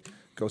bus. They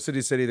go city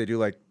to city. They do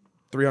like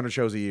 300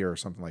 shows a year or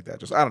something like that.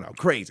 Just I don't know,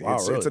 crazy. Wow,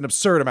 It's really? an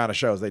absurd amount of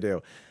shows they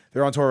do.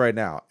 They're on tour right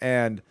now,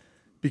 and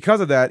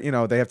because of that,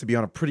 they have to be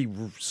on a pretty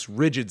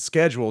rigid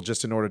schedule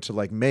just in order to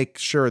like make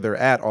sure they're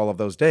at all of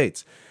those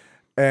dates.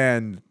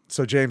 And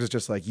so James is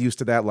just like used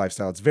to that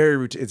lifestyle. It's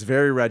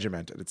very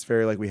regimented. It's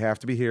very like we have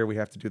to be here. We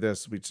have to do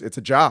this. It's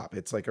a job.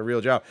 It's like a real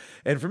job.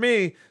 And for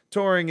me,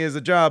 touring is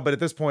a job. But at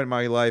this point in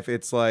my life,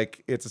 it's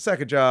like it's a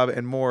second job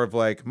and more of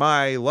like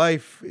my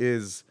life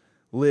is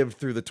lived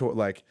through the tour.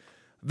 Like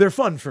they're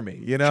fun for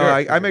me. Sure,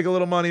 I make a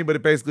little money, but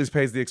it basically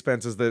pays the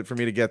expenses for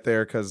me to get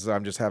there because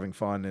I'm just having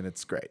fun and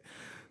it's great.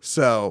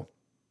 So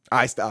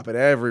I stop at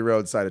every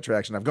roadside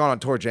attraction. I've gone on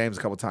tour James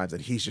a couple times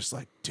and he's just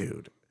like,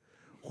 dude,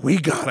 we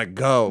gotta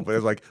go. But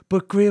it's like,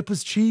 but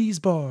Grandpa's Cheese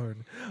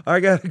Barn. I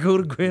gotta go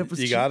to Grandpa's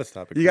You Cheese. gotta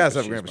stop at You gotta Grandpa's stop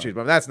at Cheese Grandpa's Barn. Cheese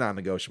Barn. That's not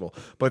negotiable.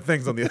 But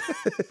things on the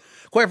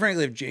Quite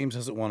frankly, if James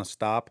doesn't want to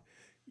stop,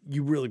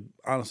 you really,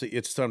 honestly,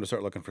 it's time to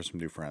start looking for some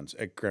new friends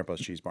at Grandpa's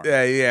Cheese Barn.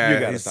 Yeah. You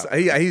gotta He's- stop.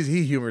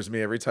 He humors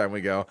me every time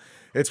we go.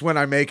 It's when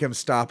I make him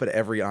stop at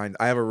every I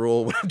have a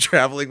rule when I'm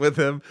traveling with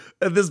him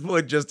at this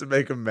point just to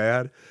make him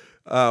mad.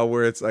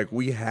 where it's like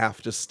we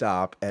have to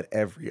stop at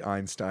every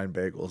Einstein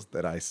Bagels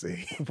that I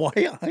see. Why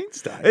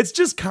Einstein? It's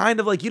just kind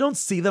of like you don't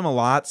see them a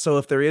lot, so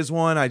if there is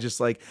one, I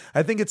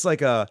think it's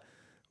like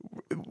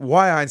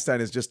why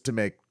Einstein is just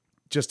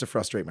to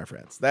frustrate my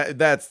friends.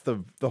 That's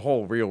the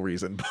whole real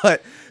reason.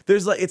 But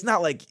there's like it's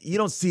not like you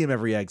don't see them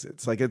every exit.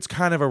 It's like it's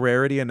kind of a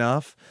rarity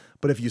enough.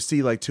 But if you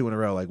see like 2 in a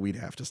row, like we'd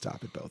have to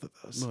stop at both of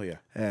those. Oh yeah,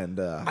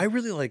 and I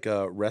really like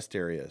rest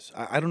areas.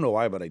 I don't know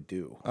why, but I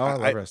do. Oh, I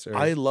love rest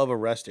areas. I love a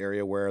rest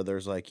area where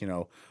there's like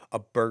a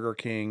Burger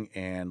King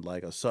and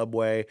like a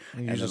Subway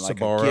and then like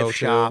a gift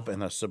shop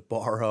and a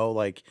Sbarro,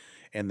 like,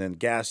 and then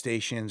gas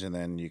stations, and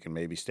then you can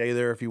maybe stay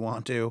there if you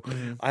want to.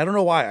 Mm-hmm. I don't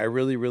know why. I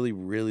really, really,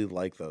 really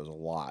like those a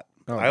lot.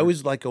 Oh, I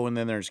always like going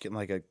in there and just getting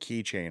like a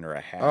keychain or a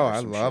hat. Oh, or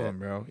I some love shit. them,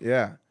 bro.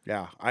 Yeah.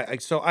 Yeah.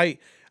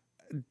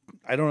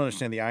 I don't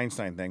understand the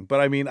Einstein thing,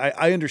 but I mean,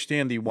 I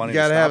understand the wanting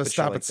You gotta to have a shit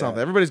stop like at something.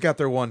 that. Everybody's got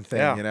their one thing,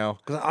 Yeah. you know.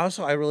 Because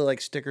I really like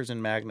stickers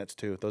and magnets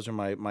too. Those are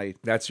my.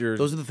 Those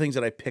Those are the things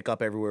that I pick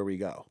up everywhere we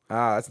go.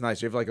 that's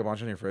nice. You have like a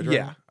bunch on your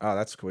refrigerator. Yeah. Oh,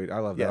 that's sweet. I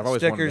love that. Yeah, I've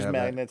always wanted stickers, to have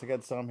that. magnets. I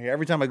got some here.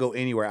 Every time I go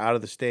anywhere out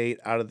of the state,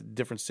 out of the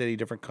different city,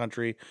 different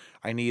country,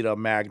 I need a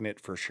magnet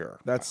for sure.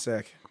 That's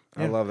sick.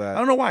 I Yeah. love that. I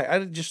don't know why.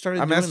 I just started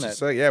doing that's that. just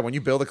sick. Yeah, when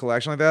you build a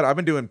collection like that, I've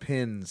been doing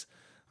pins.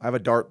 I have a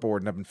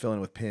dartboard and I've been filling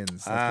it with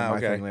pins. That's been my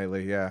thing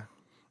lately. Yeah.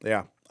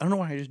 Yeah, I don't know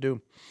why. I just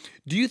do.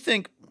 Do you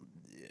think?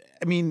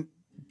 I mean,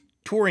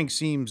 touring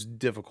seems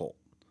difficult.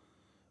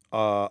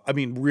 I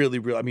mean, really.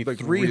 I mean, like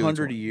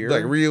 300 really a year,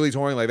 like really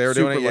touring, like they were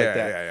doing it, like yeah,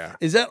 that. Yeah.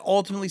 Is that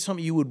ultimately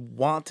something you would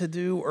want to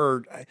do,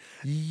 or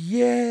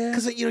Yeah,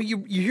 because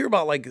you hear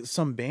about like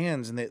some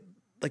bands and that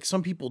like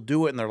some people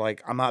do it and they're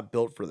like, I'm not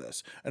built for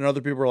this, and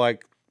other people are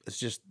like, that's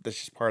just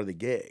part of the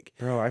gig.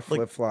 bro. I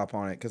flip flop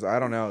on it because I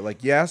don't know.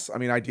 Like, yes, I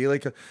mean,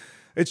 ideally,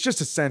 it's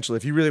just essential.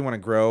 If you really want to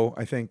grow,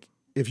 I think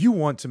if you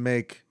want to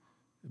make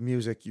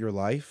music your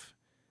life,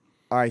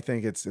 I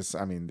think it's this.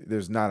 I mean,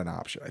 there's not an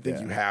option. I think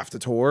you have to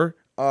tour.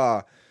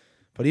 But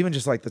even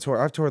just like the tour,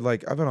 I've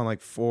been on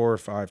like 4 or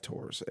 5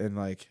 tours, and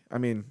like, I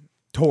mean,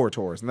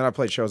 tours, and then I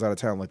played shows out of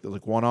town,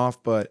 like one off.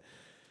 And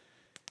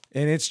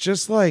it's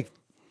just like,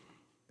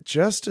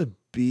 just to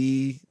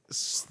be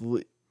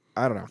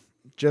I don't know,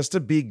 just to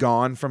be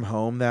gone from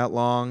home that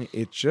long,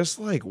 it just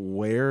like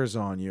wears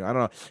on you. I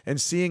don't know.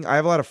 And I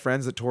have a lot of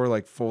friends that tour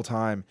like full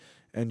time,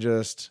 and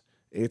just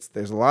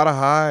there's a lot of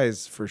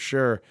highs for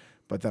sure.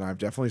 But then I've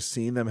definitely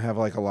seen them have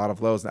like a lot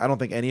of lows. And I don't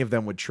think any of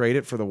them would trade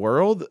it for the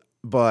world,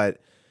 but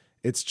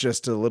it's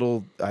just a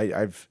little.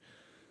 I've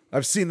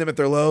seen them at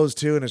their lows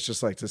too, and it's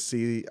just like to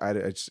see.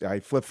 I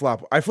flip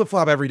flop. I flip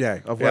flop every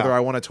day of whether I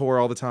want to tour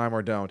all the time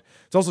or don't.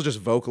 It's also just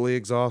vocally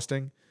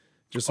exhausting.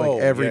 Just like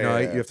every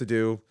night you have to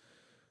do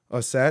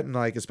a set, and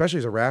like especially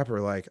as a rapper,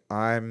 like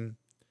I'm.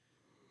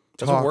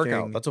 That's a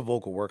workout. That's a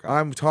vocal workout.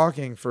 I'm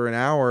talking for an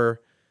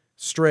hour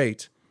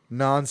straight,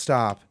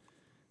 nonstop,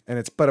 and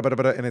it's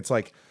and it's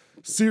like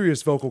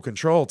serious vocal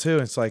control too.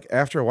 It's like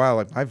after a while,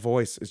 like my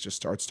voice just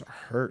starts to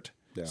hurt.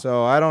 Yeah.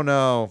 So I don't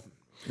know.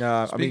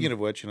 Speaking of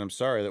which, and I'm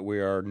sorry that we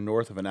are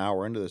north of an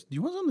hour into this. Do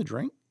you want something to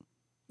drink?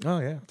 Oh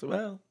yeah.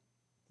 Well,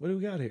 what do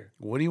we got here?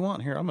 What do you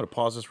want here? I'm going to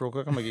pause this real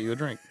quick. I'm going to get you a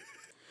drink.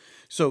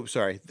 So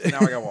sorry. Now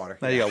I got water.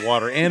 Now you got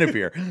water and a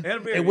beer.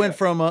 It went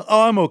from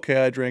I'm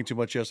okay. I drank too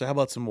much yesterday. How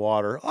about some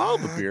water? I'll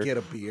have a beer. Get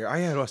a beer. I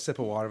had a sip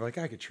of water. Like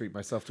I could treat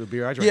myself to a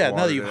beer. I drank water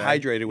now that you've today.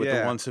 hydrated with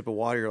the one sip of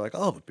water, you're like,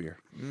 I'll have a beer.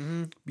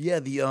 Mm-hmm. Yeah.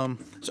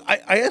 So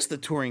I asked the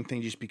touring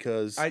thing just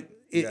because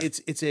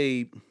it's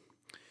a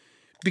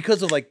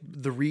because of like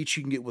the reach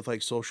you can get with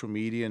like social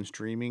media and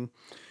streaming.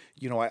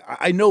 You know,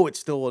 I know it's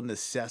still a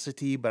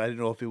necessity, but I didn't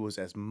know if it was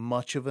as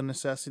much of a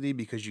necessity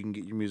because you can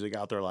get your music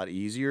out there a lot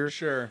easier.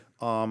 Sure.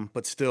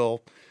 But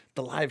still,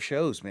 the live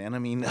shows, man. I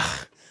mean,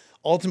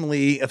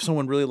 ultimately, if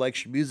someone really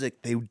likes your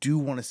music, they do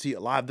want to see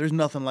it live. There's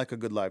nothing like a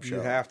good live show.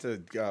 You have to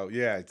go.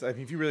 Yeah. I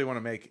mean, if you really want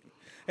to make,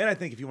 and I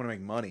think if you want to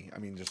make money, I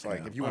mean, just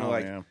like if you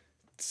want to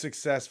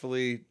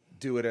successfully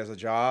do it as a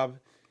job,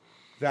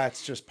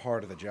 that's just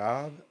part of the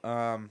job.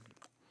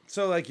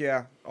 So like,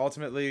 yeah,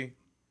 ultimately.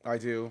 I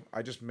do.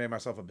 I just made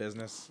myself a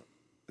business.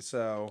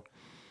 So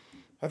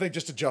I think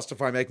just to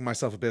justify making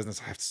myself a business,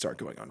 I have to start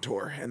going on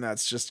tour. And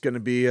that's just going to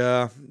be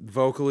a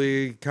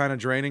vocally kind of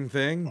draining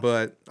thing.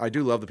 But I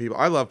do love the people.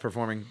 I love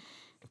performing,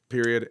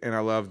 period. And I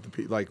love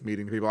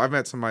meeting the people. I've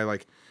met somebody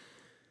like,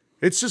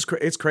 it's just,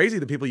 it's crazy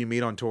the people you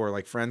meet on tour.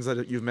 Like friends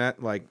that you've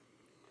met. Like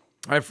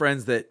I have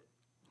friends that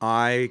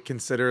I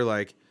consider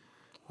like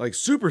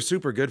super,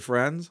 super good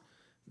friends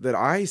that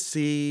I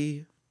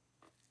see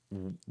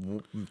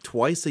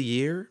twice a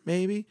year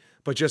maybe,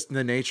 but just in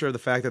the nature of the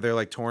fact that they're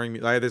like touring.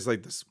 There's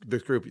like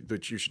this group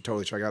that you should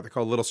totally check out. They're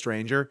called Little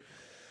Stranger.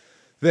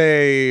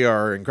 They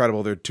are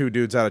incredible. They're 2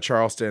 dudes out of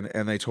Charleston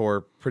and they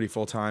tour pretty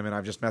full time, and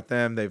I've just met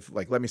them. They've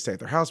like let me stay at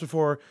their house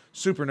before.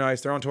 Super nice.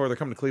 They're on tour. They're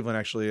coming to Cleveland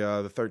actually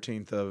the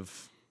 13th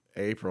of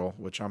April,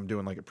 which I'm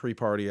doing like a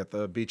pre-party at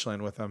the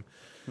Beachland with them.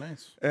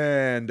 Nice.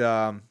 And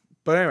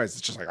but anyways,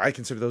 it's just like I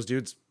consider those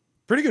dudes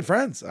pretty good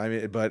friends. I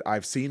mean, but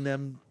I've seen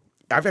them.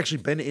 I've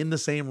actually been in the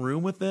same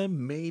room with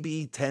them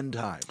maybe 10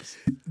 times.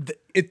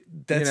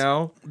 That's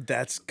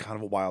that's kind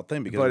of a wild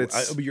thing But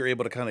because you're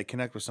able to kind of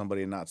connect with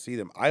somebody and not see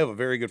them. I have a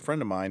very good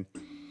friend of mine.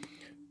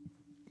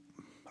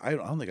 I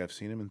don't think I've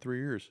seen him in 3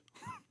 years,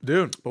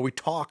 dude. but we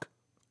talk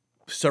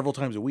several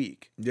times a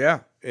week. Yeah.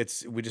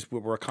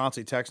 We're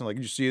constantly texting like,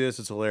 "Did you see this?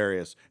 It's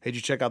hilarious. Hey, did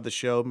you check out the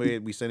show?" Maybe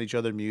we send each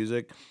other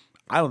music.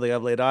 I don't think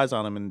I've laid eyes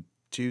on him in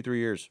 2-3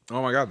 years.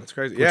 Oh my God, that's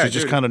crazy. Which is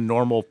just kind of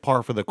normal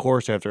par for the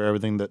course after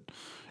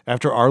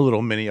our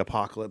little mini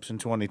apocalypse in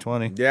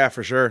 2020. Yeah,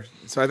 for sure.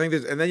 So I think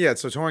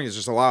so touring is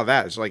just a lot of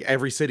that. It's like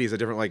every city is a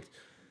different, like,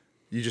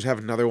 you just have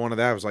another one of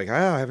that. It was like,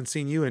 I haven't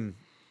seen you in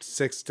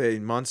 6 to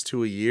 8 months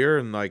to a year,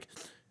 and like,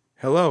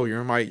 hello,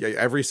 you're in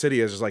every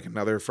city is just like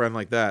another friend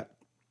like that.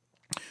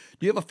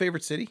 Do you have a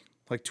favorite city,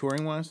 like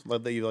touring wise,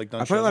 like that you like done?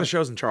 I play a lot of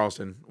shows in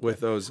Charleston with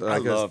those. I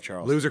love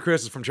Charleston. Loser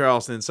Chris is from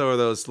Charleston. So are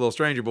those Little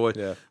Stranger Boys.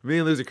 Yeah. Me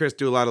and Loser Chris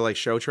do a lot of like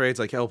show trades.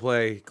 Like he'll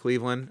play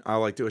Cleveland.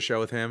 I'll like do a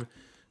show with him,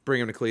 bring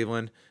him to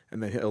Cleveland,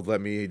 and then he'll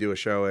let me do a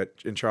show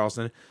in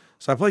Charleston.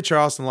 So I play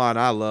Charleston a lot, and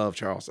I love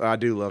Charleston. I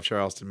do love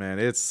Charleston, man.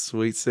 It's a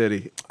sweet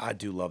city. I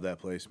do love that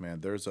place,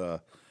 man.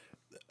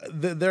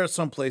 There are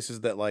some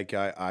places that like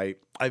I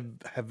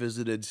have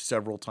visited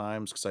several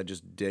times because I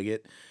just dig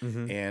it,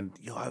 and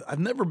I've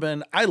never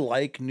been. I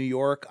like New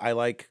York. I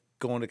like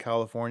going to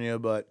California,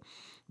 but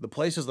the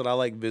places that I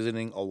like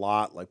visiting a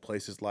lot, like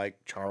places like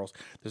Charles.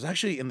 There's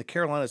actually in the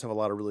Carolinas have a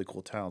lot of really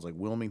cool towns. Like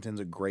Wilmington's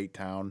a great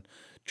town.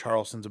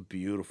 Charleston's a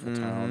beautiful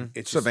town.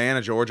 It's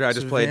Savannah, Georgia. I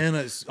just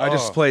Savannah's-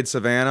 played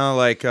Savannah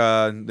like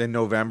in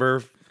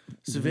November.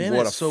 Savannah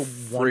What is a so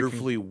freaking-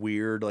 wonderfully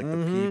weird. Like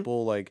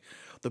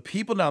the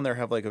people down there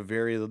have like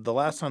the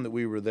last time that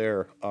we were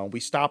there, we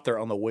stopped there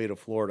on the way to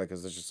Florida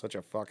because it's just such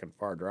a fucking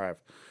far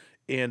drive.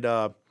 And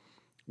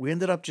we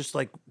ended up just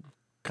like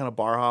kind of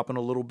bar hopping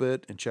a little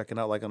bit and checking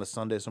out like on a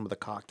Sunday some of the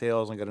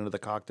cocktails and got into the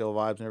cocktail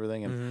vibes and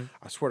everything. And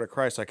I swear to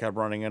Christ, I kept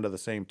running into the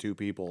same two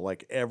people.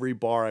 Like every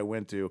bar I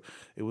went to,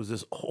 it was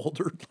this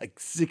older, like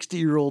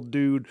 60-year-old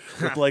dude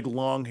with like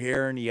long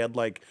hair, and he had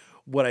like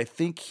what I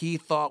think he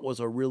thought was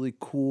a really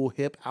cool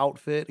hip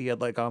outfit. He had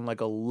like on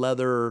like a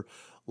leather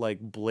like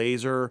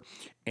blazer,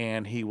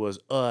 and he was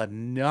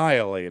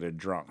annihilated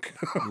drunk.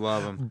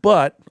 Love him.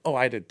 But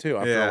I did too.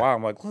 After Yeah. a while,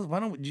 I'm like, why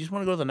don't you just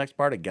want to go to the next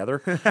bar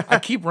together? I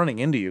keep running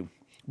into you.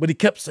 But he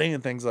kept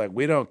saying things like,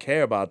 "We don't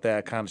care about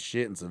that kind of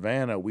shit in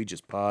Savannah. We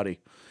just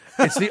party."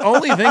 It's the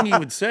only thing he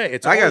would say.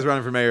 That guy's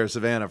running for mayor of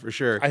Savannah for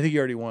sure. I think he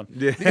already won.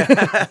 Yeah.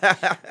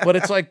 But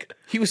it's like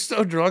he was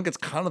so drunk. It's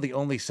kind of the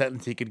only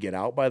sentence he could get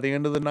out by the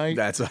end of the night.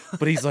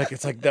 But he's like,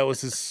 it's like that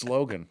was his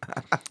slogan.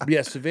 But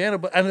yeah, Savannah.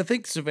 And I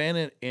think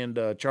Savannah and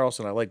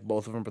Charleston, I like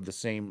both of them for the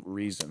same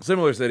reason.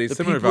 Similar cities, The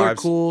similar people vibes. are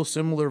cool,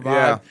 similar vibe,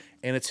 Yeah.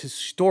 and it's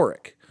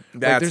historic.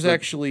 There's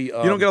actually you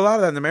don't get a lot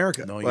of that in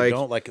America. no, you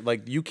don't like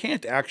you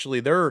can't actually.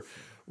 There are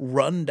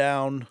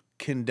rundown,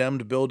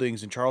 condemned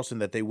buildings in Charleston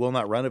that they will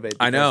not renovate.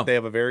 I know. They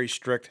have a very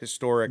strict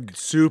historic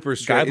super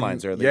strict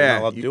guidelines there that you're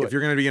not allowed to do if it.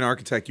 you're going to be an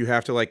architect, you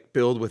have to like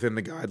build within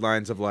the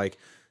guidelines of like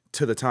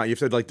to the time. You have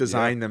to like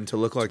design them to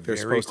look like they're very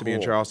supposed to be in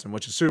cool. Charleston,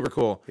 which is super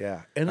cool.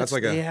 Yeah, and That's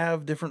they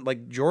have different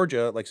like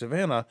Georgia, like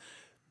Savannah.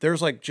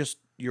 There's like just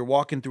you're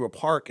walking through a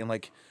park and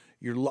like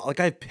you're like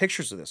I have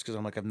pictures of this because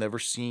I'm like I've never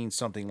seen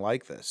something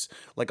like this.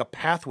 Like a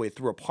pathway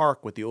through a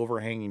park with the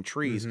overhanging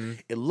trees.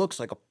 It looks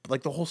like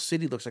the whole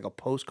city looks like a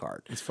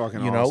postcard. It's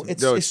fucking you know awesome.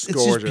 it's No, it's it's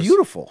just gorgeous.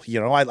 beautiful.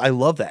 You know I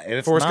love that. And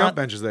it's Forrest not, Gump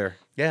bench is there.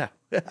 Yeah,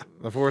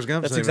 The Forrest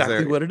Gump. that's thing is exactly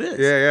there. what it is.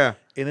 Yeah, yeah.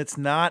 And it's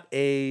not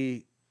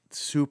a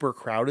super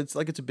crowded. It's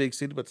like it's a big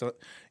city, but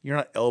you're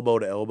not elbow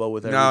to elbow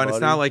with everybody. No, and it's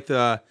not like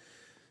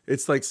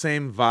it's like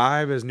same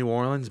vibe as New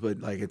Orleans, but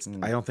like it's.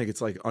 I don't think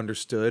it's like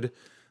understood.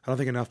 I don't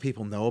think enough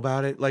people know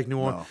about it. Like New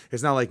Orleans,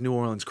 it's not like New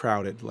Orleans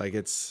crowded. Like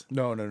it's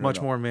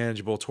much more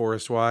manageable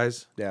tourist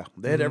wise. Yeah,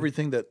 they had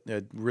everything. They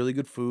had really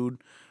good food.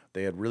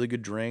 They had really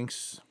good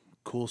drinks,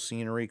 cool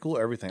scenery, cool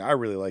everything. I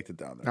really liked it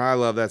down there. I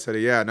love that city.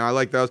 Yeah, no, I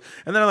like those,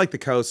 and then I like the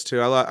coast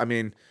too. I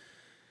mean,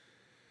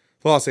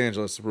 Los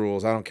Angeles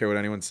rules. I don't care what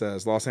anyone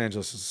says. Los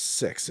Angeles is a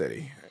sick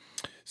city.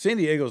 San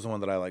Diego's the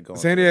one that I like going.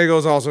 San Diego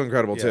is also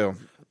incredible Yeah.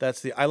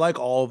 too. I like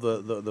all of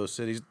those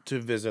cities to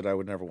visit. I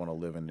would never want to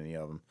live in any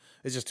of them.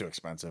 It's just too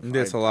expensive.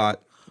 It's a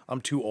lot.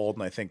 I'm too old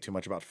and I think too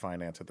much about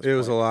finance at this It point.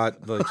 was a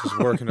lot, like just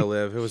working to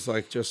live. It was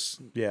like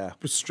just Yeah.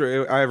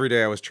 straight. Every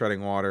day I was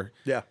treading water.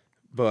 Yeah.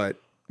 But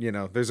you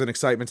know, there's an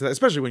excitement to that,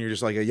 especially when you're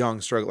just like a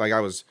young struggle. Like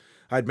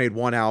I'd made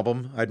one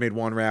album, I'd made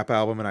one rap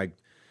album, and I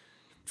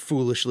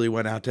foolishly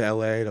went out to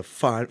LA to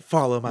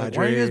follow my Like, dreams.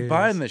 why are you guys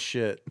buying this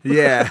shit?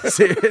 Yeah,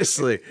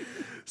 seriously.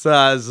 So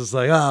I was just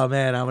like, oh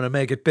man, I'm gonna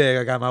make it big.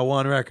 I got my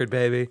one record,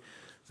 baby,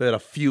 that a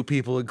few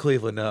people in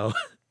Cleveland know.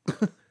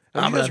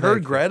 Have you guys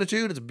heard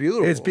Gratitude? It's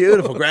beautiful. It's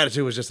beautiful.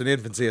 Gratitude was just an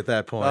infancy at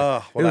that point. Oh,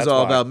 well, it was that's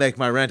all why. about make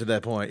my rent at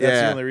that point. That's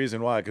yeah, the only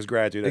reason why, because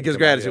Gratitude. because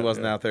Gratitude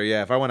wasn't out there.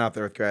 Yeah, if I went out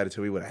there with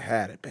Gratitude, we would have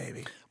had it,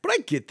 baby. But I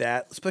get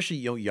that, especially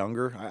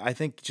younger. I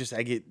think just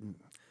I get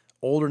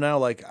older now.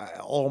 Like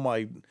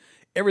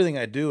everything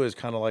I do is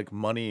kind of like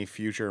money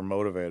future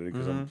motivated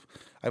because I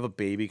have a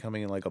baby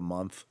coming in like a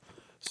month.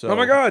 So, Oh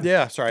my God!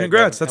 Yeah, sorry.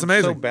 Congrats! That's I'm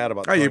amazing. So bad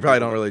about. Oh, you telling probably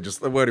people don't really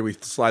just. Where do we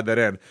slide that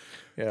in?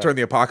 Yeah. Turn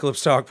the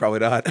apocalypse talk? Probably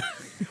not.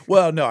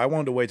 Well, no, I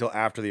wanted to wait till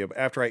after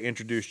I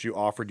introduced you,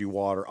 offered you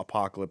water,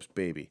 apocalypse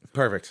baby.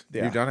 Perfect.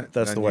 Yeah, You've done it.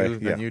 That's Then the way.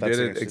 Then you that's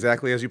did it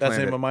exactly as you That's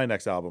planned the name it. of my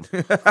next album.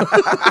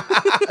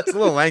 It's a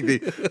little lengthy.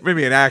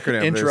 Maybe an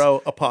acronym.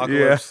 Intro,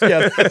 apocalypse. Yeah.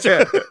 Yeah, that's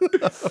right.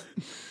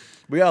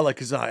 But yeah, like,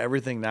 cause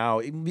everything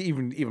now,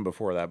 even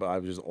before that, but I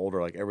was just older.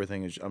 Like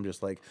everything is, I'm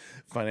just like,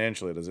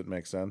 financially, does it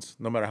make sense?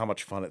 No matter how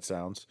much fun it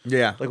sounds.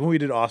 Yeah. Like when we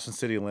did Austin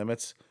City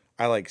Limits,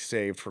 I like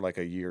saved for like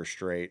a year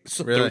straight.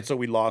 So, Really? so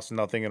we lost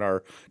nothing in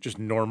our just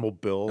normal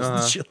bills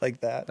and shit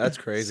like that. That's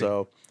crazy.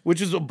 So, which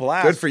is a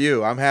blast. Good for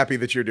you. I'm happy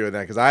that you're doing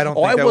that because I don't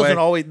Oh, think I that wasn't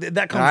way. always.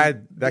 That comes.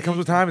 That comes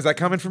with time. Is that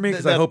coming for me?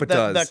 Because I hope it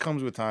does. That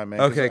comes with time,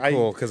 man. Okay,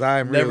 cool. Because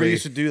I'm never really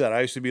used to do that.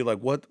 I used to be like,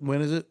 "What?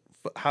 When is it?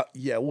 How?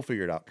 Yeah, we'll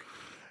figure it out."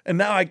 And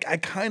now I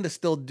kind of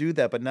still do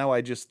that, but now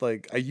I just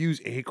like I use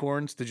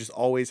Acorns to just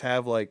always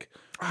have like.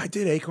 I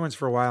did Acorns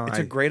for a while. It's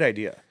a great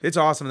idea. It's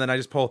awesome. And then I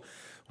just pull.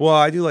 Well,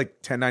 I do like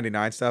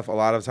 1099 stuff a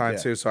lot of the time Yeah.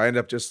 too. So I end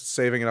up just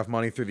saving enough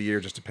money through the year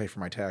just to pay for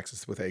my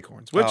taxes with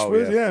Acorns. Which Oh,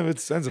 was, yeah. it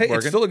ends up Hey, working.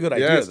 it's still a good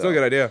idea. Yeah, it's still a though.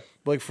 good idea.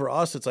 Like for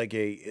us, it's like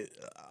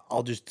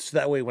I'll just so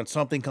that way when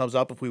something comes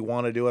up, if we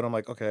want to do it, I'm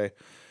like, okay,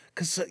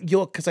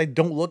 because I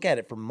don't look at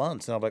it for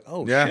months, and I'm like,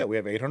 oh Yeah. shit, we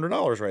have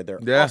 $800 right there.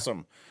 Yeah.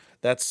 Awesome.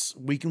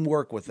 We can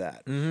work with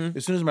that.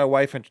 As soon as my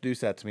wife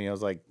introduced that to me, I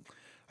was like,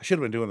 I should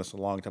have been doing this a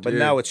long time. But Dude.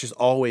 now it's just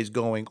always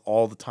going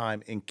all the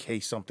time in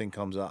case something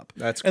comes up.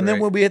 That's And then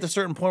great. when we hit a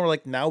certain point, we're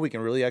like, now we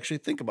can really actually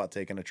think about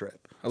taking a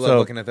trip. I love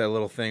looking at that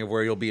little thing of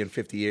where you'll be in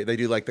 50 years. They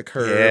do like the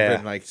curve Yeah.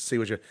 and like see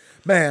what you're.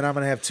 Man, I'm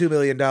gonna have $2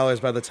 million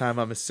by the time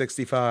I'm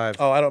 65.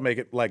 Oh, I don't make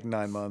it like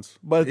 9 months.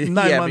 But Yeah,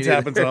 9 me months neither.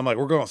 happens and I'm like,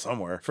 we're going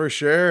somewhere. For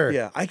sure.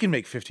 Yeah, I can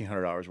make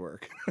 $1,500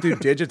 work. Dude,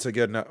 Digit's a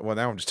good. Well,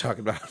 now I'm just talking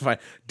about fine.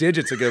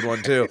 Digit's a good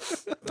one too.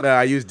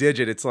 I use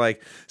Digit. It's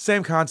like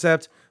same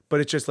concept, but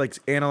it just like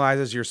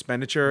analyzes your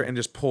expenditure and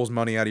just pulls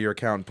money out of your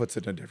account and puts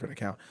it in a different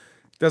account.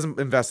 Doesn't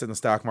invest in the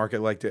stock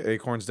market like the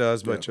Acorns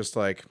does, but just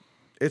like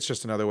it's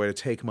just another way to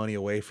take money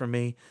away from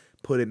me,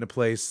 put it in a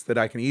place that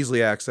I can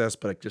easily access,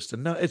 but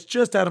it's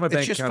just out of my bank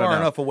It's just account far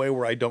enough. enough away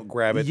where I don't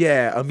grab it.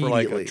 Yeah, for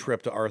like immediately. a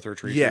trip to Arthur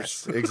Treacher's.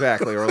 Yes,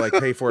 exactly. Or like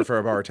pay for it for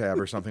a bar tab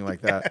or something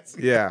like that.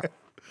 Yeah.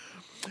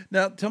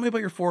 Now, tell me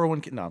about your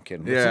 401k. No, I'm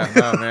kidding. Yeah.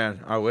 Oh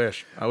man, I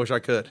wish I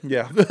could.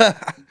 Yeah.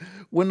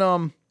 When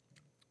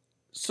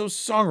so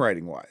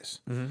songwriting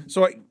wise,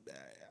 so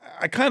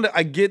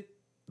I get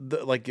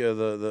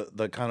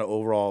the kind of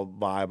overall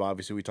vibe.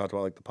 Obviously, we talked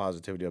about like the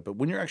positivity of it, but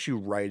when you're actually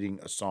writing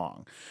a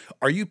song,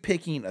 are you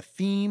picking a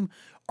theme?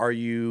 Are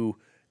you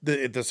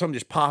does something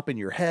just pop in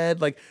your head,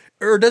 like,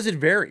 or does it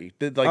vary?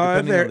 Depending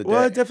on the day.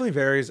 Well, it definitely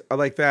varies. I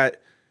like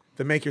that.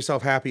 The Make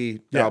Yourself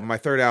Happy album, my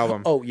third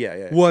album. Oh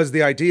yeah. Was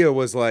the idea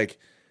was like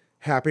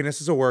happiness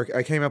is a work.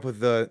 I came up with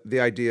the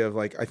idea of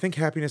like I think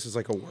happiness is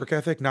like a work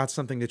ethic, not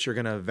something that you're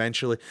gonna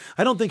eventually.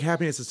 I don't think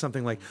happiness is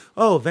something like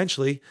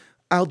eventually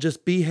I'll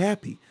just be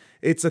happy.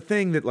 It's a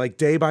thing that like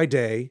day by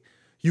day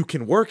you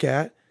can work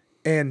at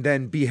and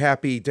then be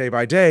happy day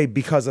by day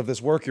because of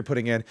this work you're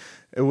putting in,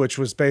 which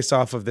was based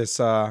off of this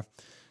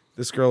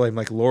girl named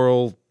like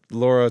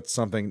Laura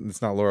something.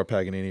 It's not Laura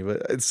Paganini,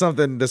 but it's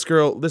something. This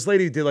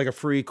lady did like a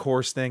free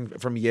course thing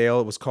from Yale.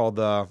 It was called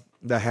the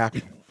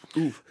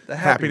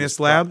Happiness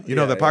Lab. You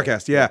know that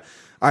podcast? Yeah.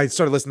 I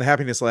started listening to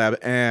Happiness Lab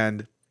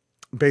and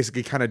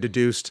basically kind of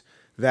deduced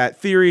that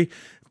theory,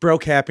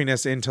 broke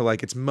happiness into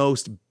like its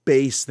most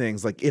base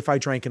things. Like if I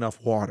drank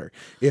enough water,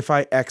 if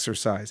I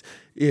exercise,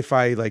 if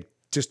I like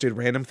just did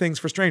random things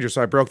for strangers.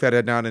 So I broke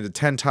that down into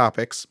 10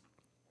 topics,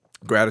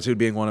 gratitude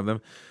being one of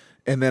them.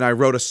 And then I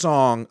wrote a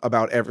song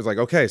about like,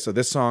 okay, so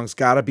this song's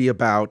got to be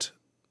about,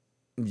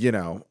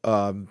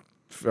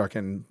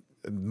 fucking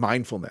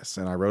mindfulness.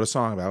 And I wrote a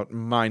song about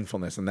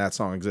mindfulness, and that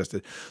song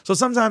existed. So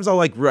sometimes I'll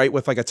like write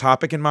with like a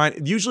topic in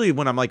mind. Usually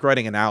when I'm like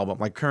writing an album,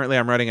 like currently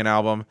I'm writing an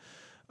album.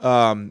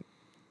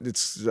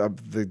 It's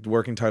the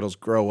working title's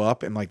Grow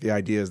Up, and like the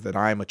idea is that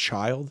I'm a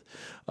child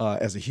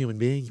as a human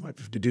being. You might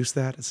have deduced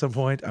that at some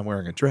point. I'm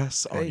wearing a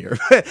dress on your,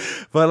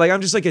 but like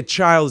I'm just like a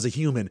child as a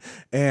human,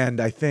 and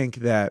I think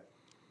that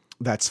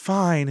that's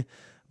fine.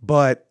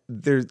 But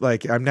there's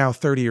like I'm now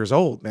 30 years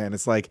old, man.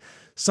 It's like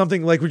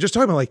something like we're just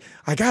talking about. Like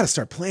I got to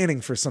start planning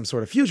for some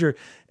sort of future,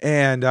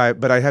 and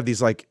but I have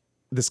these like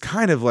this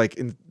kind of like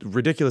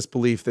ridiculous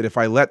belief that if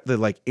I let the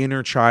like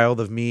inner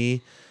child of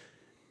me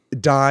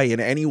die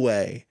in any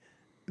way,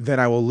 then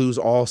I will lose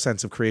all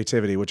sense of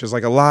creativity, which is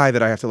like a lie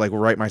that I have to like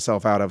write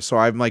myself out of. So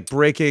I'm like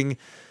breaking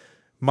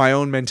my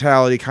own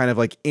mentality kind of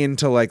like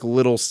into like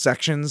little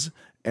sections,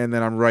 and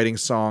then I'm writing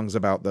songs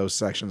about those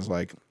sections.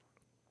 Like,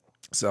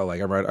 so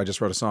like I just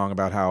wrote a song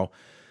about how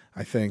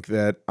I think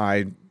that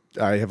I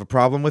have a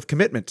problem with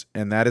commitment,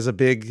 and that is a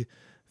big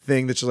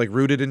thing that's just like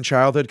rooted in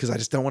childhood because I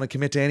just don't want to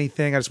commit to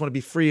anything. I just want to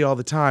be free all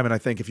the time. And I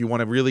think if you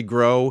want to really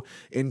grow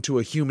into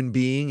a human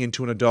being,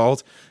 into an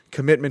adult,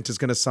 commitment is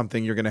going to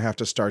something you're going to have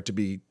to start to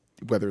be,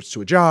 whether it's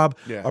to a job,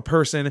 a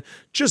person,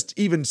 just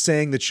even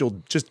saying that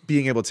you'll just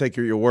being able to take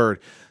your word.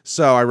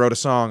 So I wrote a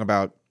song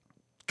about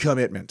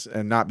commitment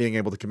and not being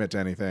able to commit to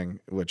anything,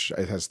 which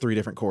it has 3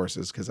 different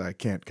choruses because I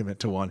can't commit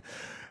to one.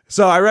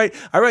 So I write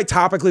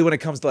topically when it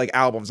comes to like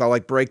albums. I'll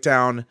like break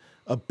down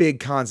a big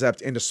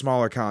concept into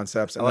smaller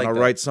concepts, and then I'll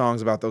write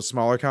songs about those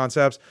smaller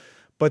concepts.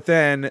 But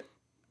then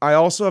I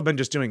also have been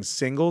just doing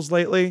singles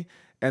lately,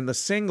 and the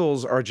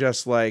singles are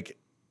just like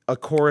a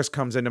chorus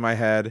comes into my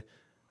head.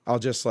 I'll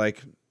just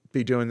like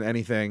be doing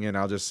anything, and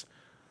I'll just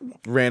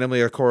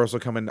randomly a chorus will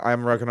come in.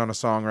 I'm working on a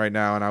song right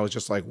now, and I was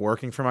just like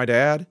working for my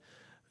dad,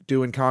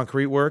 doing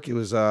concrete work. It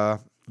was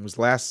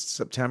last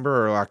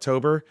September or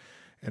October,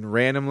 and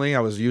randomly I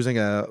was using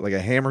a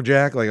hammer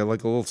jack, like a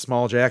little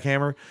small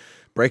jackhammer,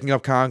 breaking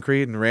up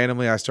concrete, and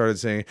randomly I started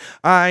saying,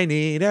 I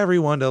need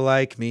everyone to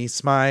like me,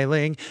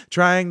 smiling,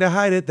 trying to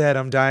hide it that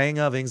I'm dying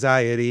of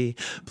anxiety.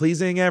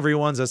 Pleasing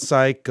everyone's a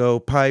psycho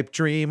pipe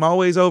dream,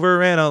 always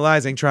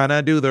overanalyzing, trying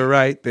to do the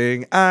right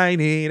thing. I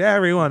need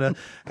everyone to...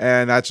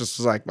 And that's just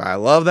like, I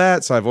love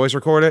that. So I voice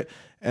record it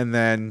and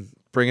then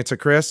bring it to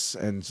Chris,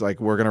 and it's like,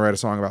 we're going to write a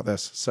song about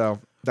this.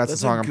 So... That's the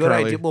song I'm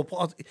currently...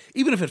 Well,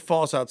 even if it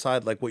falls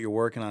outside like what you're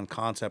working on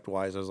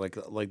concept-wise as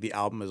like the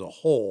album as a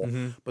whole,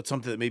 but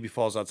something that maybe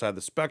falls outside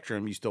the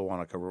spectrum, you still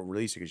want to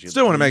release it. Because you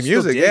still want to make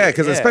music, yeah,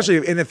 because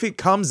especially... And if it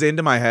comes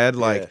into my head,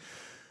 like,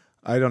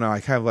 I don't know, I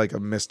have like a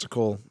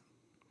mystical...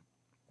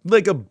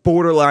 Like a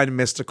borderline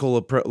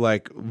mystical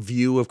like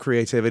view of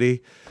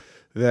creativity.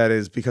 That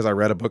is because I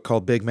read a book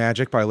called Big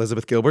Magic by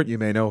Elizabeth Gilbert. You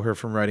may know her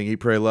from writing Eat,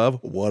 Pray, Love.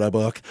 What a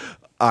book.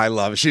 I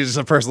love it. She's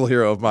a personal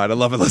hero of mine. I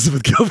love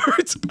Elizabeth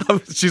Gilbert.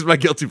 She's my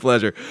guilty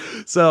pleasure.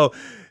 So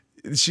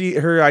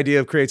her idea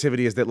of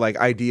creativity is that like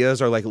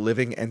ideas are like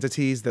living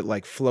entities that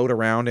like float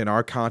around, and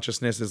our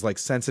consciousness is like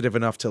sensitive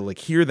enough to like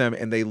hear them,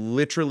 and they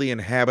literally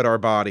inhabit our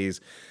bodies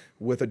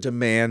with a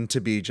demand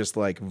to be just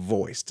like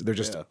voiced. They're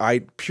just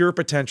pure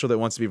potential that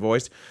wants to be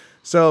voiced.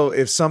 So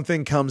if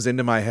something comes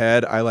into my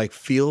head, I like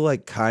feel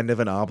like kind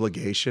of an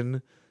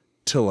obligation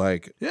to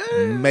like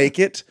make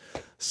it.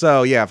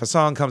 So yeah, if a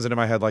song comes into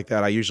my head like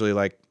that, I usually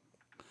like,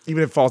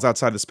 even if it falls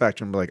outside the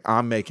spectrum, like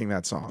I'm making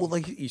that song. Well,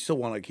 like you still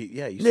want to keep,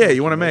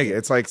 you want to make it.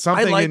 It's like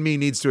something in me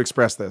needs to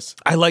express this.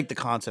 I like the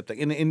concept,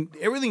 and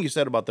everything you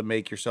said about the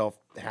make yourself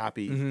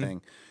happy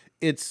thing.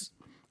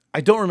 I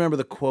don't remember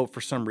the quote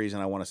for some reason.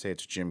 I want to say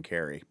it's Jim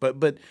Carrey, but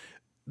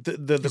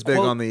the He's quote, big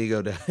on the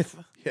ego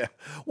death. Yeah.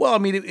 Well, I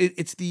mean,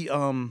 it's the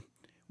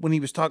when he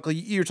was talking,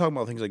 like, you were talking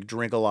about things like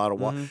drink a lot of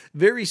water,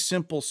 very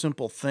simple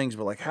things,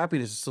 but like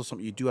happiness is still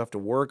something you do have to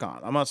work on.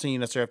 I'm not saying you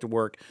necessarily have to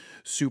work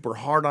super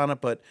hard on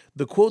it, but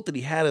the quote that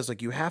he had is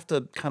like, you have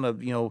to kind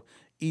of,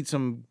 eat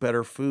some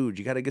better food.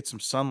 You got to get some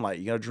sunlight.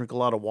 You got to drink a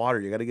lot of water.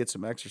 You got to get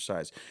some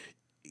exercise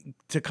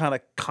to kind of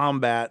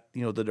combat,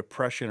 the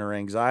depression or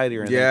anxiety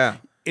or anything. Yeah.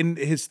 And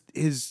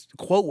his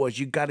quote was,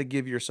 "You got to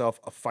give yourself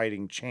a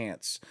fighting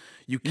chance.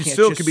 You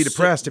still could be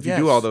depressed if you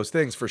do all those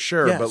things for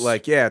sure." Yes. But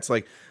like, it's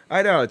like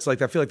I know it's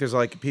like I feel like there's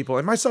like people,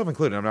 and myself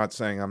included. I'm not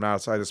saying I'm not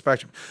outside the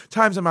spectrum.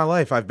 Times in my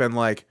life I've been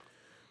like,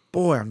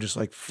 boy, I'm just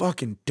like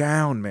fucking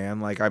down,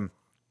 man. Like I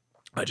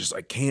just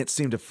like can't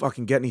seem to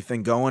fucking get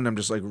anything going. I'm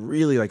just like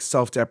really like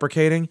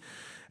self-deprecating.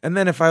 And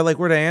then if I like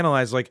were to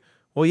analyze like,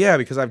 well, yeah,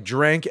 because I've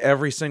drank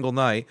every single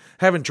night,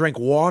 haven't drank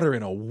water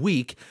in a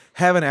week,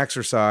 haven't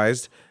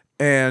exercised.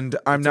 And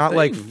I'm not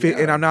like fit,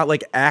 and I'm not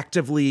like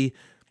actively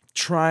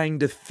trying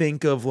to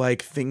think of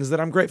like things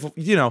that I'm grateful.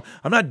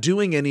 I'm not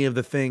doing any of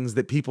the things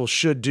that people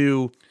should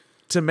do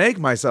to make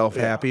myself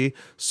happy.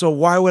 So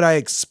why would I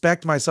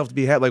expect myself to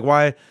be happy? Like,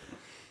 why?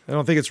 I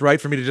don't think it's right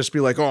for me to just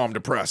be like, oh, I'm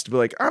depressed. Be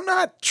like, I'm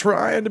not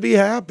trying to be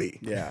happy.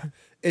 Yeah.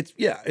 And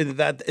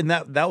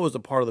that was a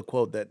part of the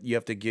quote, that you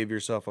have to give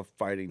yourself a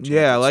fighting chance.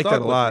 Yeah, I like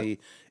that a lot.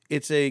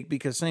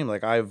 Because same,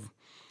 like I've,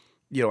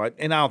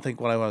 and I don't think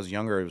when I was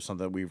younger it was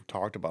something that we've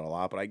talked about a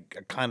lot, but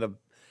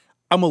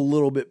I'm a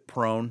little bit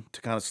prone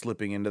to kind of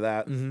slipping into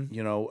that.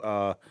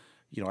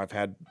 I've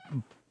had,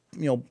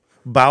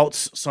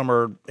 bouts. Some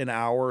are an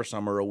hour,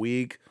 some are a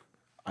week.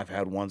 I've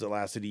had ones that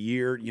lasted a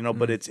year.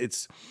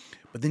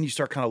 But then you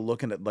start kind of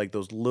looking at like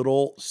those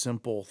little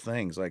simple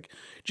things, like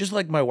just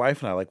like my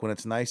wife and I, like when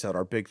it's nice out,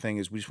 our big thing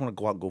is we just want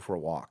to go out and go for a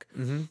walk.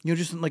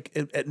 Just like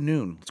at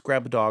noon, let's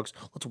grab the dogs,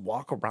 let's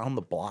walk around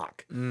the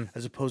block,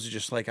 as opposed to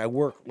just like I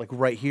work like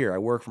right here. I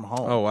work from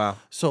home. Oh wow!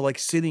 So like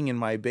sitting in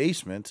my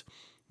basement,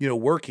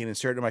 working and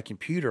staring at my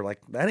computer, like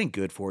that ain't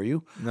good for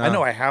you. No. I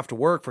know I have to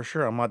work for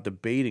sure. I'm not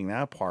debating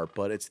that part,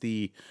 but it's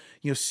the,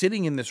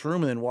 sitting in this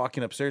room and then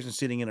walking upstairs and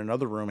sitting in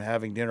another room,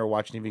 having dinner,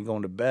 watching TV,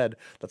 going to bed.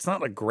 That's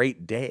not a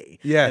great day.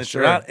 Yeah, and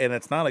sure.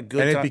 It's not a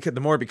good time.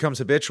 The more it becomes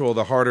habitual,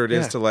 the harder it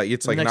is to like,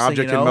 it's like an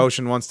object in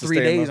motion wants to stay.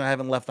 3 days and I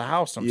haven't left the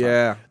house sometimes.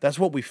 Yeah. That's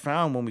what we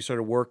found when we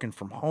started working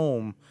from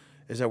home,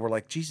 is that we're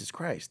like, Jesus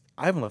Christ,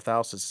 I haven't left the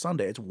house since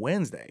Sunday. It's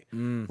Wednesday.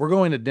 We're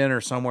going to dinner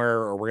somewhere,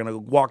 or we're going to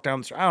walk down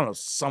the street. I don't know,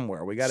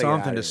 somewhere. We got to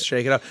something to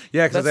shake it up.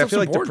 Yeah, because I feel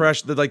like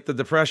depression, the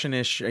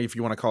depression-ish, if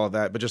you want to call it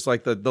that, but just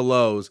like the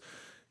lows,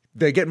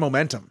 they get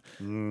momentum.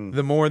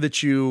 The more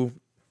that you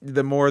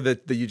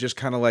just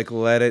kind of like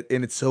let it,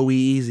 and it's so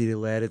easy to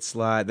let it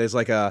slide. There's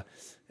like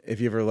if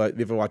you ever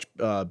watch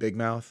Big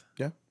Mouth.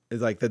 Yeah.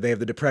 It's like that they have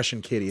the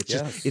depression kitty. It's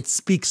Yes. just, it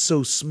speaks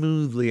so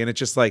smoothly. And it's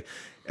just like,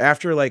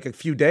 after like a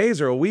few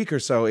days or a week or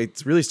so,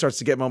 it really starts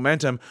to get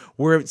momentum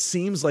where it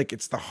seems like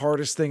it's the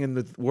hardest thing in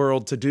the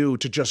world to do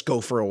to just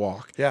go for a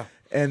walk. Yeah.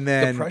 And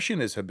then depression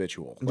is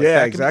habitual.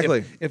 yeah,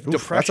 exactly. If Oof,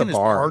 depression that's a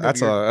bar. is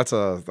part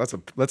of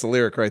That's a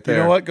lyric right there.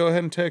 you know what? Go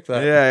ahead and take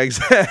that. Yeah,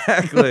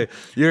 exactly.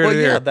 You're Well,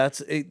 here. yeah,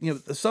 that's it,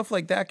 stuff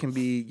like that can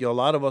be. A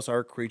lot of us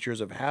are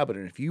creatures of habit,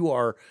 and if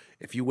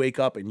you wake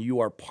up and you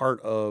are part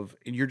of,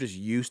 and you're just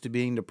used to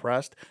being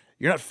depressed,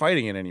 you're not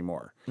fighting it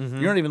anymore. You're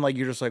not even like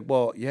you're just like,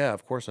 well, yeah,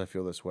 of course I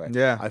feel this way.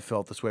 Yeah. I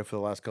felt this way for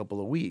the last couple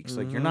of weeks.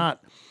 Like you're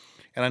not,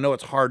 and I know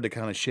it's hard to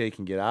kind of shake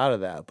and get out of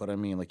that, but I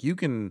mean, like you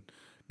can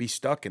be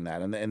stuck in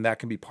that, and that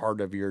can be part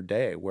of your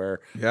day.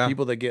 Where Yeah.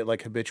 people that get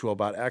like habitual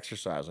about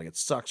exercise, like it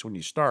sucks when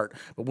you start,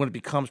 but when it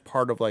becomes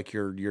part of like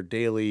your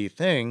daily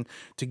thing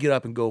to get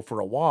up and go for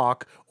a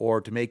walk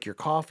or to make your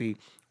coffee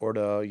or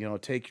to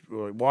take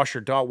wash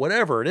your dog,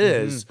 whatever it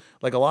is,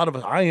 like a lot of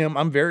us,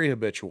 I'm very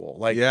habitual.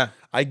 Like Yeah.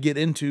 I get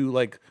into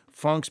like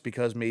funks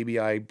because maybe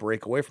I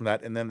break away from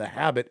that, and then the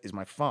habit is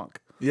my funk.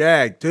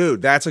 Yeah,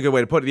 dude, that's a good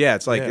way to put it. Yeah,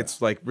 Yeah.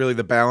 it's like really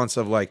the balance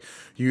of like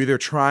you either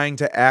trying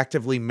to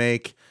actively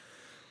make,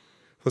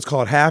 let's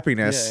call it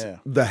happiness, Yeah.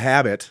 the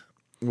habit,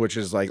 which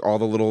is like all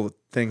the little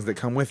things that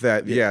come with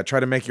that. Yeah, try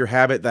to make your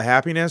habit the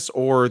happiness,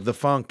 or the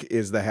funk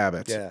is the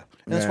habit. Yeah,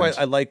 and that's why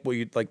I like what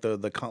you like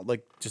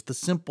like just the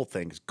simple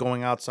things: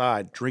 going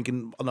outside,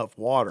 drinking enough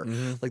water.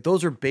 Like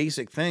those are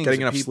basic things. Getting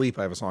that enough people- sleep.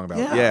 I have a song about.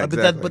 Yeah, Yeah,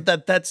 exactly. but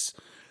that's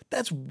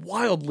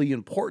wildly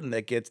important.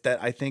 That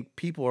I think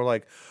people are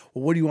like,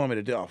 well, what do you want me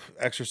to do? Oh,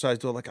 exercise?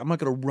 Do like I'm not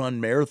going to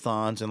run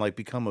marathons and like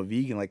become a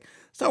vegan. Like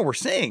that's not what we're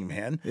saying,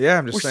 man. Yeah,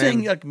 I'm just we're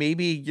saying like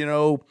maybe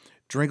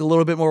drink a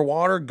little bit more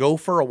water, go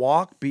for a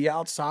walk, be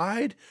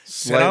outside,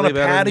 sit on Slightly a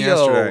better than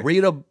patio,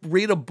 yesterday.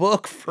 read a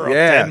book for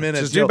yeah, 10 minutes.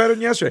 just do better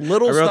than yesterday.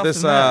 Little I wrote stuff this.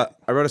 in that.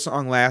 I wrote a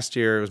song last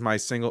year. It was my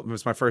single. It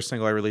was my first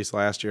single I released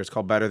last year. It's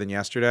called "Better Than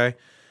Yesterday,"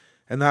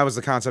 and that was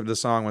the concept of the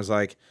song. Was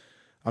like,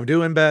 I'm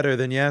doing better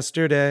than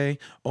yesterday,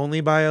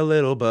 only by a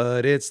little,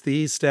 but it's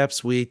these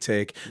steps we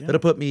take that'll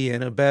put me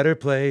in a better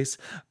place.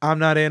 I'm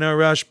not in a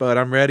rush, but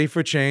I'm ready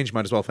for change.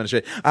 Might as well finish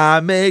it.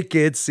 I make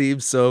it seem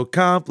so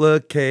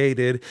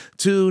complicated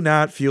to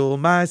not fuel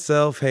my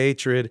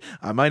self-hatred.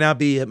 I might not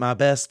be at my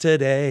best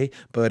today,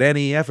 but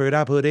any effort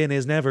I put in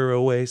is never a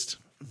waste.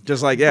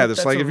 Just like, yeah, just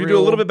That's like a if you do a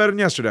real- little bit better than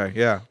yesterday,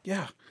 yeah.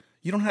 Yeah,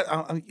 you don't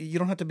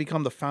have to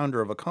become the founder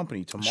of a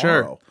company tomorrow.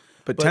 Sure.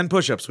 But 10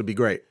 push-ups would be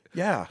great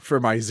Yeah, for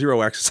my zero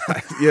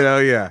exercise,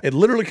 yeah. it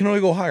literally can only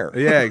go higher.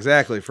 Yeah,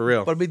 exactly, for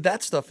real. But I mean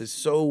that stuff is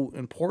so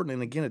important,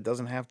 and again, it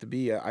doesn't have to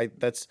be. I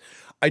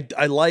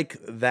like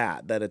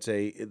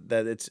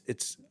that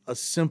it's a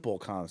simple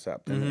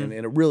concept, and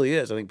it really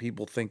is. I think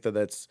people think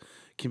that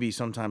can be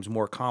sometimes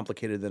more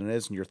complicated than it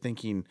is, and you're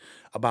thinking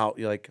about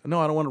you're like, no,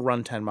 I don't want to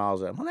run 10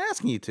 miles. I'm not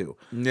asking you to.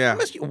 Yeah.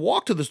 I'm asking you to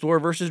walk to the store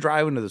versus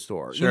driving to the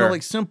store. Sure.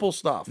 Like simple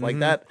stuff like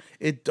that.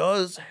 It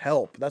does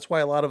help. That's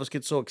why a lot of us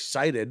get so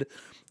excited.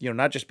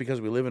 Not just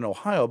because we live in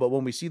Ohio, but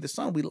when we see the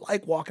sun, we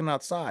like walking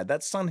outside.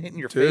 That sun hitting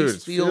your Dude,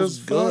 face feels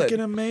good. fucking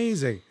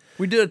amazing.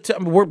 We did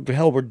it. We're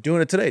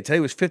doing it today. Today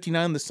was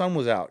 59. The sun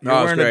was out. You're No,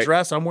 it was wearing a great.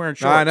 dress. I'm wearing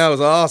shorts. I know, it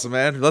was awesome,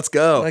 man. Let's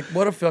go. Like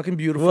what a fucking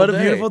beautiful What a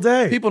day. beautiful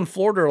day. People in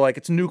Florida are like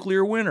it's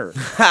nuclear winter.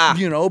 But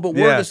we're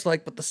Yeah. just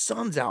like, but the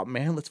sun's out,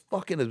 man. Let's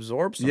fucking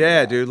absorb some.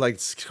 Yeah, of that. dude, like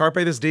carpe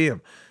this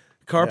diem.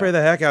 Carpe Yeah.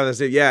 the heck out of this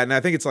diem. Yeah, and I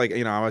think it's like,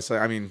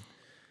 I mean,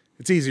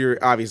 it's easier,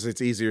 obviously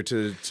it's easier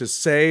to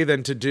say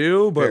than to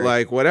do, but Very.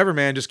 like whatever,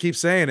 man, just keep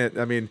saying it.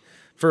 I mean,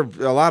 for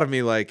a lot of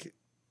me, like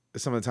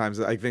some of the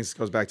times I think this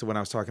goes back to when I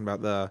was talking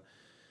about the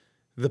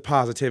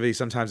positivity.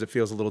 Sometimes it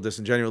feels a little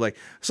disingenuous. Like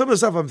some of the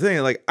stuff I'm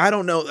thinking, like, I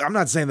don't know. I'm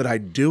not saying that I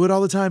do it all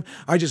the time.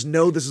 I just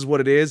know this is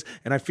what it is.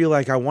 And I feel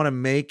like I want to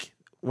make,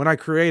 when I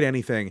create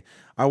anything,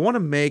 I want to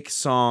make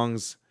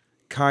songs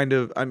kind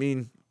of, I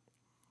mean,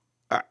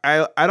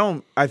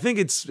 I think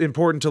it's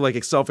important to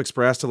like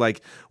self-express, to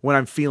like when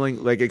I'm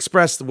feeling, like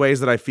express the ways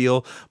that I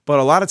feel. But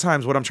a lot of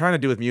times what I'm trying to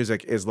do with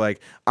music is like,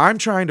 I'm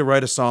trying to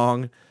write a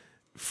song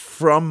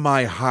from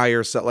my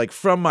higher self, like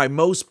from my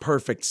most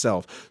perfect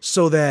self,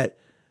 so that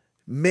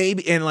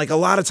maybe, and like a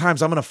lot of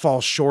times I'm going to fall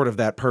short of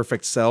that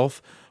perfect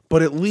self,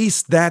 but at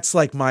least that's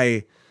like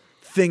my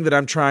thing that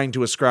I'm trying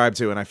to ascribe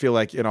to. And I feel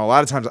like, a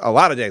lot of times, a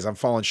lot of days I'm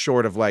falling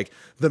short of like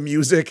the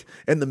music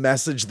and the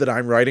message that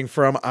I'm writing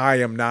from. I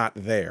am not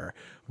there,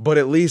 but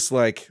at least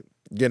like,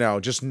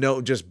 just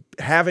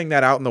having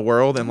that out in the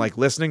world and like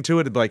listening to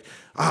it, it'd be like,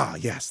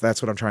 yes,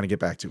 that's what I'm trying to get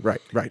back to.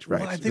 Right.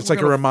 Well, I think It's we're like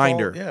a gonna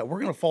reminder.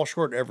 we're gonna fall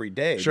short every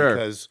day. Sure.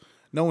 Because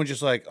no one's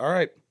just like, all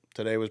right,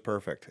 today was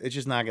perfect. It's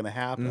just not going to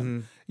happen.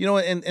 And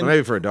Well,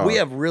 maybe for a dog. we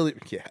have really,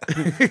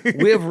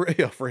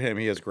 for him,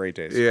 he has great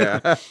days.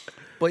 Yeah.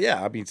 But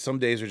yeah, I mean, some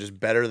days are just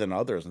better than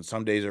others, and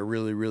some days are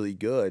really, really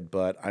good.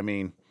 But I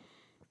mean,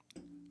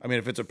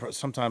 if it's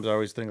sometimes I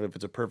always think if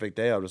it's a perfect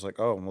day, I'm just like,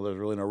 oh, well, there's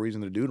really no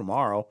reason to do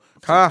tomorrow.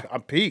 Ha.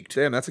 I'm peaked.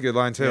 Damn, that's a good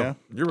line too. Yeah.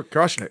 You were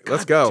crushing it.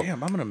 Let's God go.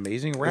 Damn, I'm an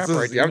amazing This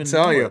rapper. is- I'm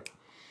telling you.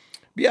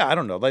 Yeah, I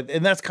don't know. Like,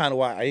 and that's kind of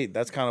why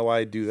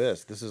I do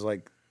this. This is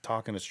like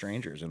talking to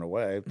strangers in a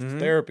way. It's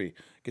therapy.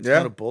 Gets Yeah.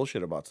 kind of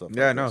bullshit about stuff.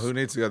 Yeah, like no, this. who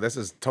needs to go? This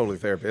is totally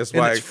therapy. That's And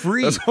why it's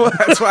free.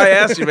 That's why I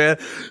asked you, man.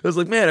 I was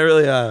like, man, I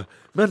really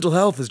mental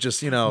health is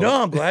just, No,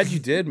 I'm glad you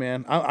did,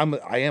 man.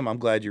 I'm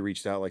glad you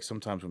reached out. Like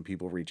sometimes when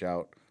people reach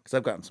out, because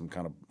I've gotten some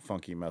kind of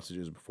funky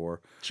messages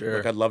before. Sure.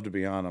 Like I'd love to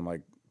be on. I'm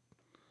like,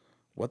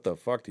 what the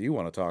fuck do you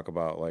want to talk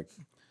about? Like,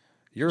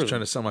 you're Just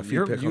trying to sell my feet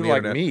You're pic on you the like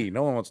internet. me.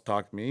 No one wants to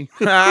talk to me.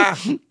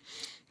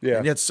 Yeah.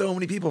 And yet so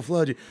many people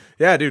flood you.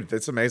 Yeah, dude,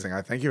 that's amazing.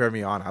 I thank you for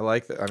having me on. I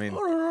like that. I mean,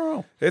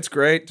 No. it's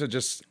great to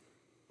just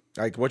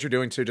like what you're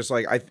doing too. Just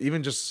like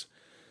even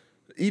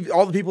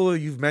all the people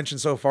you've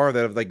mentioned so far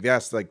that have like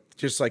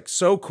just like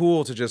so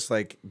cool to just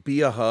like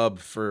be a hub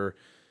for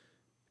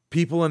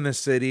people in the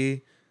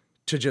city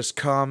to just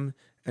come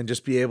and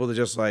just be able to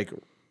just like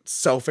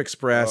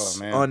self-express,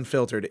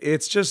 unfiltered.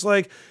 It's just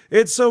like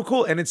it's so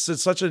cool, and it's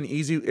such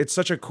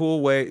a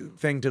cool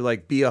thing to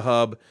like be a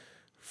hub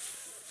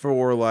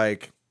for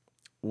like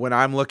when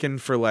I'm looking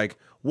for like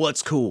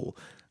what's cool.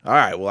 All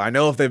right, well, I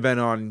know if they've been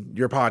on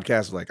your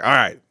podcast, like, all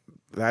right,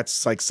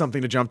 that's like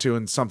something to jump to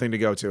and something to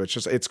go to.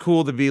 It's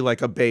cool to be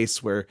like a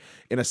base where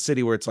in a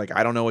city where it's like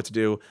I don't know what to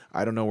do,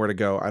 I don't know where to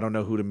go, I don't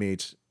know who to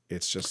meet.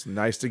 It's just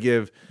nice to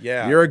give.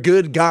 Yeah, you're a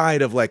good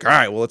guide of like, all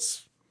right, well,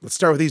 let's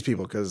start with these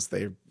people because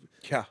they're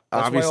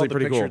obviously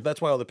pretty cool.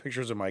 That's why all the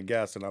pictures are my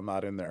guests and I'm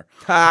not in there.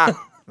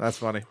 Ha! That's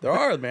funny. There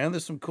are, man.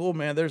 There's some cool,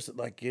 man. There's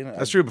like,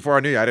 That's true. Before I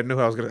knew you, I didn't know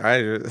who I was gonna.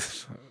 I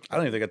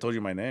don't even think I told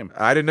you my name.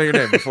 I didn't know your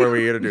name before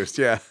we introduced.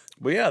 Yeah.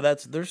 But yeah,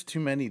 there's too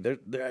many.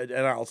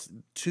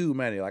 Too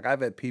many. Like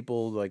I've had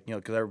people like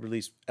because I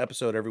release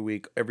episode every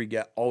week,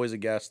 always a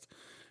guest,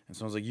 and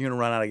someone's like, "You're gonna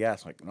run out of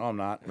gas." I'm like, no, I'm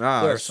not.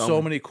 Nah, there are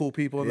so many cool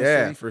people in the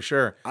yeah, city. for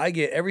sure. I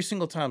get every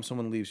single time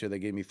someone leaves here, they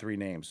gave me 3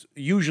 names.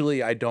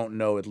 Usually, I don't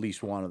know at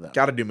least one of them.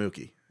 Got to do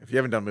Mookie. If you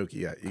haven't done Mookie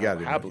yet, you got to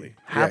do happily. Mookie.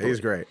 Happily. Yeah, he's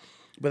great.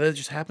 But that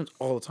just happens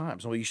all the time.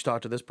 So you should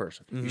talk to this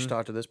person. You should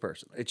talk to this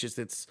person.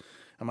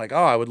 I'm like,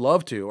 oh, I would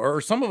love to. Or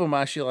some of them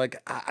actually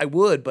like, I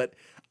would, but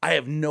I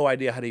have no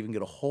idea how to even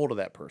get a hold of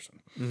that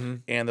person.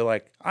 And they're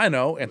like, I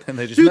know. And then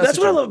they just Dude, that's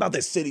what I you. love about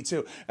this city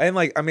too. And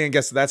like, I mean, I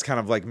guess that's kind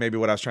of like maybe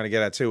what I was trying to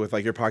get at too with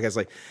like your podcast.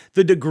 Like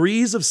the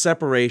degrees of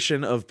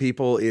separation of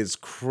people is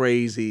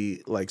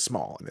crazy, like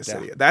small in this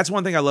city. That's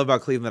one thing I love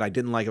about Cleveland that I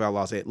didn't like about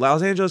Los Angeles.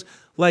 Los Angeles,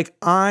 like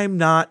I'm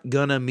not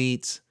gonna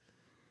meet.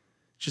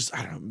 Just,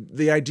 I don't know,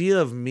 the idea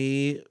of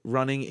me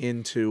running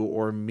into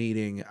or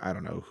meeting, I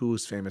don't know,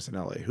 who's famous in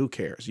LA. Who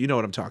cares? You know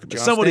what I'm talking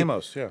about. John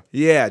Stamos, yeah.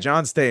 Yeah,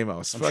 John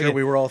Stamos. I'm sure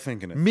we were all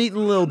thinking it.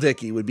 Meeting Lil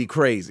Dicky would be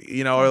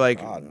crazy, or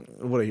like,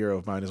 what a hero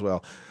of mine as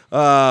well.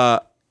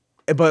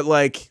 But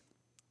like,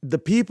 the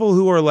people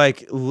who are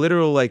like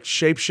literal like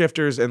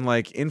shapeshifters and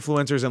like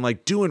influencers and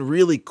like doing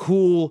really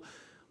cool,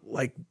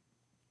 like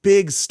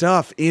big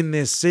stuff in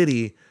this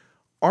city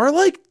are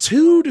like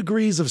 2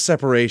 degrees of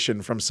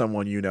separation from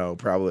someone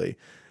probably.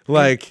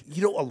 Like,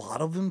 and, a lot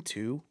of them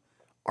too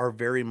are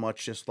very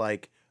much just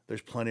like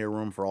there's plenty of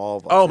room for all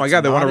of us. Oh my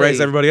God, they want to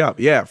raise everybody up.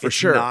 Yeah, for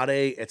sure.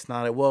 It's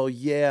not a well,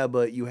 yeah,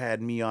 but you had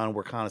me on,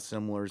 we're kind of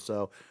similar.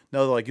 So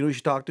no, they're like, who you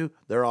should talk to?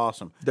 They're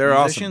awesome.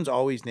 Musicians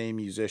always name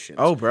musicians.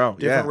 Oh, bro.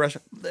 Different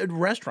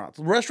restaurants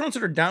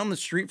that are down the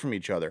street from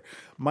each other.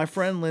 My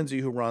friend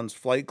Lindsay, who runs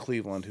Flight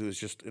Cleveland, who is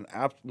just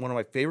one of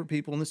my favorite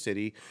people in the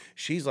city,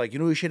 she's like, you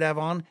know who you should have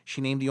on? She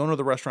named the owner of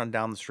the restaurant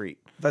down the street.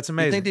 That's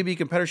amazing. You think they'd be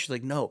competitors? She's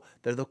like, no,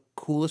 they're the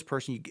coolest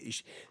person.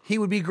 He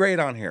would be great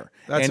on here.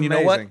 That's and you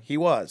amazing. know what? He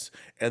was.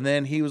 And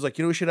then he was like,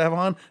 you know who we should have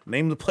on?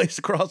 Name the place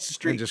across the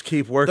street. And just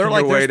keep working They're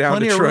like, your way down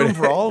plenty Detroit. Of room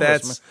for all of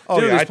us. Man. Oh,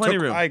 dude, yeah, there's plenty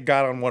of room. I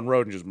got on one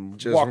road and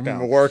just walked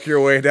down. Work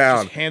your way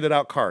down. Just handed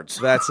out cards.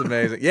 That's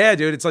amazing. Yeah,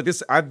 dude. It's like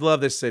this. I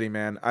love this city,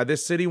 man.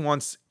 This city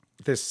wants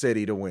this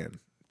city to win.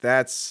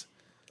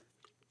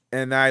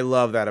 And I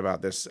love that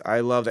about this. I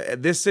love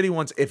that. This city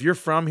wants, if you're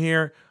from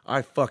here,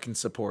 I fucking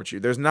support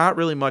you. There's not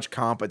really much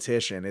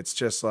competition. It's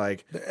just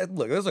like,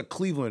 look, there's a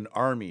Cleveland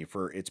army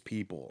for its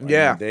people. I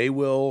Yeah. mean, they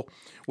will,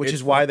 which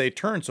is why they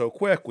turn so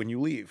quick when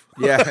you leave.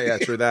 yeah,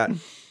 true that.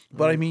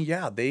 But I mean,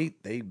 yeah, they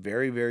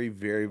very, very,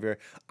 very, very.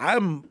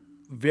 I'm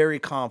very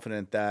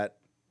confident that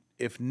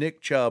if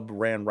Nick Chubb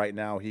ran right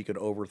now, he could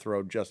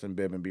overthrow Justin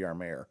Bibb and be our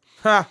mayor.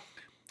 Ha.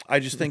 I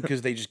just think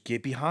because they just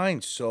get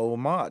behind so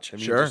much. I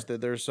mean, Sure. just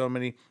that there's so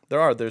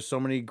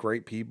many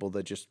great people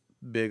that just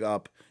big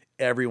up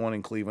everyone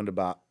in Cleveland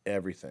about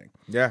everything.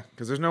 Yeah,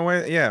 because there's no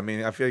way. Yeah, I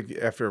mean, I feel like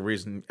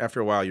after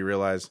a while, you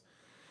realize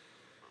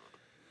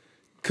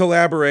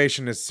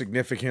collaboration is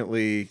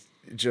significantly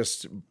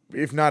just,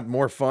 if not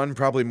more fun,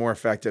 probably more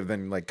effective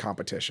than like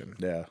competition.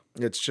 Yeah,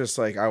 it's just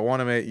like you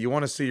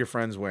want to see your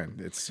friends win.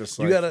 It's just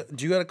like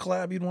do you got a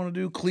collab you'd want to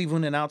do?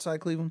 Cleveland and outside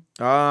Cleveland?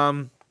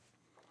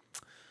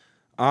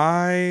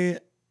 I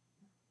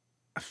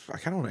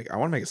kind of I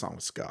want to make a song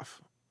with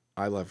Scuff.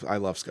 I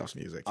love Scuff's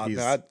music.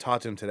 I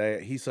talked to him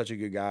today. He's such a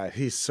good guy.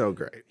 He's so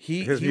great.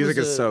 His music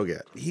is so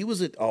good. He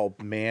was oh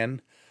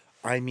man,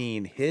 I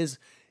mean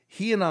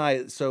he and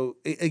I. So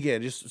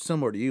again, just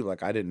similar to you.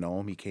 Like I didn't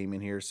know him. He came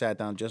in here, sat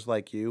down just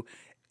like you,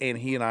 and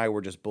he and I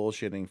were just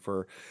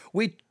bullshitting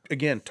we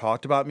again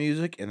talked about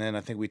music, and then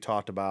I think we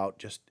talked about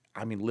just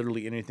I mean,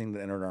 literally anything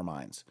that entered our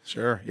minds.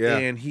 Sure. Yeah.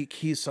 And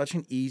he's such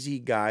an easy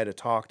guy to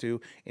talk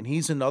to. And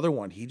he's another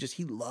one. He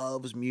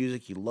loves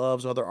music. He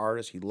loves other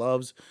artists. He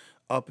loves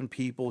up and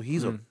people.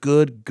 He's a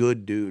good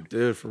dude.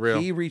 Dude, for real.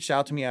 He reached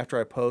out to me after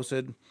I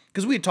posted,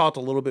 because we had talked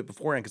a little bit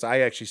beforehand, because I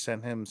actually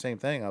sent him the same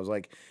thing. I was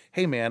like,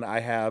 hey man, I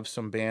have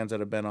some bands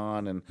that have been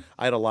on, and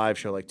I had a live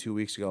show like 2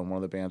 weeks ago and one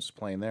of the bands was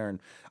playing there.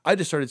 And I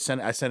just I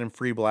sent him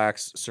Free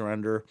Blacks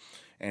Surrender.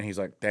 And he's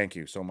like, thank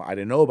you. So I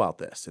didn't know about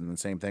this. And then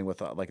same thing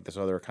with like this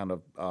other kind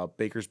of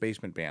Baker's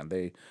Basement band.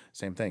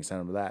 Same thing,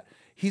 sent him to that.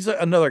 He's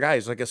another guy.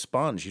 He's like a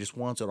sponge. He just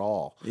wants it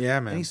all. Yeah,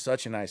 man. And he's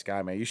such a nice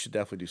guy, man. You should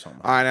definitely do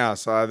something. I know.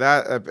 So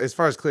that, as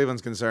far as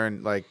Cleveland's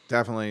concerned, like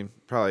definitely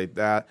probably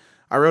that.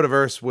 I wrote a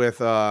verse with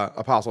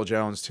Apostle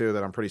Jones too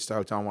that I'm pretty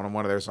stoked on.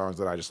 One of their songs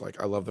that I just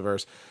like. I love the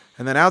verse.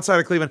 And then outside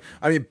of Cleveland,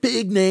 I mean,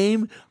 big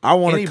name. I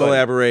want to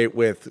collaborate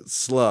with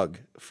Slug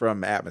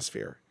from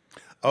Atmosphere.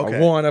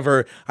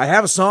 Okay. I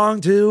have a song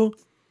too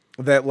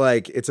that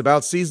like it's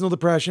about seasonal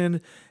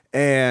depression,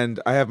 and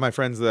I have my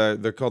friends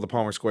that they're called the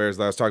Palmer Squares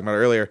that I was talking about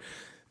earlier.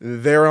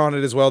 They're on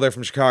it as well. They're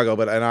from Chicago,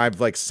 and I've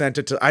like sent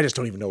it to. I just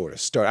don't even know where to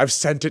start. I've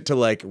sent it to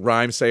like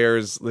Rhyme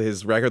Sayers,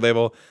 his record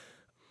label.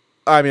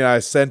 I mean, I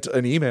sent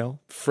an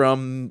email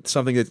from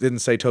something that didn't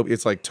say Toby.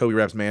 It's like Toby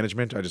Rap's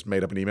management. I just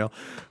made up an email.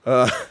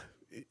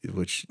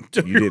 Which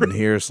you didn't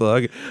hear,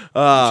 Slug. Which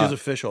is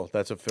official.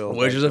 That's a Phil.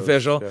 Which is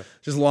official. Yeah.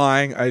 Just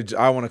lying.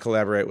 I want to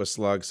collaborate with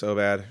Slug so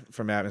bad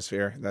from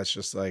Atmosphere. That's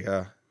just like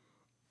a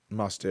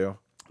must do.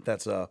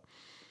 That's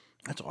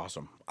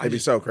awesome. It'd be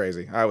so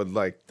crazy. I would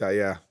like that.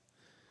 Yeah.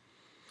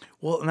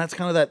 Well, and that's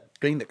kind of that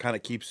thing that kind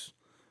of keeps,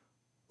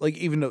 like,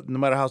 even though, no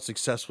matter how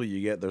successful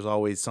you get, there's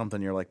always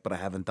something you're like, but I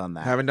haven't done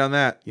that. Haven't done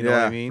that. You know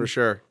what I mean? For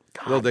sure.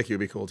 Lil Dicky would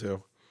be cool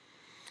too.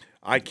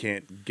 I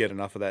can't get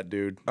enough of that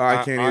dude.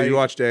 I can't. Have you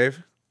watch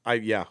Dave?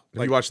 Yeah.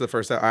 Have you watched the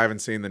first? I haven't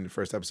seen the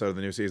first episode of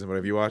the new season, but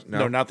have you watched?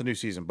 No, not the new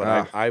season,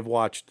 but I've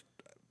watched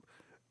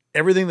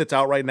everything that's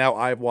out right now.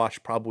 I've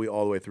watched probably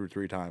all the way through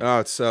 3 times. Oh,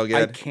 it's so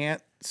good. I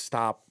can't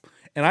stop.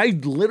 And I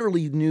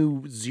literally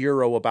knew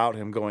zero about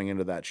him going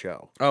into that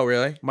show. Oh,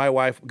 really? My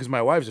wife, because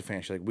my wife's a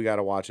fan, she's like, we got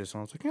to watch this. And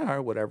I was like, yeah, all right,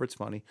 whatever, it's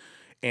funny.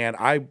 And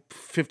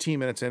 15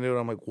 minutes into it,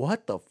 I'm like,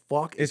 what the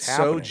fuck is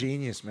happening? It's so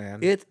genius, man.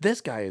 This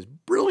guy is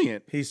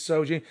brilliant. He's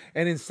so genius.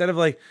 And instead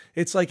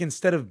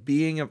of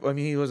being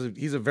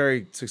he's a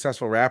very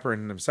successful rapper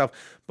in himself,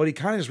 but he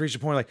kind of just reached a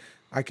point like,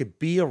 I could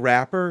be a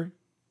rapper,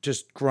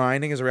 just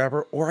grinding as a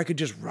rapper, or I could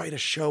just write a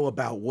show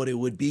about what it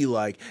would be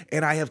like,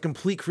 and I have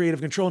complete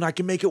creative control, and I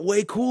can make it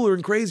way cooler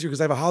and crazier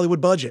because I have a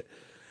Hollywood budget.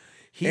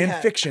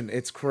 Fiction,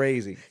 it's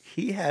crazy.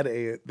 He had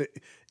it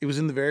was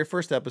in the very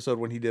first episode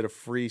when he did a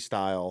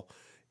freestyle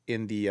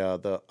in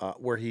the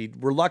where he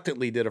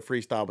reluctantly did a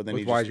freestyle, but then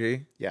with he just,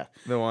 YG, yeah,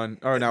 the one,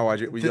 or not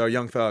YG,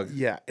 Young Thug,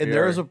 yeah, and yeah.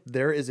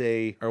 there is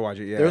a or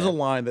YG, yeah, there's a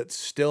line that's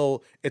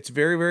still, it's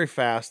very very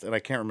fast, and I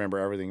can't remember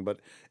everything, but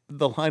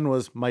the line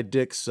was, "My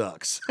dick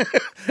sucks,"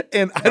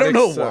 and I don't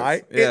know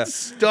why it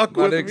stuck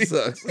with me. My dick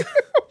sucks.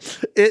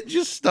 It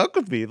just stuck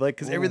with me, like,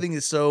 because everything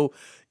is so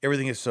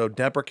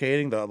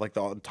deprecating.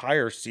 The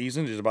entire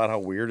season is about how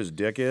weird his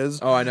dick is.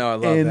 Oh, I know, I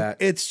love that.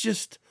 It's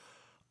just,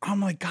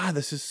 I'm like, God,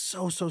 this is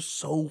so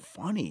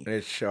funny.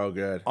 It's so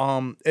good.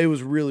 It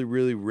was really,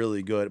 really,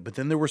 really good. But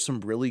then there were some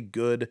really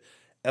good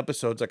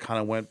episodes that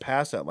kind of went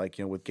past that, like,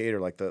 with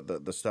Gator, like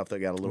the stuff that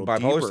got a little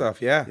bipolar deeper.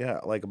 stuff, yeah,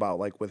 like about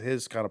like with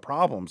his kind of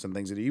problems and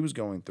things that he was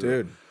going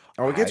through. Dude,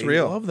 it gets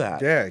real. I love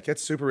that. Yeah, it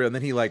gets super real. And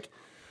then he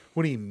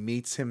when he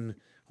meets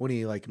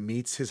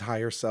his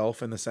higher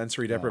self in the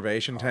sensory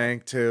deprivation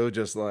tank too,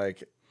 just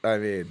like, I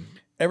mean,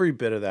 every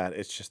bit of that.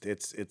 It's just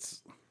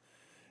it's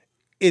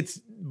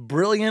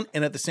brilliant,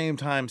 and at the same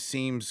time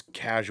seems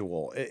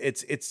casual.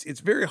 It's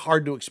very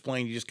hard to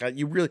explain.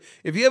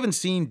 If you haven't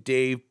seen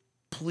Dave,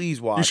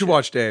 please watch. You should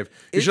watch Dave.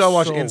 You should all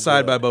watch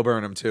Inside by Bo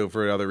Burnham too,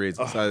 for other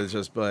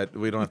reasons. But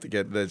we don't have to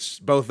get this.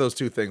 Both those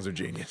two things are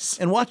genius.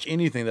 And watch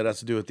anything that has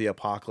to do with the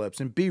apocalypse,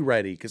 and be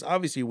ready, because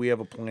obviously we have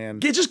a plan.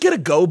 Just get a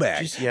go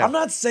bag. I'm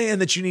not saying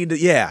that you need to.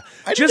 Yeah,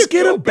 just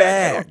get a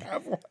bag.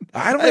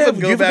 I don't have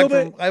a go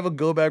bag. I have a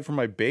go bag for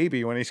my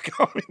baby when he's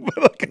coming,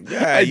 but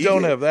I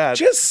don't have that.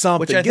 Just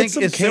something. Which I think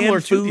is similar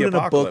to the in a book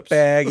apocalypse.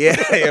 bag.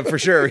 Yeah, for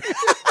sure.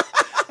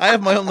 I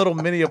have my own little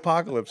mini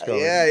apocalypse coming.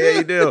 Yeah,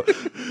 you do.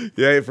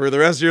 Yeah, for the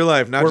rest of your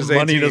life, not where just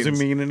money 18s. doesn't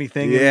mean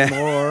anything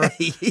anymore,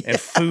 and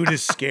food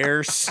is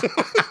scarce.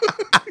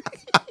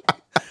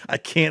 I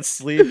can't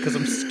sleep because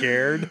I'm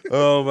scared.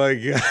 Oh my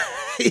god!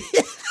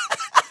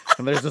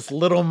 And there's this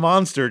little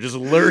monster just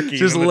lurking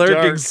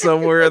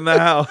somewhere in the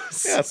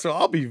house. Yeah, so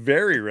I'll be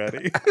very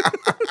ready.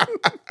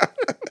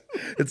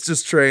 It's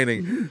just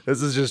training.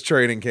 This is just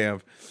training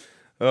camp.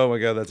 Oh my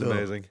god, that's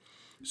amazing.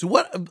 So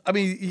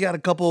you got a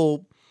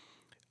couple.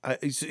 I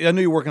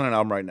know you're working on an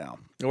album right now.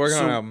 You're working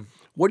on an album.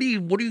 What are you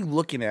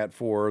looking at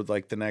for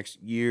like the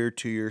next year,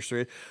 2 years,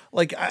 3?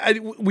 Like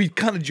we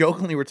kind of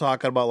jokingly were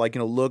talking about, like,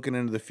 looking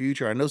into the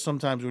future. I know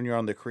sometimes when you're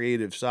on the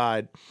creative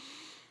side,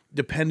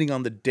 depending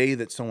on the day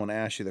that someone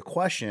asks you the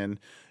question,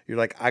 you're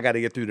like, I got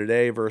to get through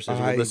today versus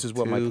this is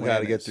what my plan got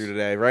to is. get through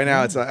today. Right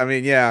now, it's. I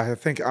mean, yeah, I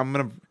think I'm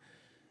gonna.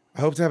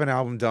 I hope to have an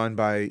album done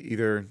by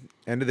either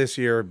end of this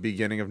year or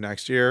beginning of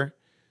next year.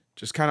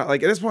 Just kind of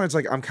like at this point, it's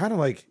like I'm kind of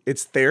like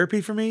it's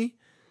therapy for me.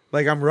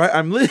 Like I'm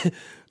I'm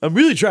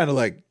really trying to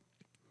like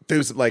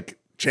do some, like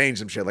change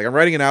some shit. Like I'm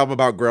writing an album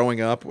about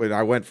growing up. When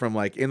I went from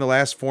like in the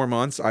last 4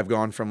 months, I've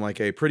gone from like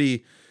a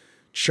pretty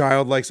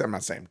childlike. I'm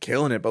not saying I'm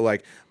killing it, but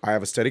like I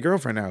have a steady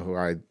girlfriend now who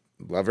I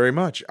love very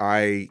much.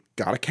 I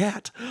got a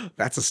cat.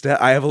 That's a step.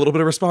 I have a little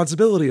bit of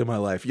responsibility in my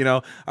life. You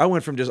know, I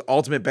went from just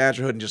ultimate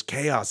bachelorhood and just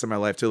chaos in my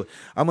life to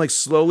I'm like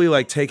slowly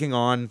like taking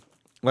on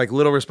like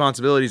little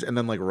responsibilities and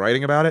then like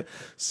writing about it.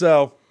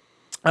 So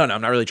I don't know.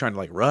 I'm not really trying to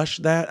like rush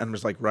that. I'm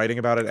just like writing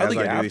about it as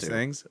I do these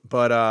things.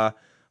 But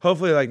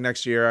hopefully like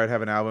next year I'd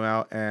have an album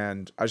out,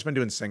 and I've just been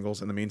doing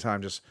singles in the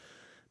meantime. Just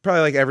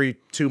probably like every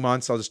 2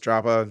 months I'll just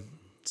drop a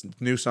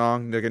new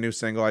song, like a new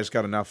single. I just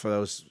got enough of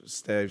those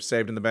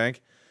saved in the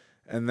bank.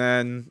 And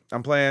then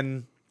I'm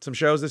playing some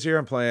shows this year.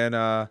 I'm playing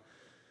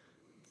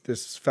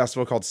this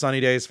festival called Sunny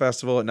Days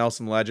Festival at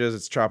Nelson Ledges.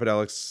 It's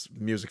Tropidelic's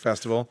music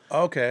festival.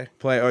 Okay.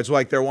 It's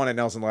like their one at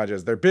Nelson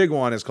Ledges. Their big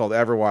one is called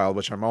Everwild,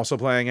 which I'm also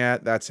playing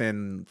at. That's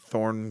in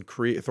Thorn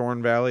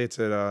Valley. It's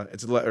at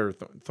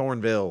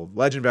Thornville.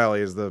 Legend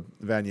Valley is the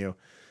venue.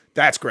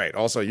 That's great.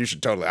 Also, you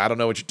should totally. I don't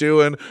know what you're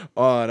doing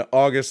on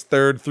August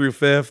 3rd through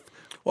 5th.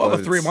 Well, I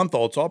have a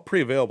 3-month-old, so I'm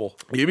pre-available.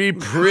 You'd be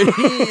pretty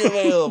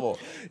available.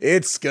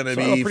 It's gonna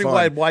be a pretty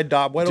fun. wide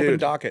open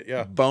docket.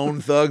 Yeah. Bone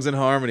Thugs and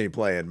Harmony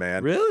playing,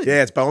 man. Really?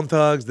 Yeah, it's Bone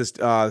Thugs. This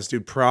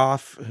dude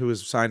Prof, who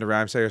was signed to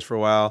Rhymesayers for a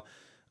while.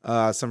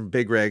 Some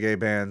big reggae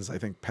bands. I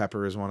think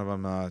Pepper is one of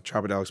them.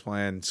 Tropidelic's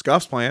playing.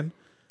 Scuff's playing.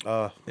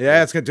 Yeah,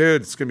 it's good,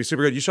 dude. It's gonna be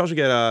super good. You should also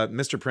get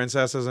Mr.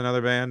 Princess as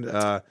another band.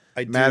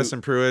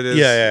 Madison Pruitt is.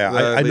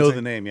 Yeah. I know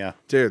the name. Yeah,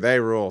 dude, they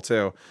rule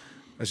too.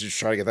 I should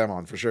try to get them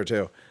on for sure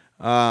too.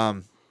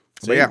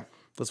 But yeah,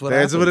 that's what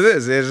it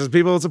is. It's just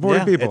people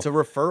supporting people. It's a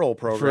referral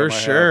program for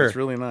sure. It's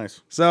really nice.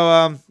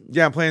 So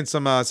yeah, I'm playing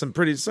some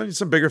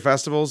bigger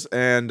festivals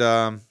and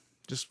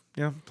just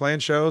playing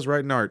shows,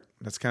 writing art.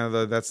 That's kind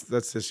of that's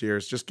this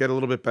year's. Just get a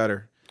little bit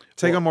better,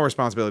 take on more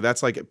responsibility.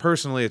 That's like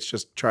personally, it's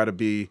just try to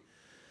be.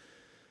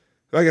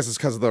 I guess it's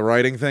because of the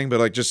writing thing, but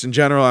like just in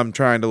general, I'm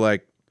trying to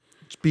like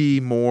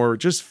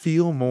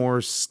feel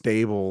more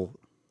stable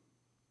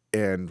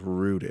and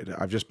rooted.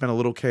 I've just been a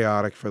little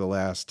chaotic for the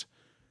last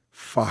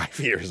 5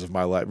 years of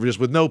my life, just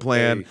with no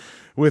plan,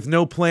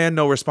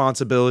 no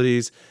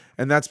responsibilities,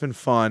 and that's been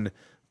fun.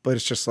 But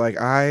it's just like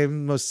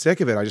I'm most sick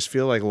of it. I just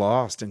feel like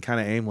lost and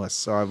kind of aimless.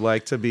 So I'd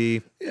like to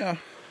be. Yeah.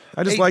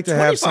 I just like to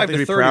have something to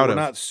be proud of.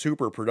 Not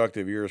super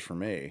productive years for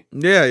me.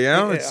 Yeah.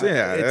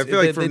 I feel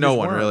like for no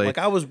one really. Like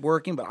I was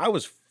working, but I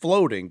was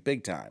floating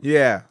big time.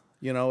 Yeah.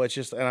 It's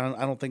just, and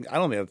I don't think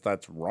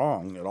that's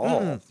wrong at all.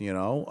 I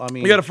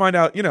mean, you got to find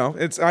out.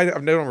 I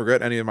don't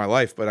regret any of my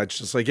life, but I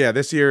just like,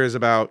 this year is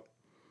about.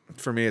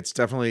 For me, it's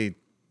definitely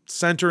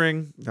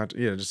centering.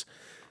 It's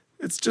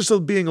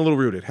just being a little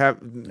rooted.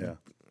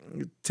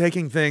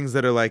 Taking things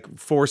that are like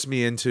force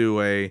me into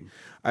a.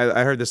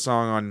 I heard this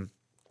song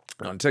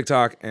on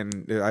TikTok,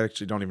 and I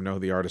actually don't even know who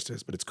the artist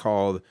is, but it's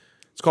called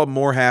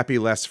More Happy,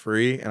 Less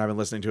Free, and I've been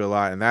listening to it a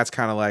lot, and that's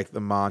kind of like the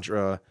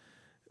mantra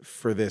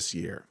for this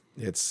year.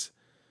 It's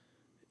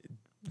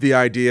the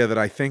idea that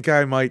I think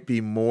I might be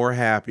more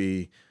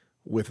happy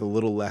with a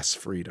little less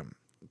freedom.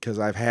 Because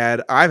I've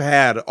had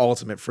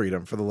ultimate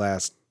freedom for the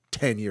last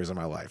 10 years of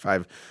my life.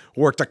 I've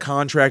worked a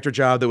contractor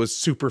job that was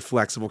super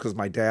flexible because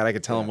my dad, I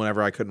could tell him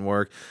whenever I couldn't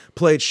work.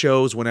 Played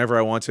shows whenever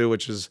I want to,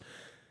 which is,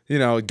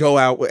 go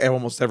out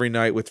almost every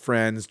night with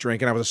friends,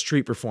 drinking. I was a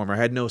street performer. I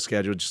had no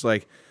schedule. Just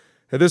like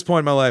at this point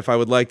in my life, I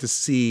would like to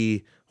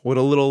see what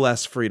a little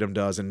less freedom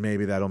does, and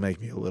maybe that'll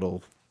make me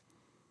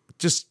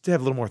just to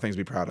have a little more things to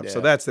be proud of. Yeah.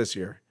 So that's this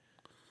year.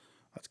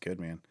 That's good,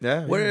 man.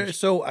 Yeah.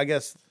 So I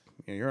guess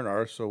you're an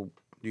artist, so.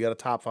 You got a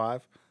top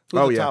 5?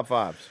 Who's the top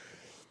 5s?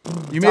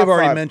 You may have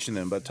already mentioned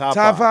them, but top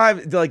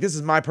 5. Like this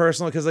is my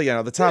personal because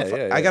the top.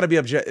 I gotta be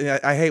objective.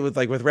 I hate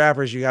with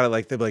rappers. You gotta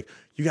they're like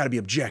you gotta be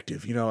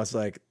objective. It's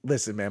like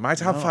listen, man. My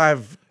top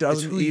 5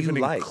 doesn't even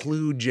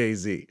include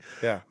Jay-Z.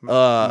 Yeah,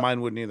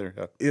 mine wouldn't either.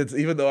 Yeah. It's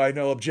even though I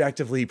know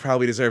objectively he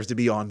probably deserves to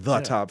be on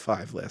the top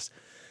 5 list.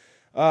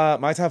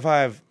 My top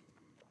 5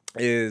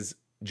 is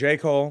J.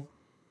 Cole.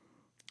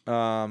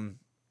 I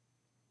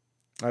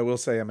will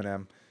say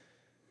Eminem.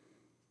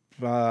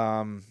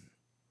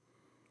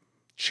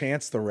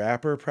 Chance the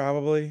Rapper,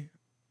 probably.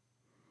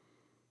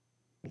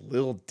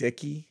 Lil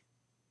Dicky.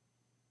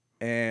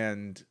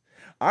 And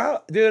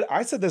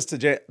I said this to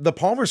Jay. The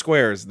Palmer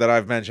Squares that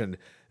I've mentioned,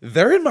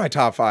 they're in my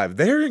top 5.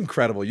 They're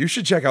incredible. You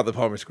should check out the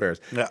Palmer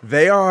Squares. Yeah.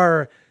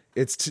 They're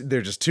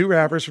just 2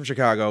 rappers from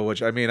Chicago,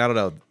 which I mean, I don't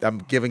know.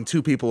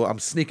 I'm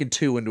sneaking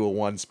 2 into a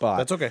one spot.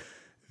 That's okay.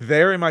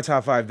 They're in my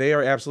top 5. They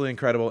are absolutely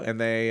incredible.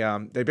 And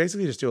they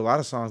basically just do a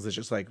lot of songs that's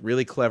just like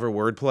really clever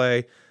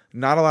wordplay.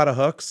 Not a lot of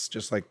hooks,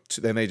 just like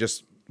then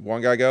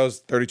one guy goes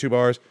 32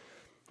 bars,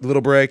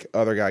 little break,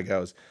 other guy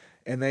goes,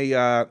 and they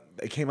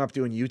came up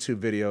doing YouTube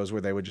videos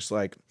where they would just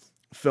like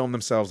film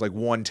themselves like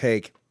one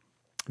take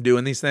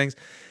doing these things.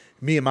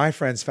 Me and my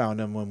friends found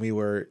them when we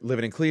were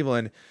living in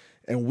Cleveland,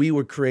 And we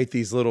would create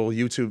these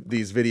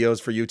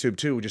videos for YouTube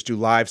too. We just do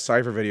live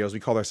cypher videos. We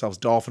called ourselves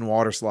Dolphin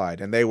Water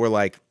Slide. And they were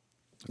like,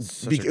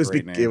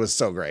 it was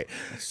so great.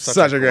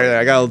 Such a great name.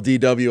 I got a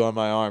little DW on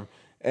my arm.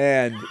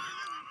 And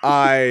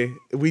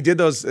we did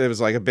those. It was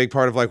like a big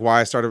part of like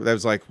why I started. It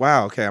was like,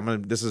 wow, okay,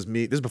 this is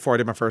me. This is before I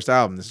did my first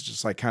album. This is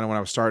just like kind of when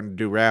I was starting to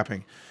do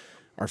rapping.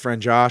 Our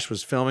friend Josh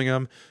was filming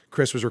them.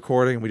 Chris was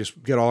recording. And we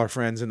just get all our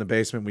friends in the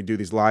basement. We do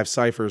these live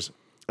ciphers.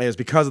 And it's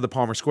because of the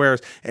Palmer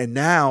Squares. And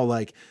now,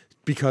 like,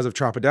 because of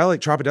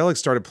Tropodelic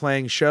started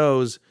playing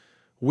shows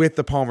with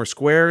the Palmer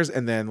Squares,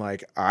 and then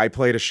like I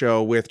played a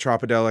show with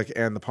Tropodelic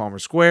and the Palmer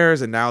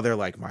Squares, and now they're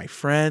like my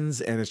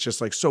friends, and it's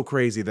just like so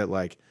crazy that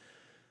like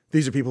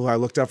these are people who I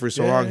looked up for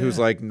so long, whose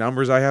like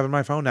numbers I have in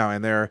my phone now,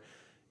 and they're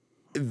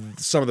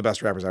some of the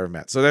best rappers I ever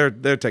met. So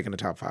they're taking the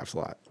top 5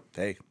 slot.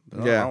 Hey,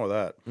 nothing wrong with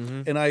that.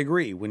 And I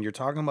agree. When you're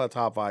talking about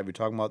top 5, you're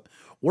talking about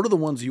what are the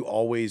ones you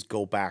always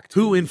go back to?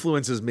 Who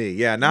influences me?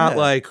 Yeah, not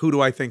like who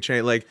do I think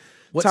changed? Like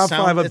what top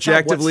 5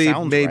 objectively,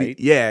 maybe. Right.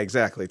 Yeah,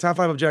 exactly. Top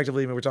 5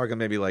 objectively. We're talking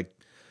maybe like,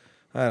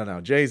 I don't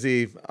know,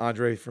 Jay-Z,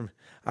 Andre from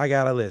I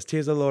Got a List.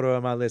 Here's a loader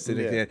on my list. And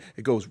it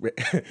goes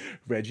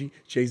Reggie,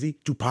 Jay-Z,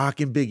 Tupac,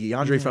 and Biggie.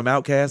 Andre from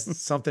Outkast,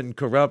 Something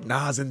Corrupt,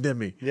 Nas, and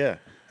Demi. Yeah.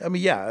 I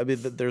mean,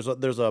 there's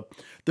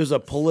a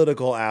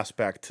political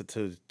aspect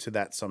to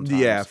that sometimes.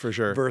 Yeah, for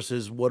sure.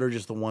 Versus what are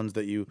just the ones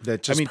that you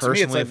that just to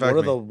me, it's like what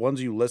are the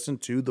ones you listen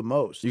to the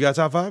most? You got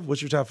top 5?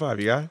 What's your top 5?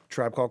 You got it?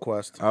 Tribe Called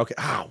Quest. Okay.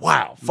 Ah,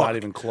 wow. Fuck. Not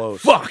even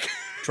close. Fuck.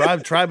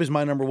 Tribe is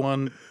my number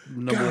one.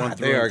 God,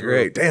 they are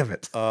great. Damn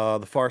it.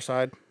 The Far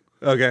Side.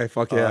 Okay.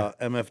 Fuck yeah.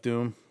 MF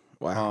Doom.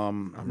 Wow.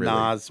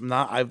 Nas.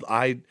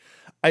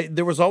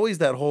 There was always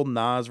that whole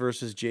Nas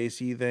versus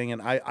JC thing,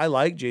 and I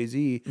like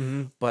Jay-Z,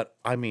 but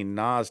I mean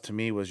Nas to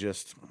me was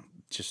just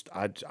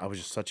I was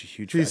just such a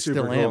huge fan.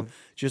 Still am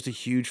just a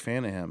huge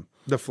fan of him.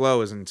 The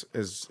flow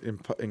is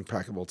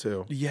impeccable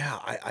too. Yeah,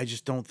 I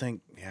just don't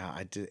think. Yeah,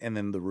 I did. And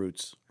then the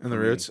Roots. And the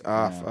Roots.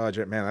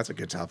 Man, that's a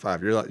good top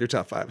 5. Your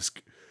top 5 is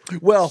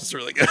it's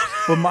really good.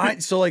 But mine,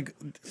 so like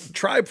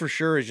Tribe for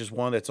sure is just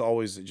one that's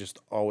always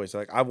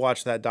like I've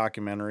watched that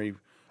documentary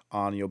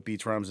on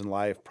Beats, Rhymes, and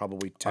Life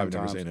probably 10 times.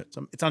 I've never seen it.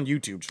 It's on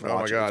YouTube. Just oh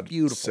my God, it's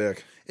beautiful.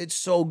 Sick. It's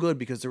so good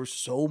because there was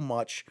so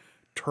much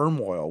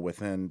turmoil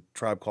within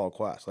Tribe Called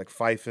Quest. Like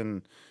Fife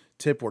and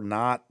Tip were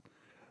not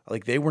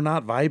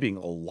vibing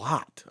a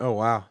lot. Oh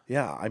wow.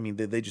 Yeah, I mean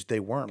they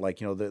weren't like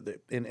and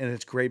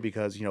it's great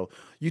because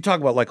you talk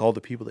about like all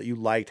the people that you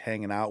liked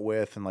hanging out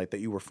with and like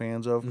that you were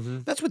fans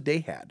of. That's what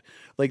they had.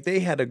 Like they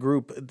had a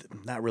group,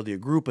 not really a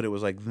group, but it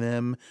was like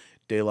them,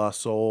 De La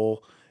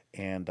Soul,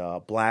 and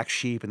Black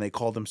Sheep, and they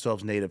called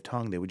themselves Native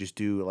Tongue. They would just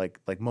do like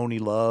Moni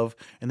Love,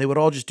 and they would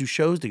all just do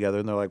shows together,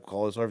 and they're like,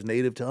 call ourselves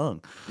Native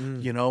Tongue,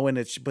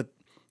 and but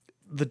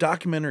the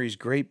documentary is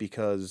great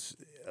because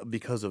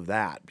of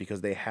that,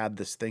 because they had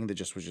this thing that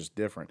just was just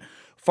different.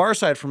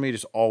 Farside for me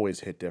just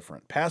always hit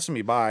different. Passing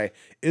Me By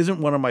isn't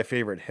one of my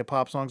favorite hip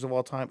hop songs of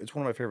all time. It's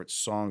one of my favorite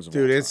songs of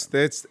all time.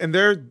 Dude, and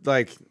they're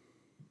like,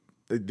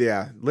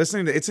 yeah,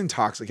 it's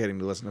intoxicating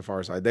to listen to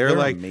Farside. They're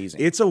like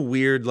amazing. It's a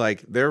weird,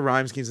 like, their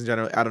rhyme schemes in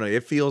general. I don't know.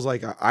 It feels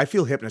like I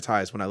feel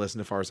hypnotized when I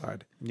listen to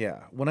Farside.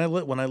 Yeah, when I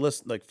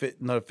listen like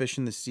Not a Fish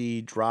in the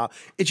Sea, Drop.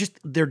 It's just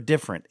they're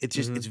different. It's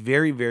just it's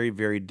very, very,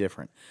 very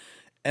different.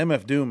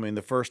 MF Doom, I mean,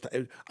 the first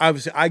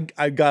obviously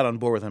I got on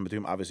board with MF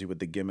Doom obviously with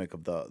the gimmick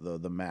of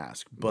the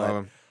mask,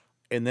 but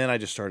and then I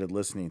just started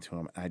listening to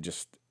him. I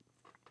just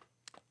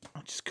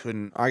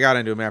couldn't. I got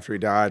into him after he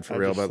died for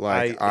real, but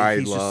like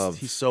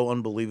he's so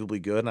unbelievably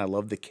good, and I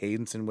love the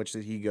cadence in which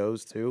that he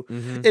goes to,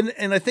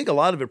 and I think a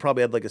lot of it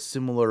probably had like a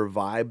similar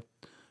vibe,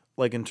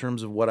 like in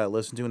terms of what I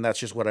listened to, and that's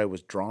just what I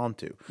was drawn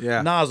to.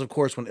 Yeah, Nas, of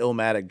course, when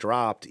Illmatic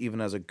dropped, even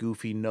as a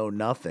goofy know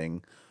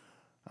nothing,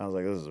 I was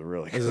like, this is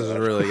really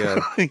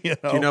good.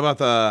 Do you know about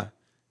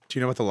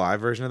the live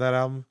version of that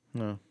album?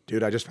 No,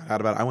 dude, I just found out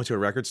about it. I went to a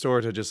record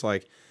store to just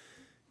like.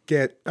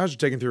 I was just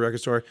taking through a record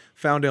store,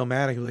 found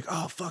Illmatic. He was like,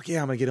 oh, fuck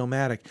yeah, I'm going to get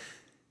Illmatic.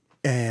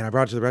 And I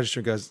brought it to the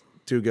register.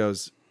 Dude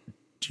goes,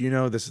 do you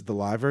know this is the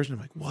live version?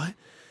 I'm like, what?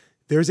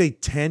 There's a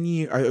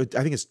 10-year, I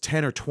think it's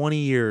 10 or 20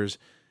 years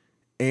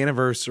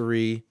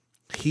anniversary.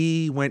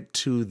 He went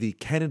to the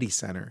Kennedy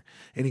Center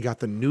and he got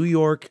the New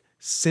York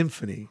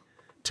Symphony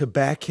to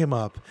back him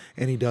up.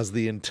 And he does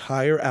the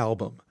entire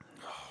album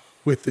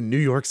with the New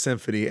York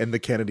Symphony and the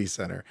Kennedy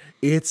Center.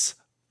 It's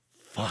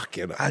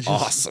fucking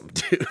awesome,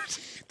 dude.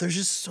 There's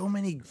just so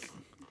many.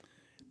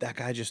 That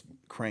guy just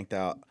cranked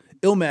out.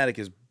 Illmatic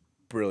is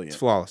brilliant. It's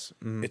flawless.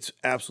 It's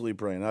absolutely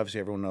brilliant. Obviously,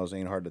 everyone knows it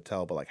ain't hard to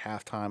tell, but like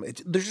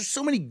Halftime, there's just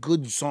so many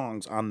good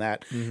songs on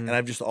that, and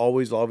I've just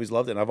always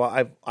loved it.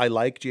 And I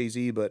like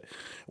Jay-Z, but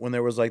when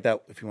there was like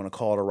that, if you want to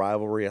call it a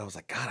rivalry, I was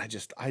like, God, I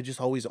just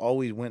always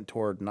went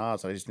toward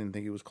Nas. I just didn't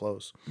think he was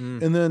close.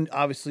 And then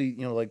obviously,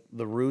 like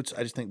the Roots,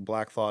 I just think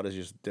Black Thought is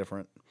just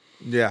different.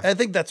 Yeah, I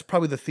think that's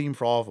probably the theme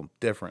for all of them.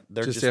 Different.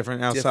 They're just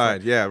different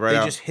outside. Different. Yeah, right.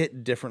 They just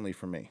hit differently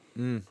for me.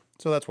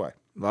 So that's why.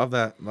 Love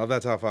that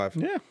top 5.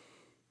 Yeah.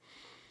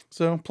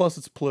 So plus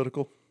it's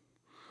political.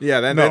 Yeah,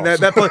 No.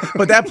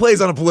 but that plays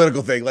on a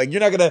political thing. Like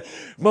you're not gonna.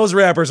 Most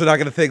rappers are not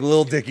gonna think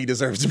Lil Dicky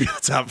deserves to be the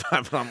top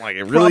 5. But I'm like,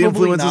 it really Probably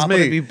influences not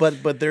gonna me. be,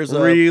 but there's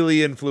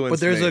really influenced. But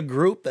there's me. a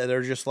group that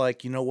are just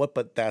like, you know what?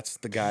 But that's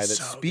the guy that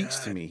so speaks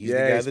to good. me. He's Yeah,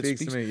 the guy he that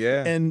speaks to me,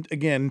 yeah. And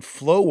again,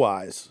 flow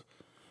wise,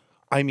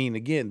 I mean,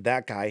 again,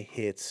 that guy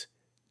hits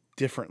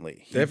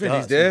differently. He Different,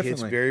 he's does. He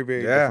hits differently. very,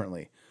 very Yeah.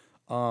 differently.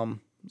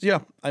 Yeah,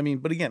 I mean,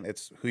 but again,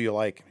 it's who you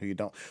like, who you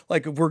don't.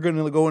 Like, if we're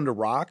gonna go into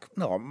rock,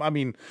 no, I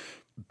mean,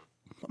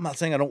 I'm not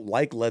saying I don't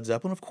like Led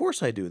Zeppelin. Of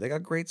course I do. They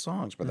got great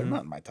songs, but they're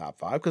not in my top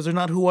 5 because they're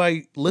not who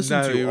I listen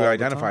Not to. who you all the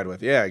identified time.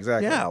 with. Yeah,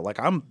 exactly. Yeah, like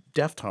I'm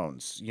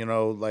Deftones,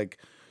 like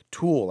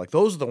Tool. Like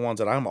those are the ones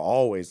that I'm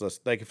always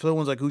listening. Like if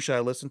someone's like, who should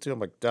I listen to? I'm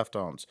like,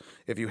 Deftones.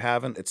 If you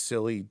haven't, it's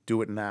silly.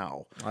 Do it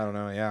now. I don't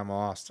know. Yeah, I'm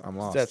lost.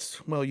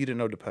 Well, you didn't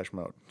know Depeche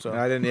Mode, so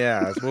I didn't.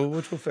 Yeah, which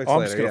we'll fix I'm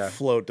later. just gonna Yeah.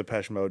 float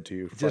Depeche Mode to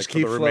you. Just for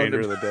keep the remainder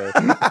of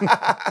floating.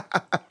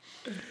 the day.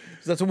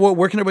 So that's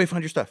where can everybody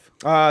find your stuff?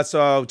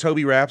 So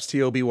Toby Raps,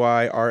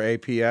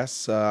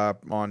 TOBYRAPS,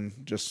 on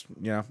just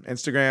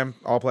Instagram,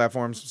 all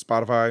platforms,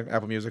 Spotify,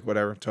 Apple Music,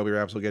 whatever. Toby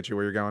Raps will get you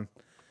where you're going.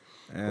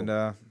 And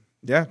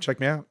yeah, check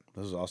me out.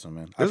 This is awesome,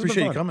 man. I This has been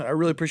appreciate you fun. coming. I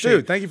really appreciate Dude,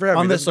 it. thank you for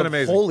having on me. this This has been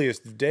amazing.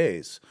 holiest of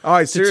days. All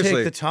right, to seriously.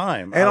 take the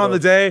time. And out on the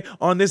of- day,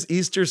 on this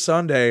Easter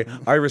Sunday,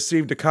 I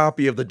received a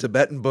copy of the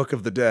Tibetan Book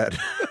of the Dead.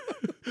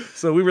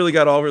 So we really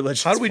got all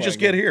religions. How did we just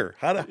get playing here?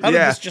 How did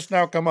this just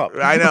now come up?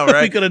 I know,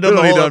 right? we could have done We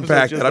the don't need whole to unpack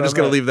episode that. I'm just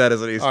going on to leave that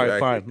as an Easter All right, egg.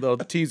 fine. Little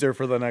teaser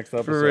for the next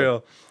episode. For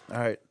real. All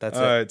right, that's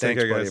All it. right, take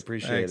Thanks, care, buddy. guys.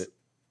 Appreciate Thanks. it.